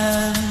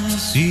hand,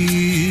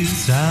 she's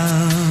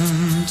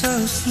sound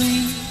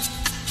asleep,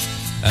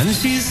 and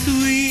she's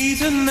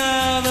sweeter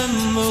now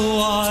than the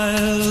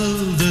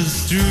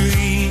wildest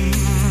dream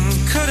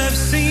could have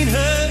seen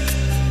her.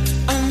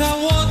 And I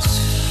watch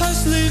her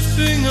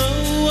slipping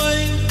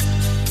away,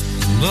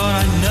 but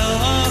I know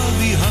I'll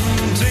be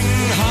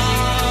hunting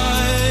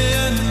high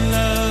and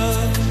low.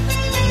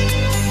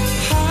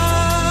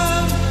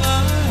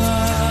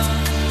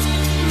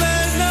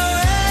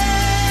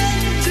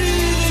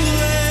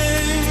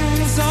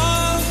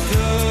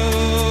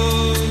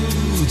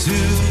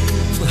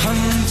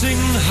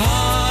 Hunting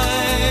high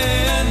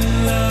and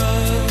low.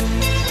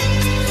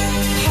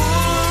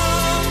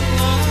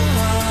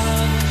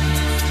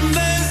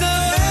 There's no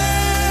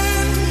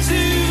end to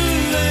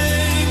the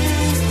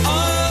lengths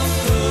I'll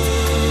go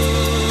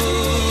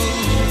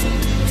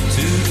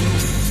to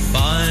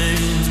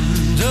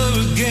find her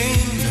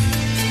again.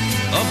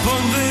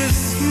 Upon this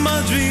my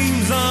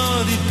dreams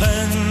are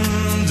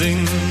depending.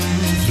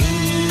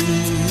 Through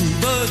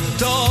the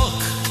dark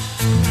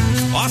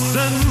I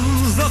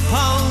sense the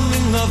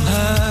pounding of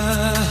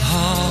her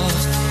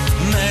heart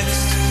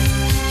next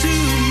to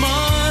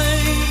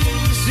mine.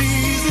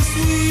 She's the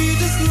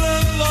sweetest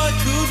love I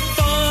could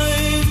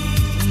find.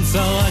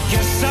 So I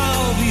guess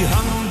I'll be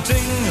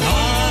hunting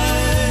high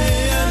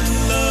and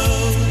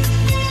low.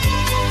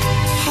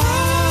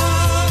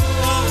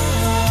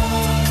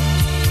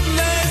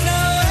 There's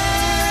no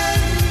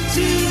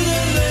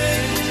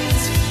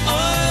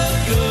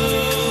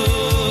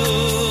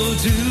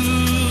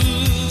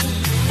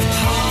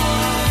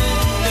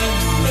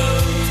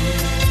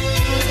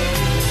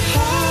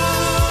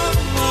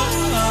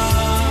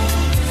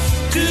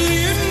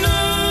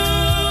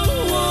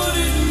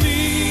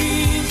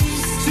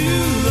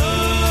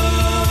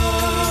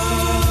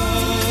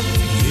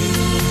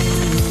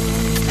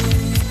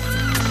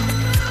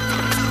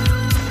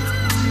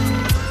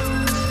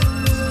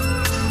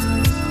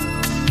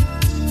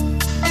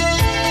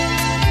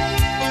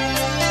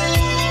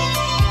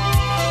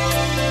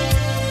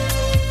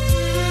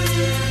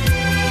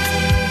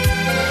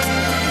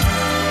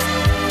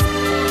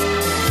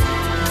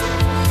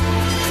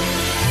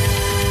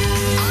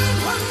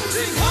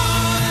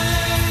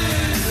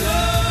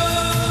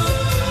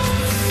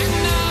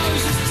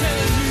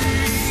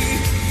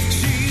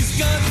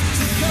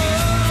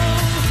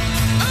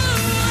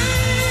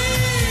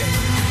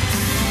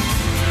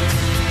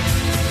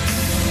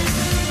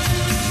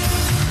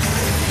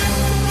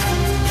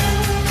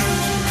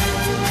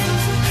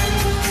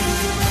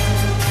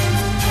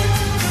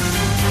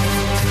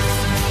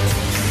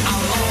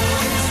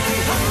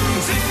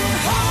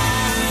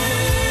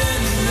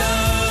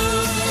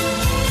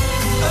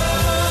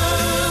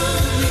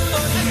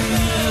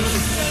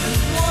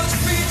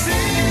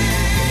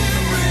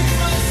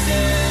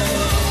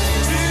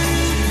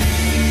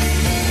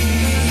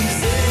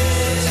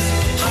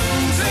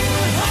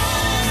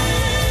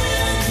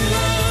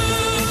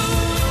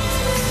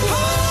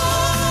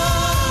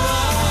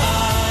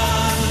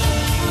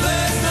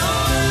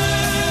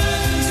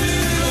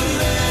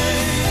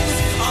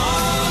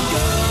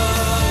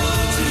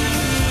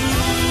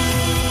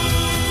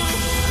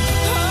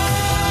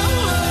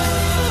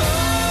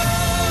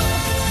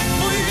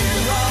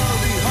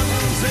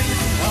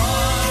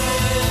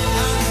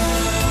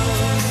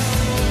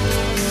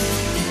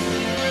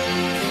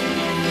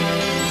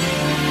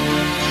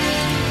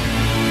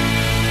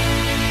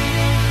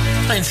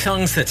find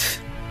songs that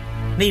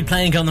need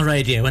playing on the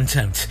radio and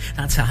don't.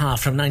 That's a-ha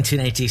from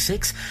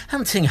 1986,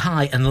 Hunting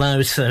High and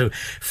Low. So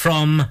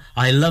from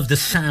I Love the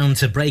Sound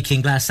to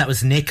Breaking Glass, that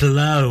was Nick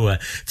Lowe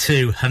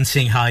to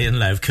Hunting High and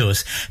Low, of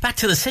course. Back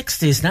to the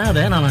 60s now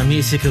then on our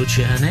musical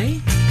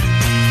journey.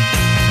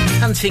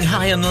 Hunting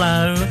High and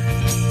Low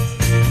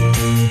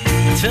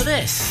to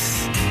this.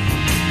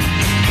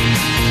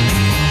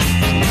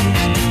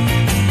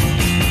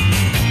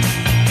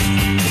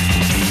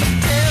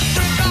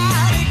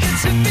 Everybody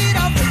gets your feet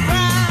off the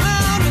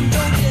ground and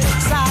don't get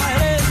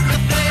excited. The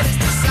fate is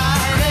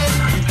decided.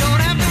 You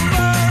don't have to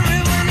worry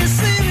when you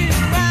see me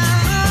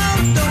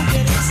around. Don't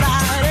get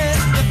excited.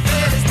 The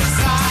fate is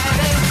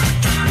decided.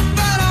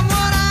 But I'm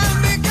what I'm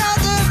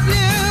because of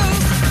you.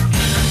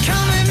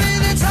 Come with me,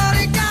 that's all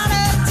you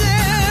gotta do.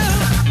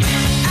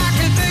 I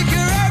can make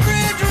your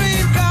every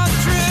dream come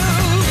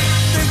true.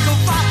 Think of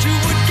what you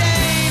would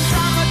gain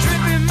from a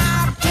trip in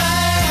my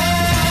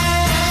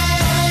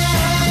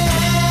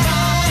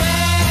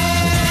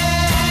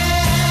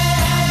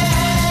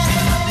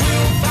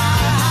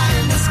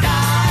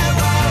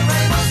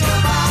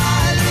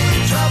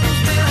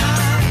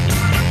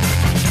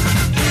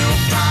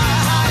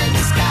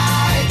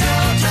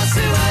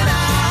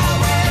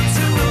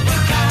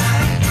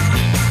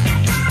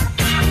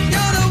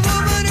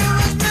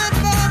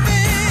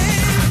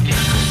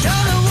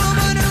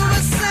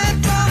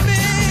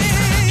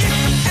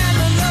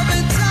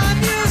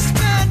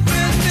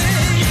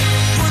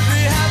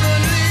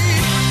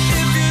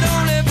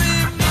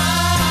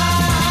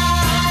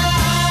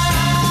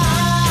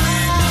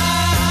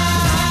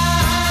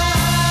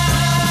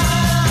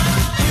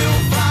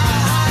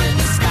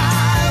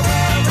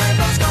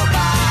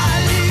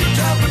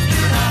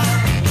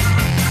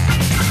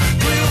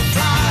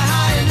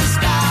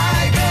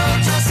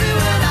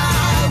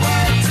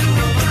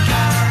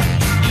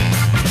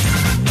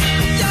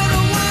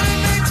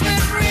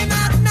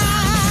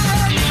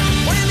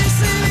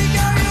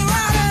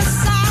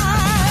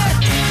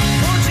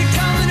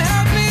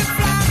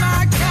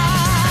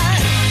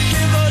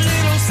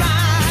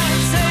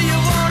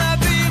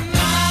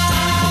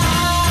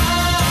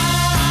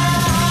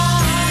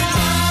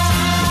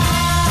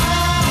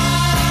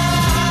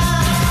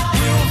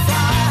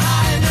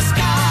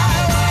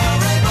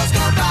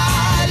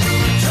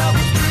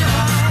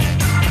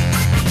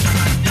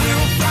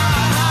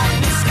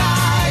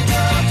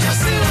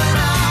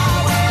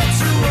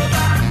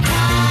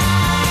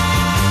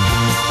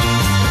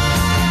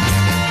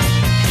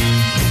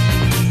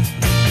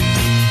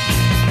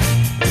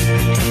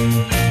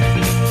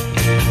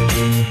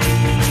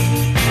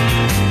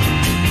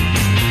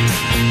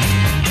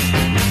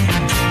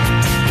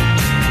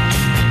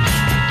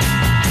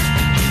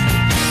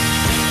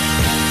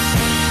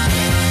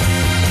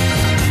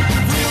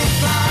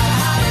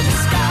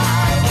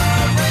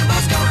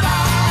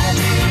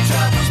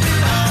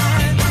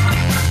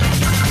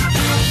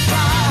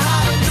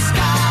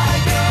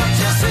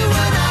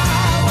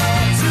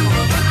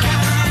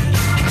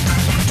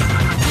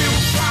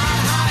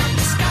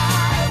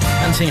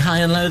High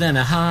and Low then,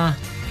 a-ha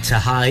to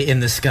High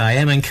in the Sky.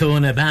 Eamon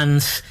Corner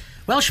Band,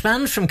 Welsh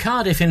band from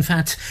Cardiff in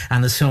fact,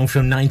 and the song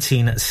from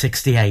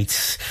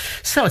 1968.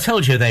 So I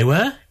told you they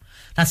were.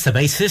 That's the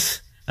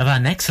basis of our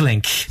next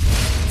link.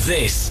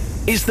 This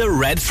is the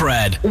Red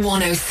Thread.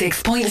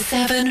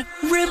 106.7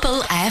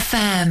 Ribble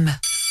FM.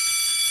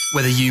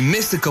 Whether you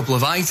missed a couple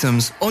of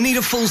items or need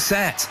a full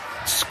set,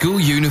 school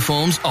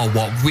uniforms are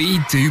what we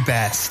do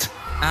best.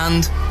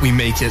 And we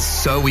make it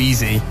so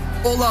easy.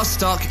 All our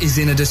stock is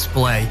in a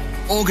display,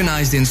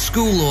 organised in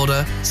school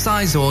order,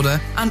 size order,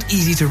 and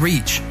easy to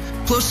reach.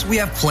 Plus, we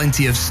have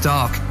plenty of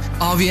stock.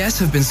 RVS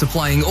have been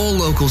supplying all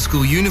local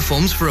school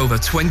uniforms for over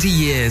 20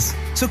 years.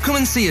 So come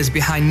and see us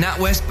behind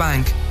NatWest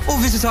Bank or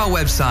visit our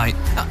website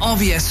at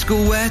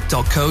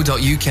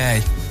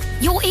rvsschoolwear.co.uk.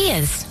 Your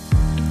ears.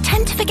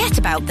 Tend to forget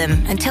about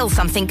them until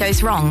something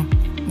goes wrong.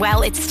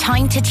 Well, it's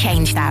time to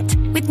change that.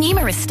 With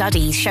numerous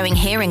studies showing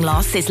hearing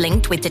loss is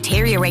linked with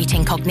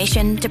deteriorating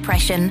cognition,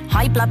 depression,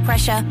 high blood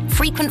pressure,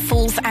 frequent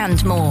falls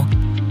and more.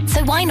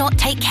 So why not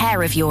take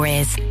care of your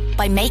ears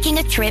by making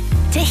a trip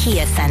to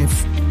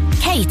HearSense?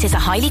 Kate is a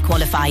highly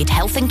qualified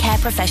health and care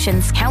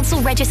professions,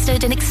 council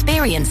registered and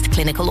experienced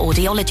clinical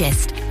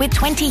audiologist with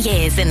 20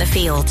 years in the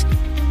field.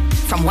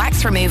 From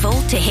wax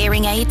removal to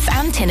hearing aids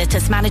and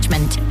tinnitus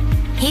management,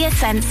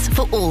 HearSense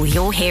for all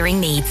your hearing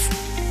needs.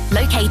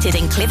 Located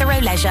in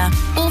Clitheroe Leisure,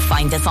 or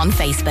find us on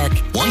Facebook.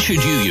 Why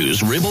should you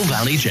use Ribble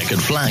Valley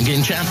Checkered Flag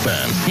in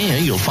Chatburn? Here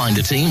you'll find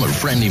a team of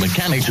friendly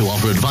mechanics who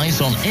offer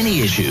advice on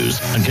any issues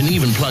and can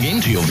even plug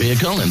into your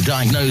vehicle and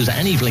diagnose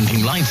any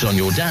blinking lights on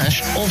your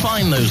dash or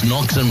find those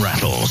knocks and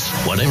rattles.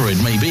 Whatever it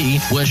may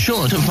be, we're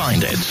sure to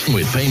find it.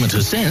 With Payment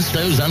Assist,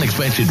 those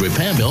unexpected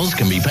repair bills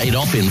can be paid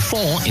off in 4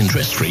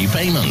 interest-free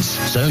payments.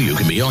 So you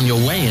can be on your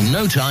way in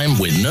no time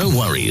with no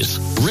worries.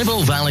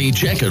 Ribble Valley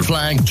Checkered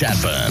Flag,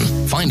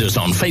 Chatburn. Find us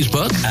on Facebook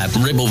at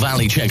Ribble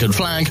Valley Checkered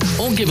Flag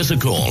or give us a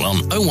call on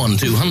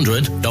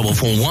 01200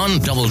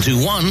 441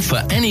 221 for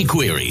any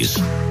queries.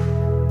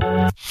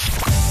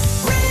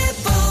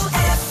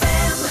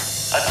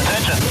 A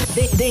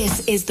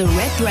This is the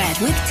Red Thread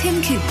with Tim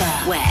Cooper,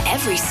 where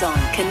every song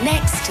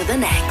connects to the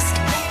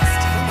next.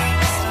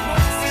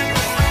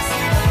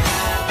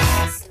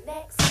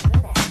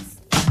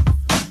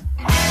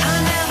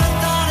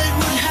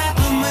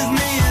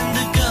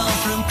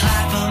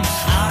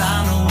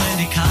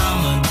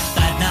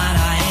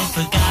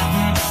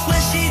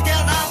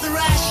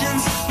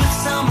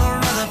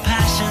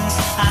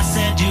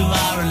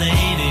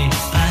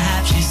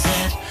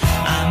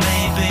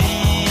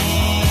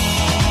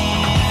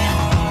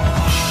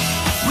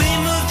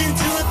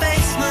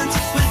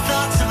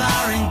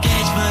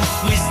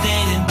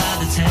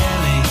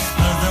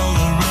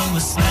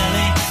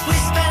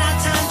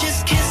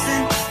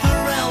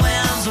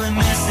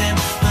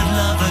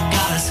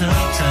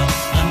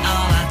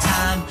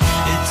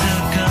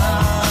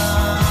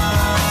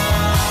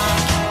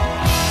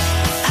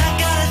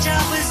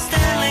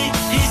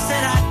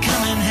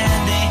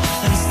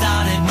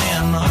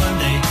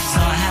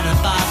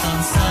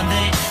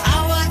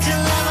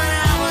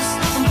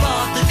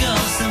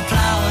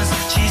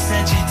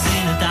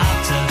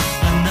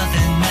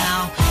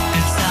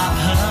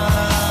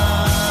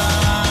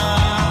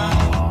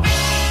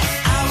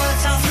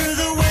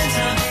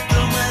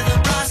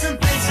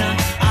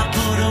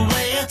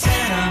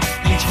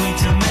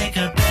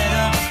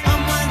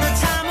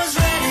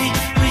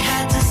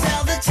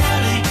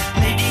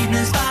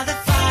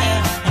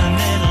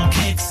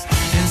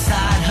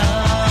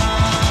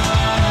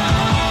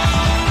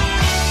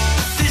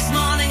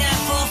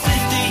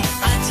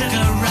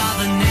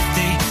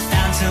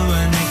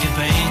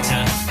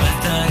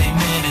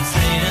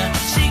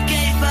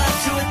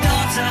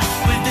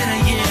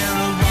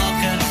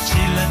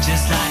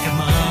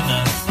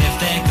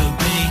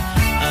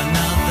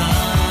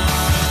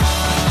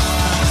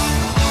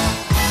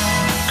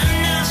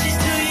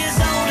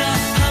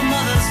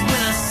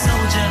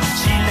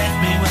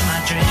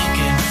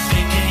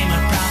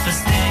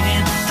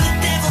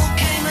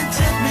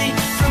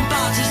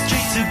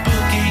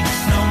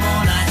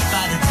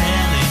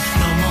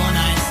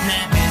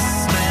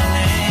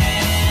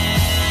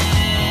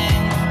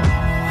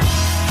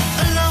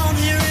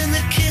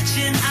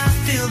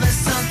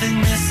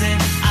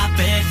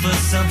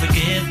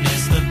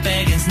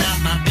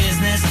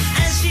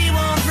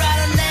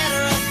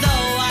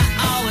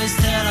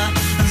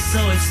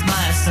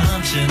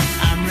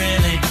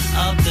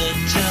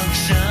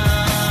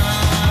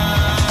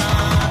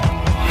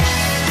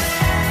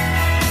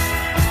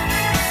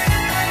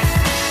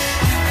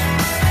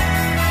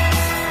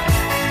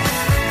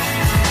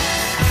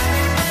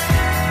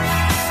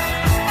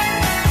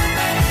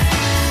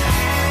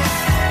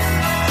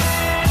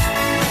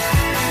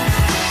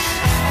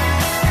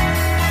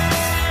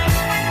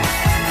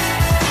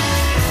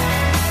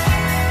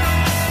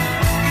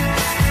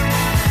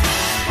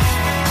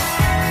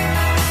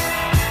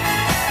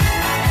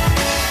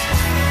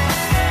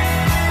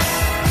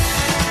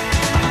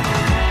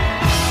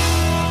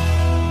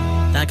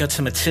 Got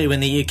number 2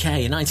 in the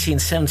UK,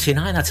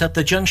 1979. That's Up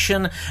the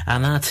Junction,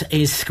 and that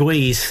is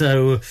Squeeze.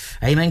 So,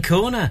 Amen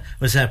Corner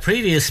was our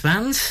previous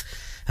band.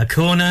 A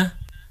corner,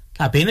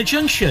 that being a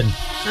junction,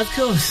 of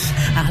course.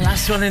 Our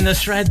last one in the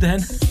thread, then.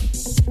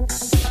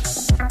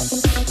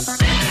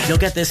 You'll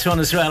get this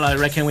one as well, I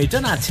reckon. We've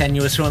done our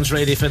tenuous ones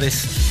ready for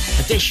this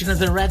edition of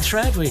the Red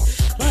Thread. We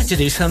like to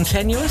do some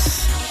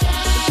tenuous,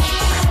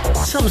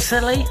 some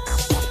silly,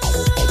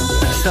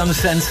 some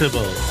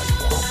sensible.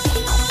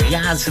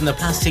 Yaz and the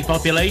Plastic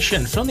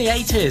Population from the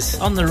 80s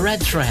on the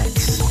Red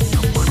Threads.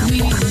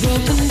 We've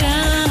broken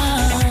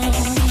down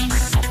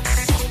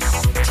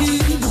to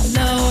the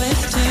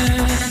lowest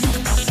turn.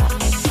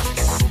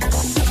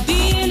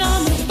 Being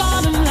on the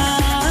bottom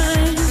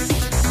line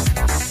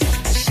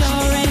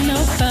sure ain't no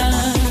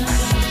fun.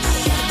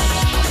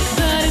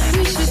 But if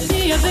we should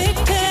be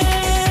evicted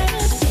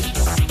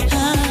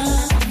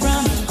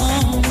from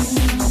home,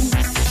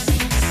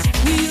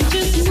 we'll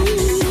just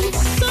move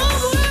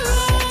somewhere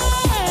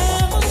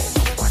else.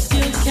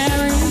 Still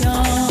carry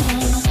on.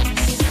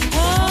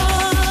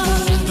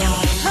 Oh,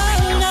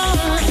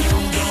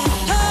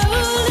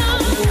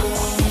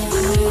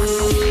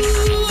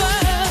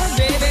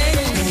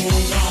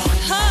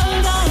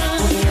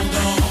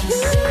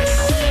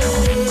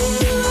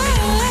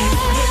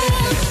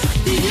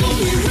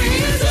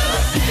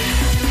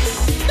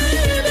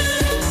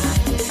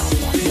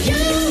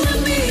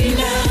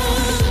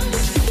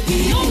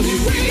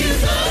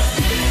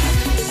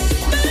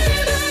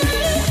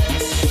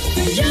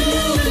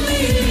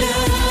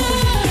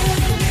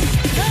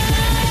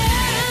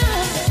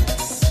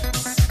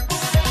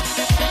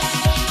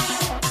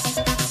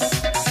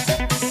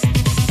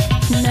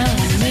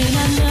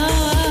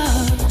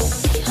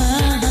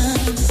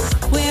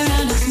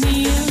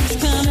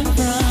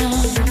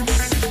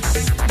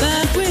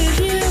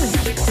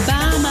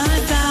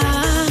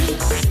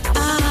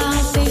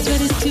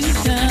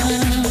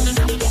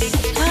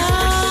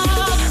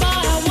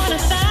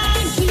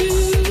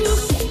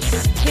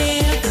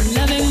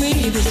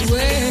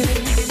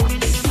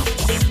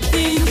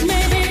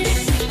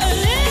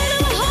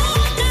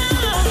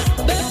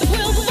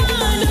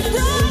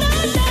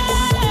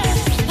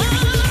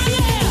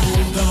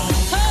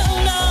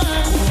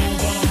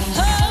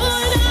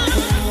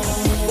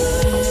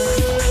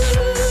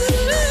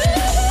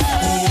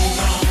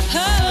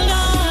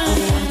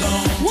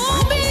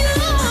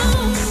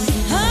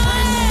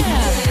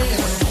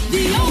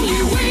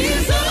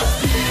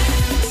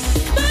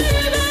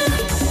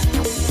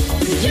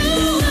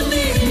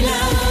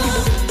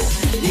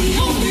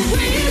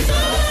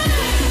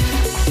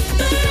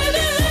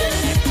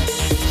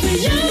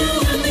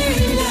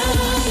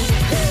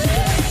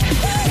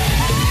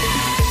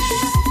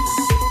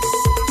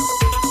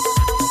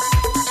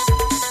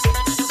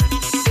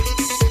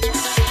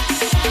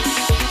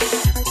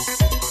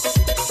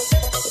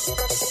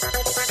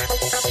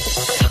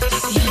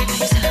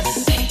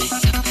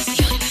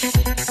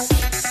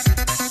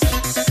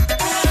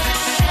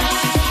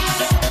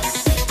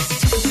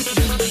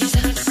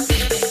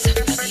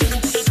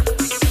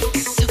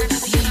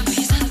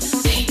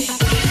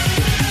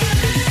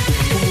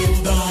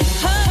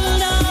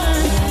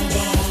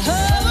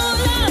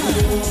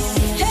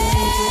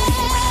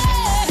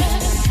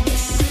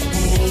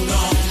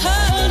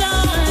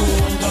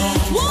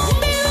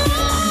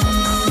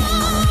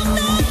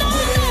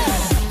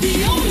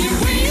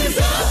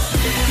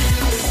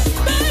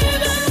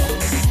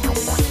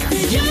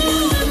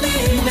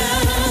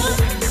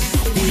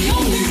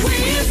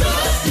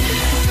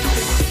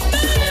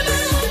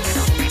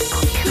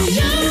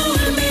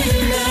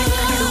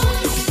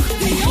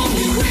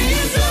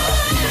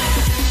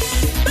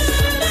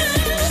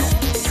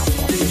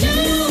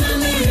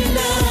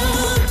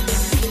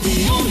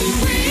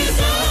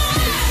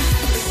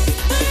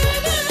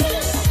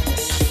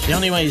 The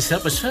Only Way Is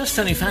Up was first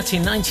only fat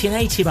in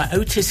 1980 by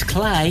Otis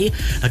Clay,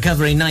 a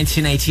cover in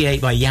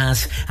 1988 by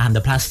Yaz and the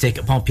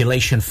Plastic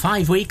Population.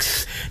 5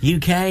 weeks,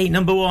 UK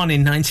number 1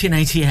 in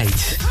 1988.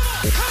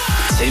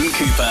 Tim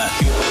Cooper,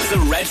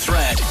 The Red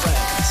Thread.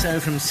 So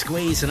from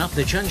Squeeze and Up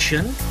the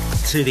Junction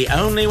to The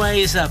Only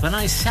Way Is Up, a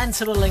nice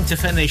sensible link to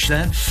finish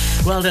then.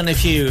 Well done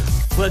if you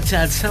worked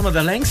out some of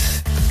the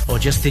links or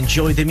just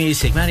enjoyed the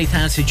music. Many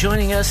thanks for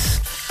joining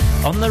us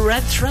on The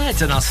Red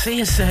Thread, and I'll see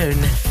you soon.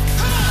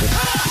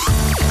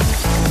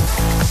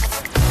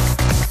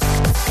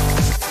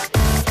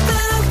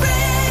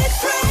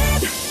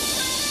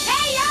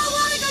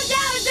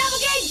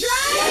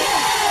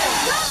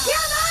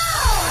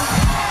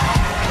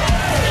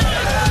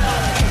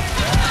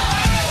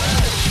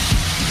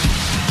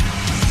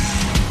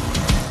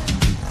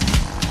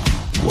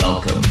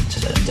 Welcome to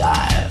the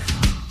dive.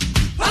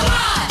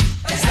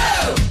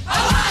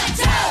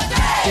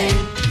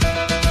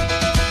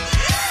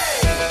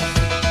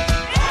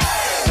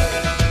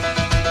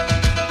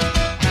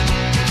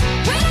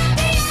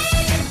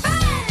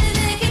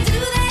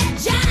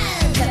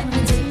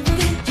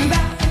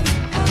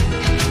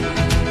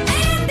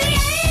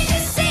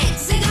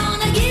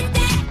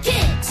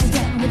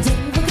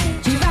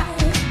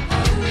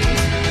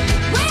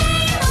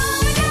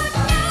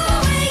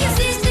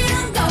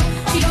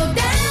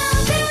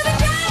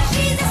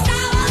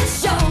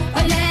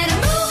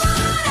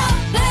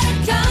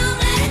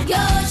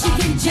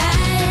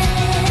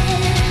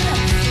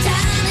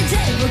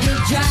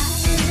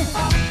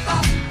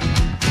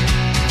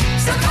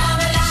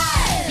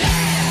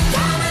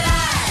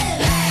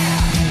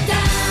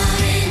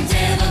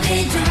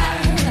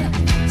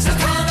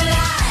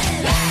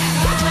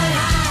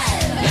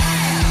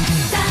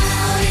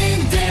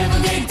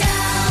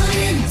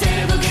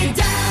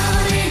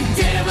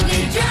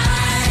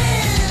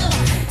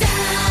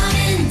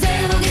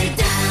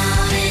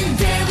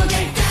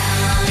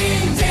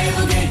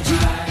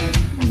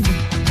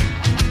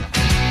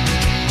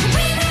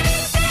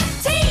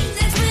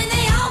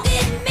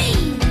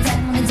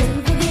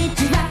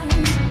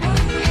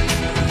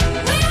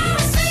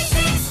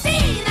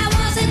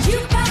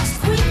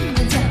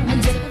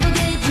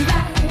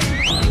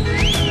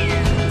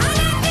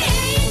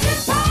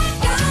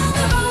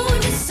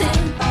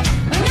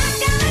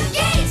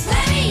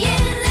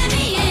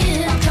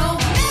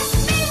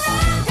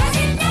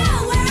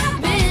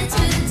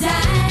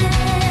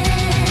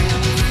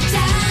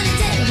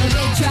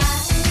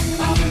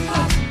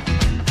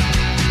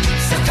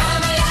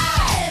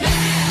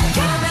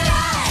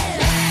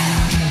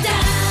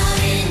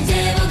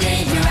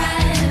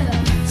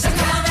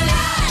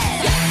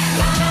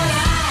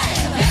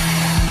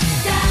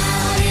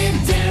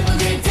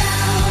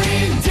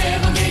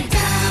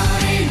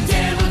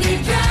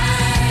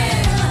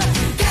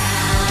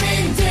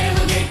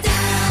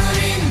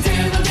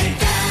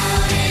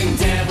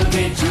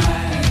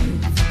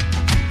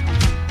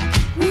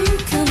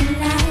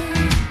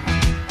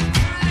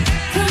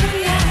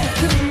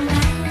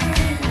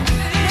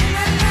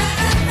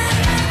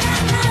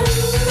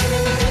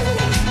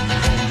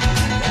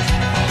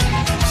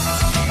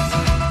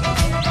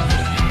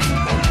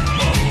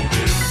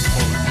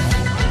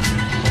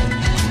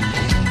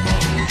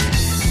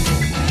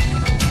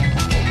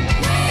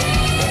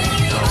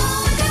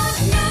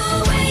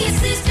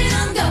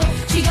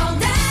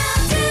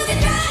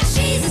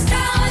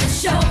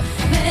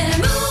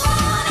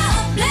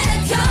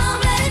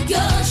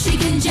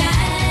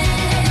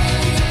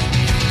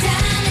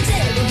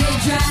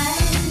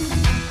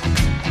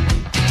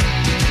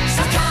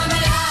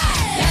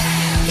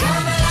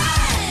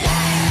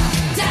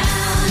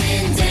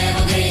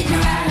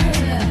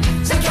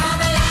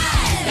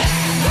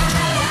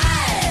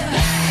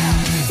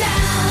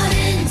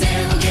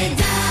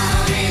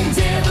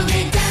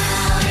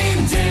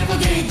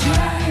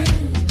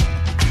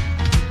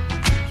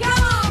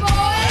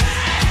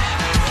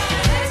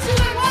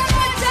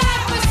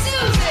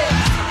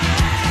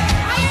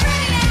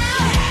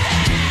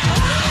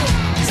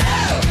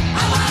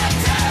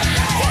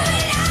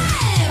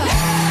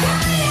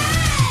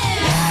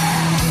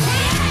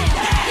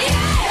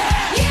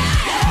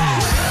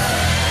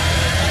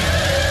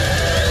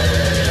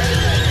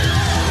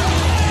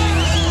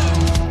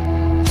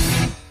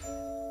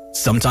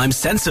 Sometimes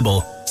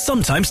sensible,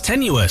 sometimes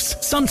tenuous,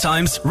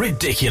 sometimes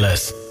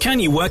ridiculous. Can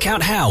you work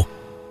out how?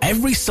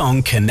 Every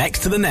song connects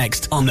to the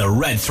next on The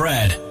Red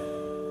Thread.